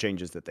to see the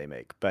changes that they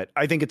make. But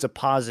I think it's a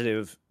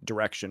positive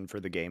direction for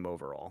the game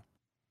overall.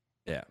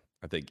 Yeah,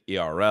 I think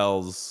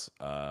ERLs,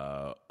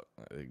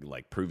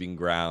 like Proving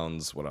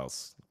Grounds, what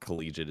else?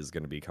 Collegiate is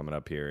going to be coming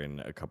up here in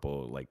a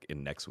couple, like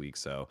in next week.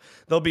 So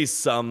there'll be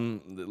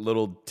some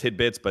little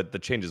tidbits, but the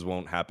changes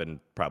won't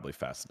happen probably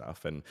fast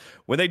enough. And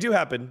when they do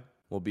happen,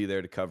 we'll be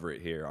there to cover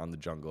it here on the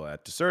Jungle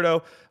at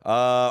Deserto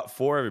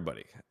for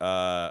everybody.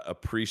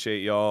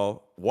 Appreciate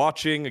y'all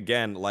watching.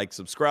 Again, like,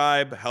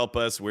 subscribe, help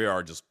us. We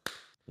are just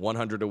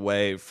 100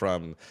 away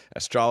from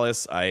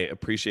Astralis. I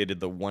appreciated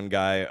the one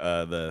guy,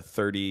 the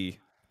 30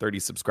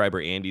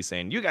 subscriber Andy,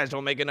 saying, "You guys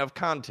don't make enough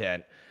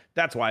content.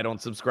 That's why I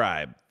don't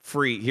subscribe.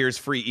 Here's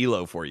free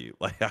Elo for you."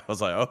 Like, I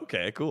was like,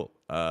 okay, cool.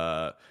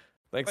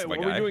 Thanks, my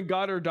guy. Are we doing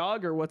God or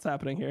Dog or what's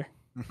happening here?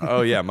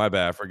 Oh yeah, my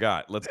bad. I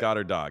forgot. Let's God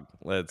or Dog.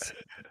 Let's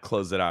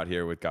close it out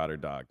here with God or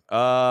Dog.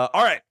 All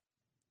right.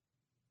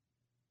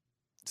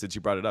 since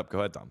you brought it up, go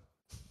ahead, Tom.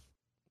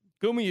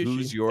 Gumayushi.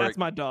 Who's your- That's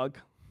my dog.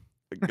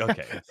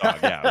 Okay, dog.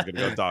 Yeah, I'm gonna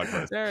go dog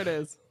first. There it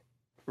is.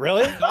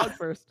 Really? Dog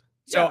first.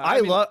 So Yeah,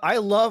 I mean, I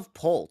love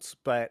Polt,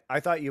 but I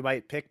thought you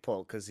might pick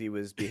Polt because he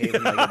was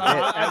behaving like a I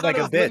bitch, thought it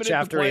was bitch limited to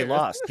after he players.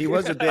 lost. He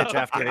was a bitch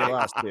after he Okay.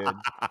 lost, dude.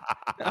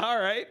 all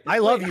right. I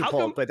love Wait, you, how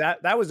Polt, come- but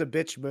that was a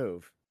bitch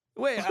move.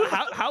 Wait,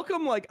 how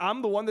come like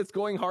I'm the one that's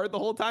going hard the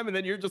whole time, and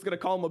then you're just gonna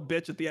call him a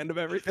bitch at the end of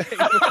everything?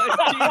 Like,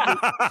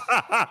 Jesus.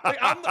 Like,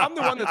 I'm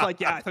the one that's like,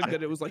 yeah, I think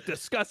that it was like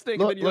disgusting.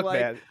 Look, and then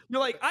man. you're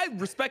like, I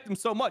respect him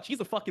so much. He's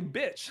a fucking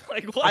bitch.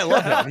 Like, what? I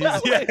love him.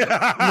 Like,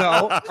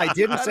 No, I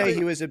didn't How say did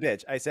he was a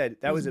bitch. I said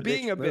that was a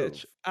being bitch a move.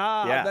 bitch.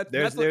 Ah, Yeah, that's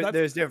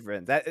there's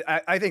different.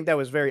 I think that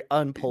was very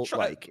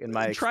unpolt-like in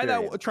my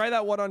experience. try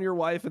that one on your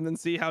wife and then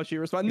see how she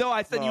responds. No,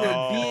 I said you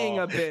were being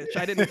Oh. a bitch.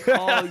 I didn't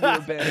call you a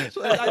bitch.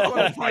 I just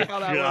want to my see how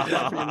that works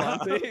out for you,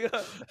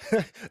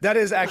 Monty. That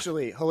is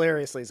actually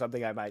hilariously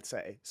something I might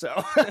say. So,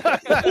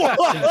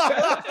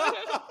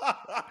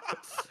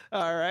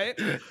 All right.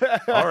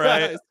 All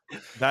right.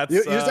 That's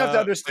you just have to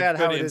a understand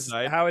good how it is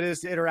insight. how it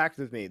is to interact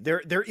with me.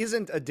 There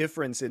isn't a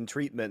difference in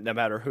treatment no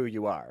matter who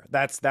you are.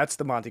 That's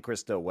the Monte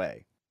Cristo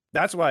way.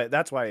 That's why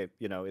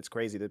it's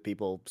crazy that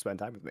people spend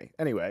time with me.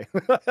 Anyway.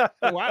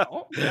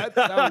 Wow. That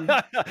sounds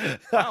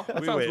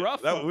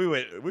rough.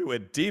 We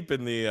went deep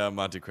in the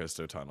Monte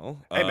Cristo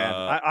tunnel. Hey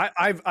man,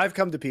 I've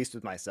come to peace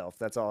with myself.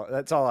 That's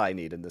all I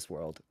need in this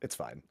world. It's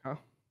fine. all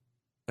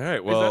right.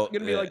 Is Well, that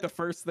gonna be like the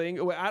first thing?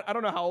 I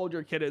don't know how old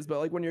your kid is, but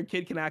like when your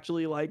kid can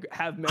actually like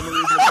have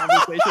memories of a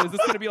conversation, is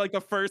this gonna be like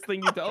the first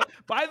thing you tell?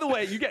 By the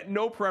way, you get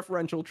no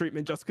preferential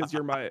treatment just because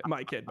you're my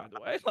kid. By the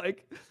way,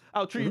 like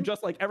I'll treat you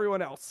just like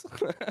everyone else.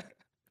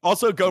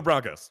 also go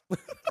Broncos.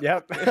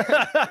 Yep.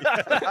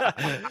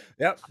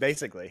 Yep.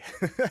 Basically,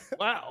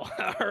 Wow.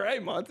 All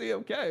right, Monty.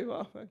 Okay.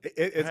 Well,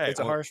 it's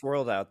a well- harsh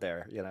world out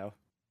there.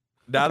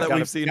 Now that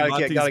we've seen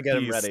Monty's gotta get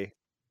him piece, ready.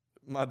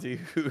 Monty,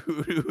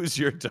 who's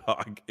your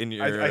dog in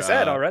your? I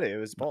said already it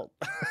was Bolt.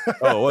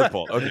 Oh, it was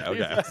Paul. Okay,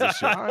 okay. So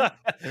sure.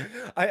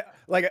 I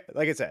like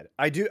I said,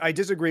 I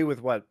disagree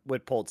with what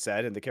Polt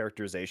said and the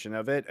characterization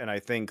of it, and I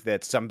think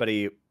that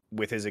somebody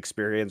with his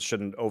experience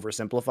shouldn't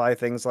oversimplify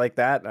things like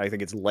that. I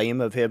think it's lame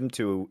of him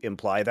to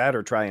imply that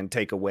or try and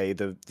take away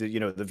the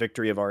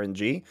victory of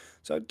RNG.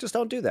 So just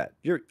don't do that.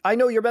 I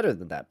know you're better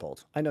than that,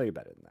 Polt. I know you're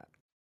better than that.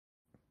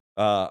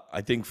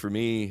 I think for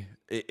me,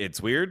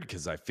 it's weird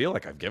because I feel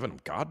like I've given him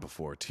God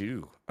before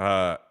too.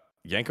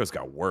 Yanko's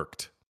got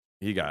worked.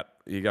 He got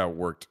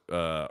worked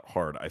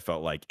hard. I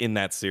felt like in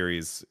that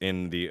series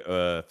in the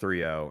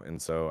 3-0,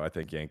 and so I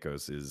think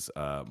Yanko's is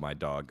my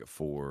dog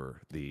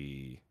for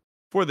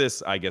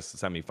this, I guess,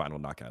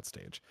 semifinal knockout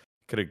stage.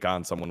 Could have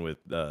gone someone with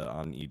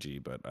on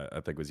EG, but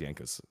I think it was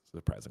Yanko's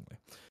surprisingly.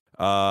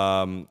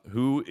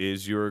 Who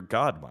is your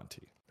God,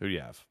 Monty? Who do you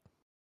have?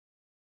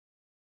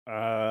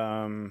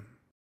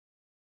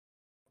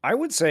 I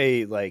would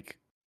say like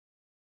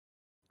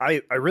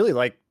I really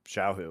like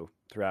Xiaohu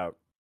throughout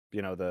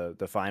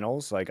the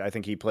finals. Like I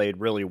think he played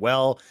really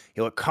well.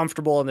 He looked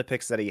comfortable in the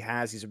picks that he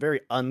has. He's a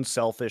very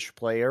unselfish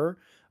player.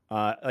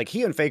 Like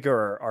he and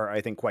Faker are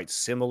I think quite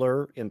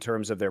similar in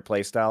terms of their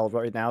play style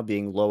right now,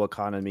 being low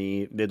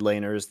economy mid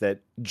laners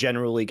that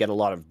generally get a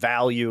lot of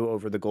value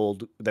over the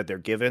gold that they're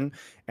given,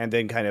 and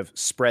then kind of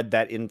spread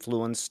that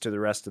influence to the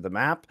rest of the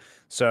map.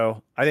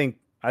 So I think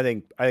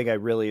I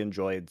really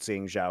enjoyed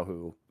seeing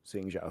Xiaohu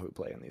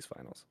play in these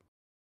finals.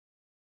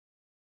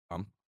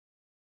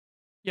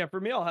 Yeah,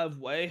 for me, I'll have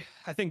Wei.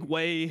 I think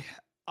Wei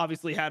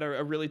obviously had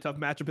a really tough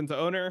matchup into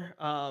Owner.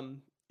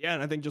 Yeah,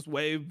 and I think just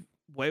Wei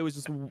was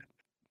just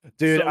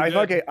dude. so I good.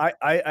 fucking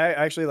I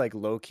actually like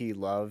low key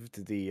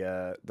loved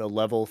the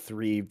level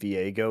 3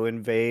 Viego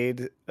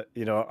invade.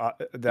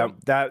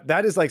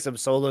 That is like some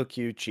solo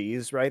queue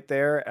cheese right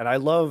there, and I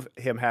love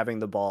him having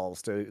the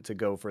balls to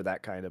go for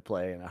that kind of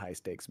play in a high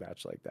stakes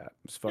match like that.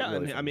 It's fun. Yeah,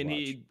 Really and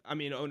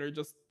fun to watch. Owner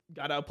just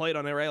got outplayed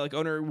on it, right? Like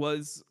Owner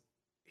was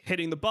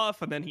hitting the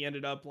buff, and then he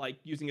ended up like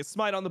using his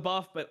smite on the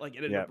buff, but like it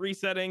ended up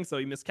resetting, so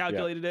he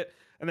miscalculated it.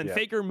 And then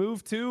Faker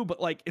moved too,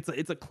 but like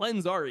it's a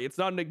cleanse Ari. It's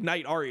not an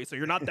ignite Ari, so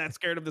you're not that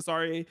scared of this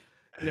Ari.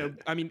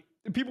 I mean,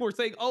 people were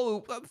saying,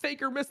 "Oh,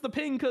 Faker missed the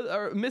ping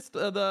or missed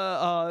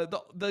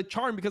the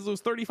charm because it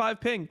was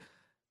 35 ping."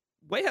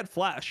 Wei had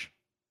flash.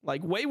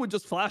 Like Wei would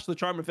just flash the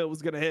charm if it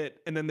was gonna hit,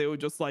 and then they would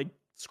just like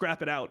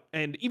scrap it out.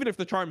 And even if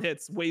the charm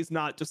hits, Wei's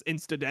not just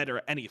insta dead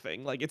or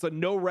anything. Like it's a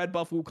no red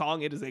buff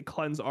Wukong. It is a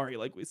cleanse Ari,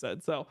 like we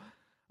said. So,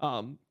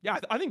 yeah,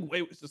 I think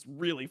Wei was just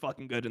really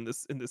fucking good in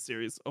this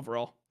series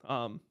overall.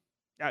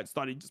 Yeah, I just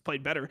thought he just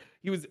played better.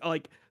 He was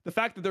like the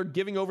fact that they're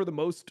giving over the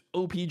most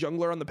OP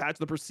jungler on the patch,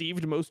 the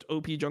perceived most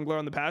OP jungler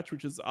on the patch,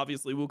 which is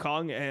obviously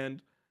Wukong,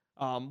 and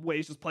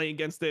Wei's just playing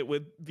against it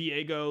with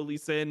Viego, Lee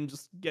Sin,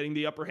 just getting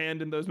the upper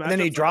hand in those matchups. And then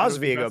he I thought it draws was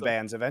Viego impressive.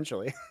 bans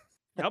eventually.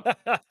 Yep.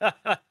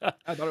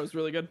 I thought it was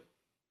really good.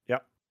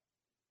 Yep.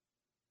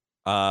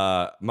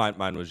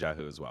 Mine was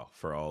Yahoo as well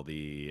for all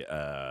the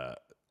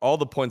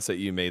points that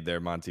you made there,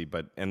 Monty.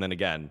 And then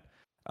again,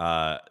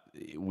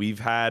 we've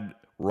had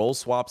role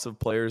swaps of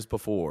players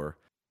before,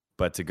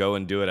 But to go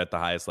and do it at the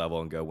highest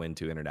level and go win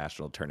 2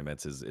 international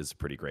tournaments is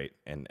pretty great.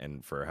 And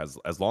for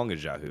as long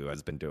as Xiaohu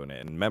has been doing it.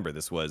 And remember,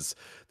 this was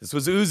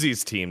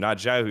Uzi's team, not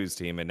Xiaohu's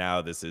team, and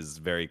now this is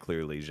very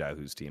clearly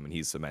Xiaohu's team, and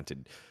he's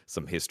cemented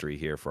some history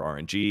here for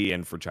RNG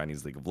and for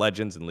Chinese League of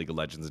Legends and League of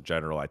Legends in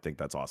general. I think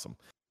that's awesome.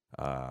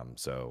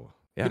 So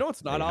yeah, you know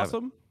what's not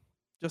awesome?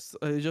 Just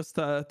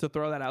to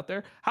throw that out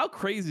there, how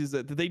crazy is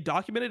it that they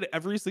documented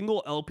every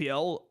single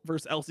LPL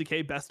versus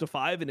LCK best of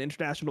 5 in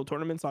international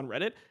tournaments on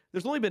Reddit?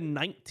 There's only been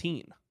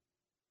 19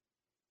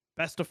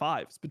 best of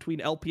 5s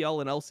between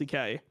LPL and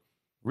LCK.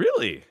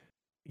 Really?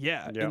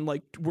 Yeah, and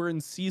like we're in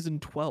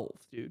season 12,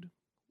 dude.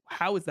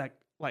 How is that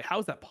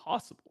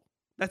possible?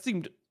 That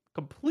seemed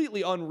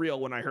completely unreal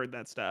when I heard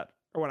that stat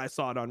or when I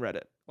saw it on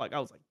Reddit. Like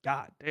I was like,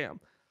 God damn.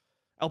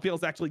 LPL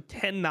is actually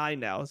 10-9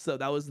 now, so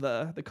that was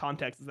the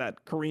context, is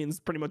that Koreans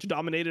pretty much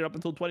dominated up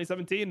until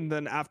 2017, and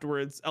then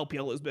afterwards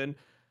LPL has been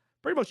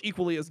pretty much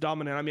equally as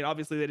dominant. I mean,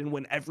 obviously they didn't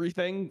win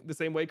everything the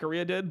same way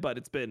Korea did, but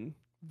it's been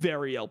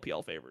very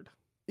LPL favored.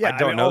 Yeah, I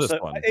don't know also,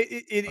 this one.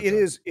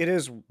 It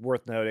is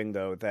worth noting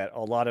though that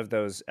a lot of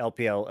those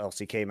LPL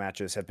LCK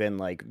matches have been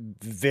like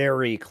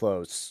very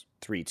close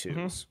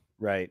 3-2s,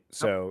 right?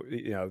 So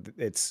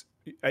it's.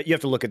 You have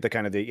to look at the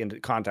kind of the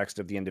context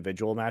of the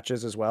individual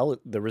matches as well.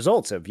 The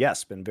results have,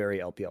 yes, been very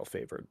LPL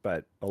favored,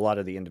 but a lot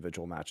of the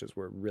individual matches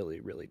were really,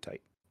 really tight.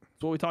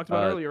 That's what we talked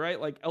about earlier,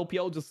 right? Like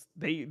LPL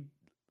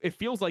it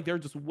feels like they're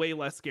just way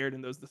less scared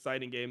in those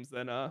deciding games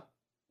than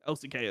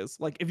LCK is.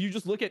 Like if you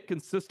just look at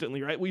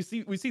consistently, right? We've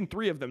seen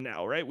 3 of them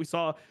now, right? We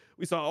saw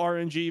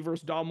RNG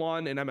versus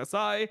Damwon and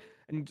MSI,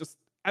 and just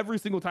every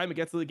single time it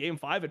gets to the game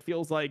 5, it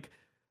feels like,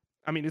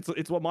 I mean,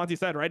 it's what Monty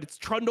said, right? It's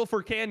Trundle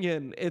for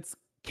Canyon. It's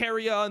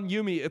carry on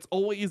Yumi. It's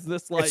always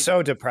this like, it's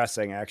so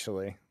depressing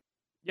actually.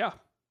 Yeah,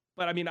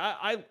 but I mean,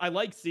 I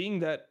like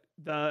seeing that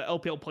the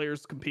LPL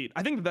players compete.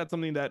 I think that's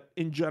something that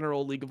in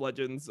general League of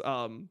Legends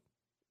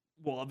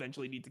will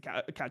eventually need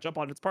to catch up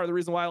on. It's part of the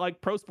reason why I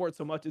like pro sports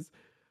so much, is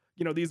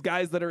these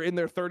guys that are in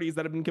their 30s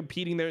that have been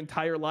competing their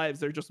entire lives,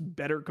 they're just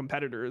better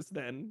competitors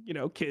than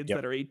kids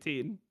that are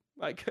 18.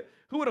 Like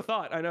who would have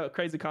thought? I know,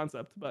 crazy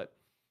concept, but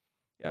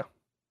yeah.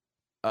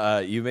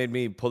 You made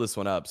me pull this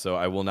one up, so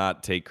I will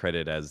not take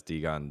credit as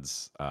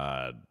Degon's,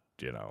 fact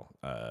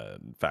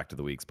of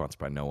the week, sponsored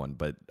by no one.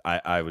 But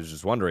I was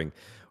just wondering,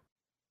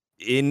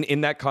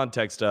 in that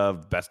context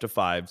of best of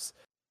 5s,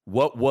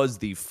 what was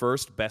the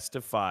first best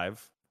of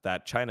 5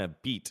 that China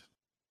beat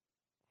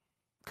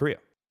Korea?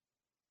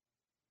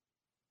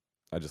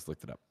 I just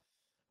looked it up.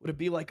 Would it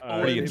be like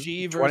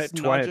OMG versus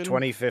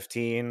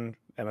 2015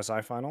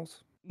 MSI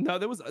finals? No,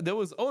 there was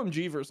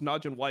OMG versus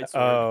Najin White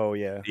Sword. Oh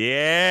yeah,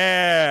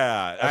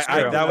 that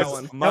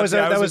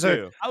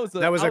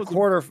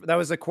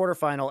was a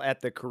quarterfinal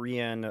at the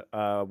Korean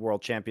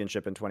World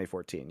Championship in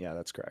 2014. Yeah,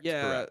 that's correct.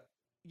 Yeah, correct.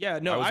 Yeah.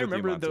 No, I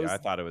remember those. I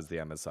thought it was the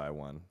MSI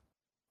one.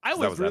 I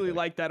was really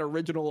like that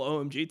original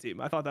OMG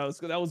team. I thought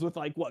that was with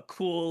like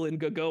Cool and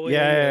Gagoin.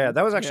 Yeah.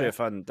 That was actually a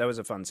fun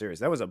series.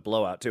 That was a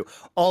blowout too.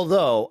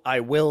 Although I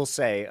will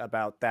say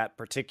about that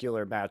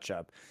particular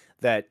matchup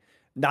that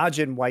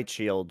Najin White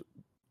Shield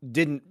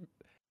didn't.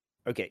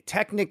 Okay,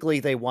 technically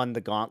they won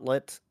the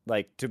gauntlet,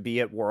 like to be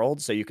at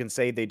Worlds, so you can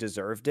say they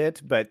deserved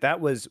it. But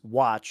that was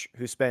Watch,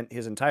 who spent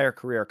his entire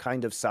career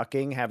kind of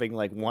sucking, having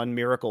like one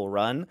miracle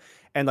run,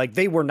 and like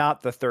they were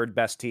not the 3rd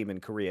best team in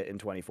Korea in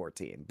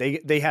 2014.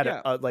 They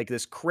had like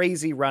this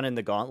crazy run in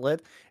the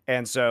gauntlet,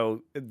 and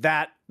so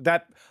that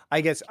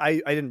I guess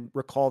I didn't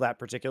recall that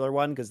particular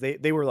one because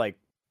they were like.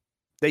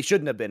 They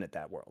shouldn't have been at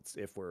that Worlds,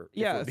 if we're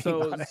being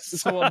honest.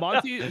 So what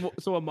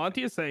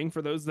Monty is saying,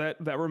 for those that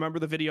remember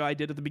the video I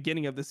did at the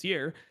beginning of this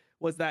year,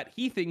 was that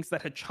he thinks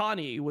that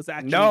Hachani was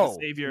actually the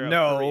savior of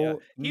Korea.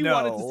 He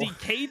wanted to see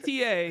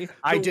KTA.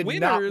 I did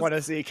not want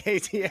to see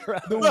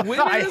KTA. The winners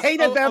I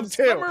hated them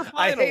too.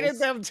 I hated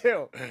them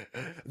too.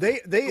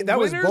 That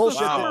was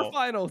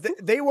bullshit.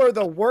 They were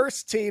the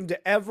worst team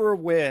to ever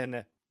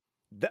win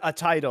a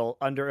title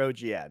under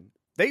OGN.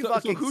 They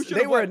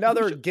were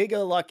another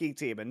giga lucky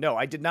team, and no,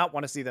 I did not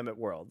want to see them at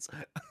Worlds.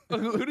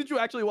 Who did you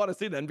actually want to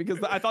see then?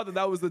 Because I thought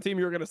that was the team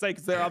you were going to say,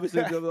 because they're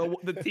obviously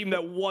the team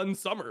that won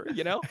summer.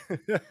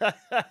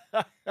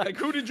 Like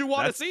who did you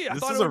want to see?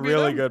 This is a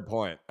really good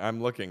point.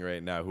 I'm looking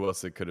right now. Who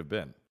else it could have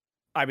been?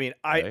 I mean,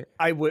 I think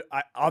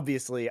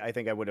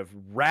I would have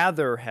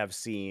rather have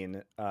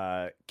seen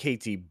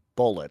KT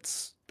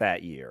Bullets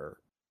that year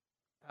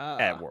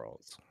at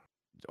Worlds.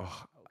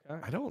 Oh,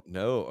 I don't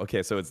know.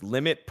 Okay, so it's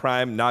Limit,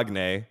 Prime,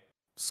 Nagne,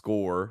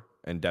 Score,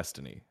 and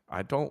Destiny.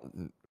 I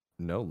don't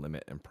know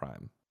Limit and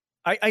Prime.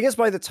 I guess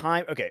by the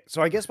time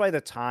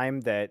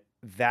that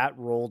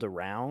rolled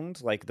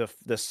around, like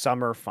the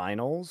summer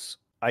finals,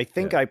 I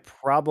think I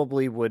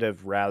probably would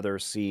have rather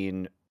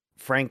seen,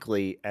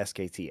 frankly,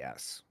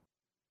 SKTS.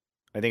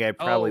 I think I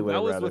probably would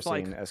have rather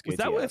seen SKTS. Was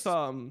that with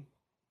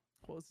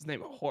what was his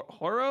name?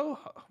 Horo?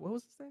 What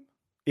was his name?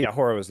 Yeah,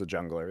 Horo was the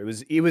jungler.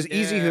 It was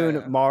Easy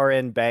Hoon,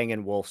 Marin, Bang,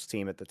 and Wolf's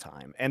team at the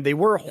time, and they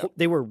were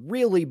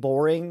really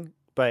boring.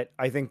 But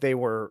I think they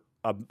were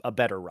a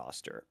better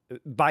roster.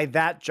 By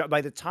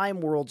the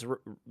time Worlds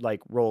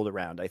rolled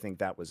around, I think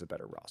that was a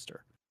better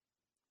roster.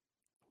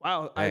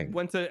 Wow, I Dang.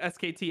 went to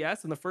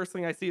SKTS, and the first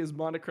thing I see is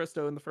Monte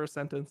Cristo in the first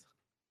sentence.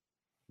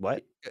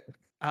 What?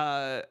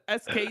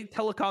 SK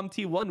Telecom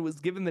T1 was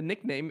given the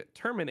nickname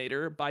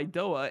Terminator by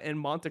Doa and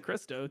Monte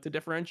Cristo to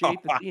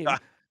differentiate the team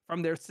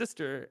from their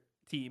sister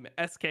team,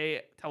 SK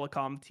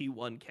Telecom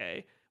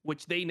T1K,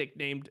 which they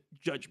nicknamed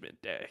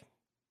Judgment Day.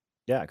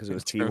 Yeah, because it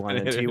was T1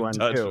 and T1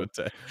 Judgment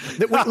too. Day.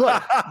 Look,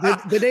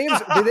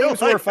 the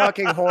names were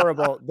fucking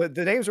horrible.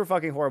 The names were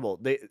fucking horrible.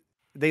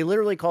 They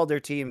literally called their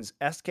teams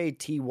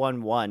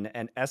SKT11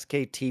 and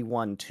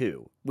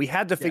SKT12. We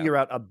had to figure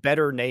out a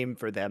better name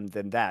for them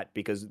than that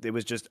because it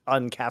was just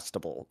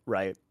uncastable,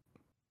 right?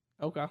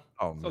 Okay.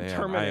 Oh So man,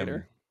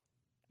 Terminator.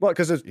 Well,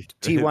 because it's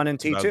T1 and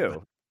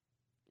T2.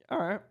 All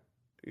right.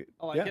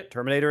 I like it.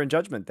 Terminator and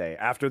Judgment Day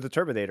after the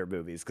Terminator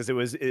movies because it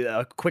was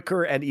a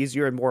quicker and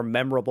easier and more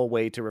memorable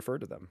way to refer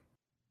to them.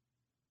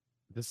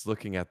 Just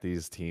looking at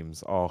these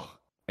teams,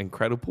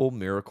 Incredible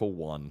Miracle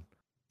 1,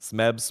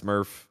 Smeb,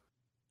 Smurf.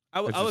 I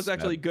was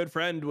actually good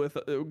friends with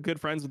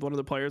one of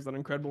the players on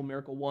Incredible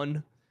Miracle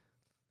 1.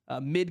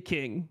 Mid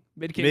King.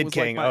 Mid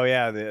King. Oh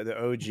yeah,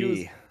 the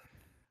OG.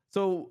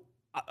 So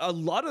a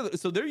lot of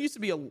there used to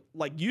be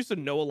used to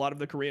know a lot of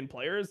the Korean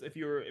players if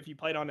you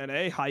played on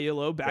NA high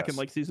low back in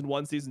like season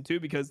 1, season 2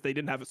 because they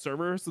didn't have a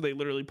server, so they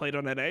literally played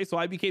on NA. So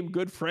I became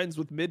good friends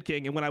with Mid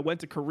King, and when I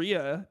went to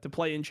Korea to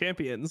play in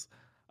Champions,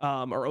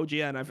 or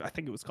OGN, I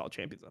think it was called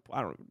Champions.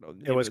 I don't know.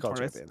 It was called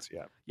Champions.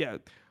 Yeah.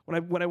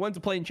 When I went to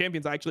play in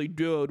Champions, I actually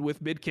duoed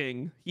with Mid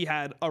King. He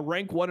had a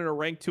rank 1 and a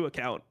rank 2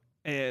 account,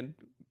 and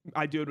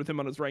I duoed with him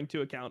on his rank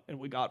 2 account, and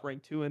we got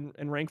rank 2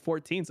 and rank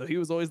 14. So he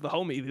was always the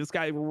homie. This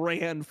guy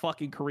ran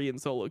fucking Korean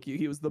solo queue.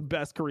 He was the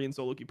best Korean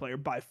solo queue player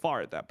by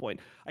far at that point.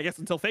 I guess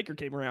until Faker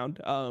came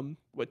around,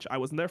 which I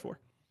wasn't there for.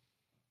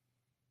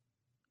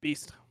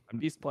 Beast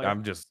player.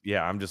 I'm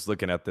just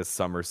looking at this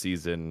summer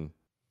season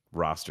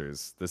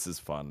rosters. This is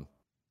fun.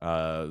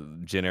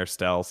 Jin Air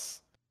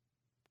Stealth,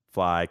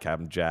 Fly,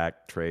 Captain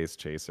Jack, Trace,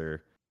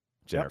 Chaser,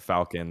 Jin Air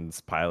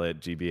Falcons,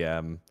 Pilot,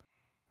 GBM.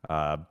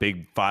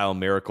 Big File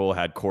Miracle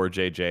had Core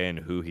JJ and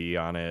Hoo-Hee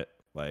on it.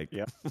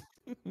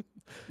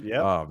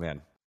 Oh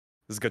man,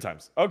 this is good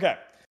times. Okay.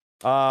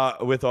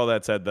 With all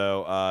that said,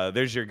 though,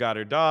 there's your God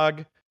or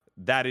Dog.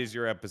 That is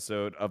your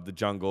episode of The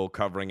Jungle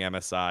covering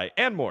MSI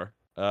and more.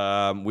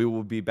 We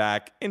will be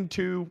back in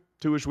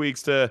two-ish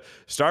weeks to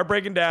start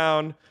breaking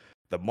down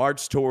the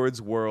march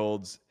towards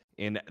Worlds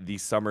in the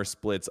summer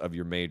splits of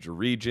your major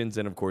regions,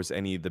 and of course,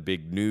 any of the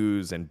big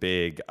news and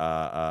big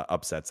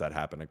upsets that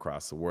happen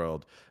across the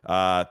world.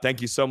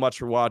 Thank you so much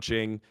for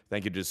watching.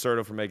 Thank you to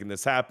Certo for making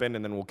this happen,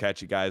 and then we'll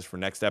catch you guys for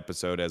next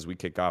episode as we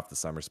kick off the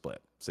summer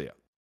split. See ya.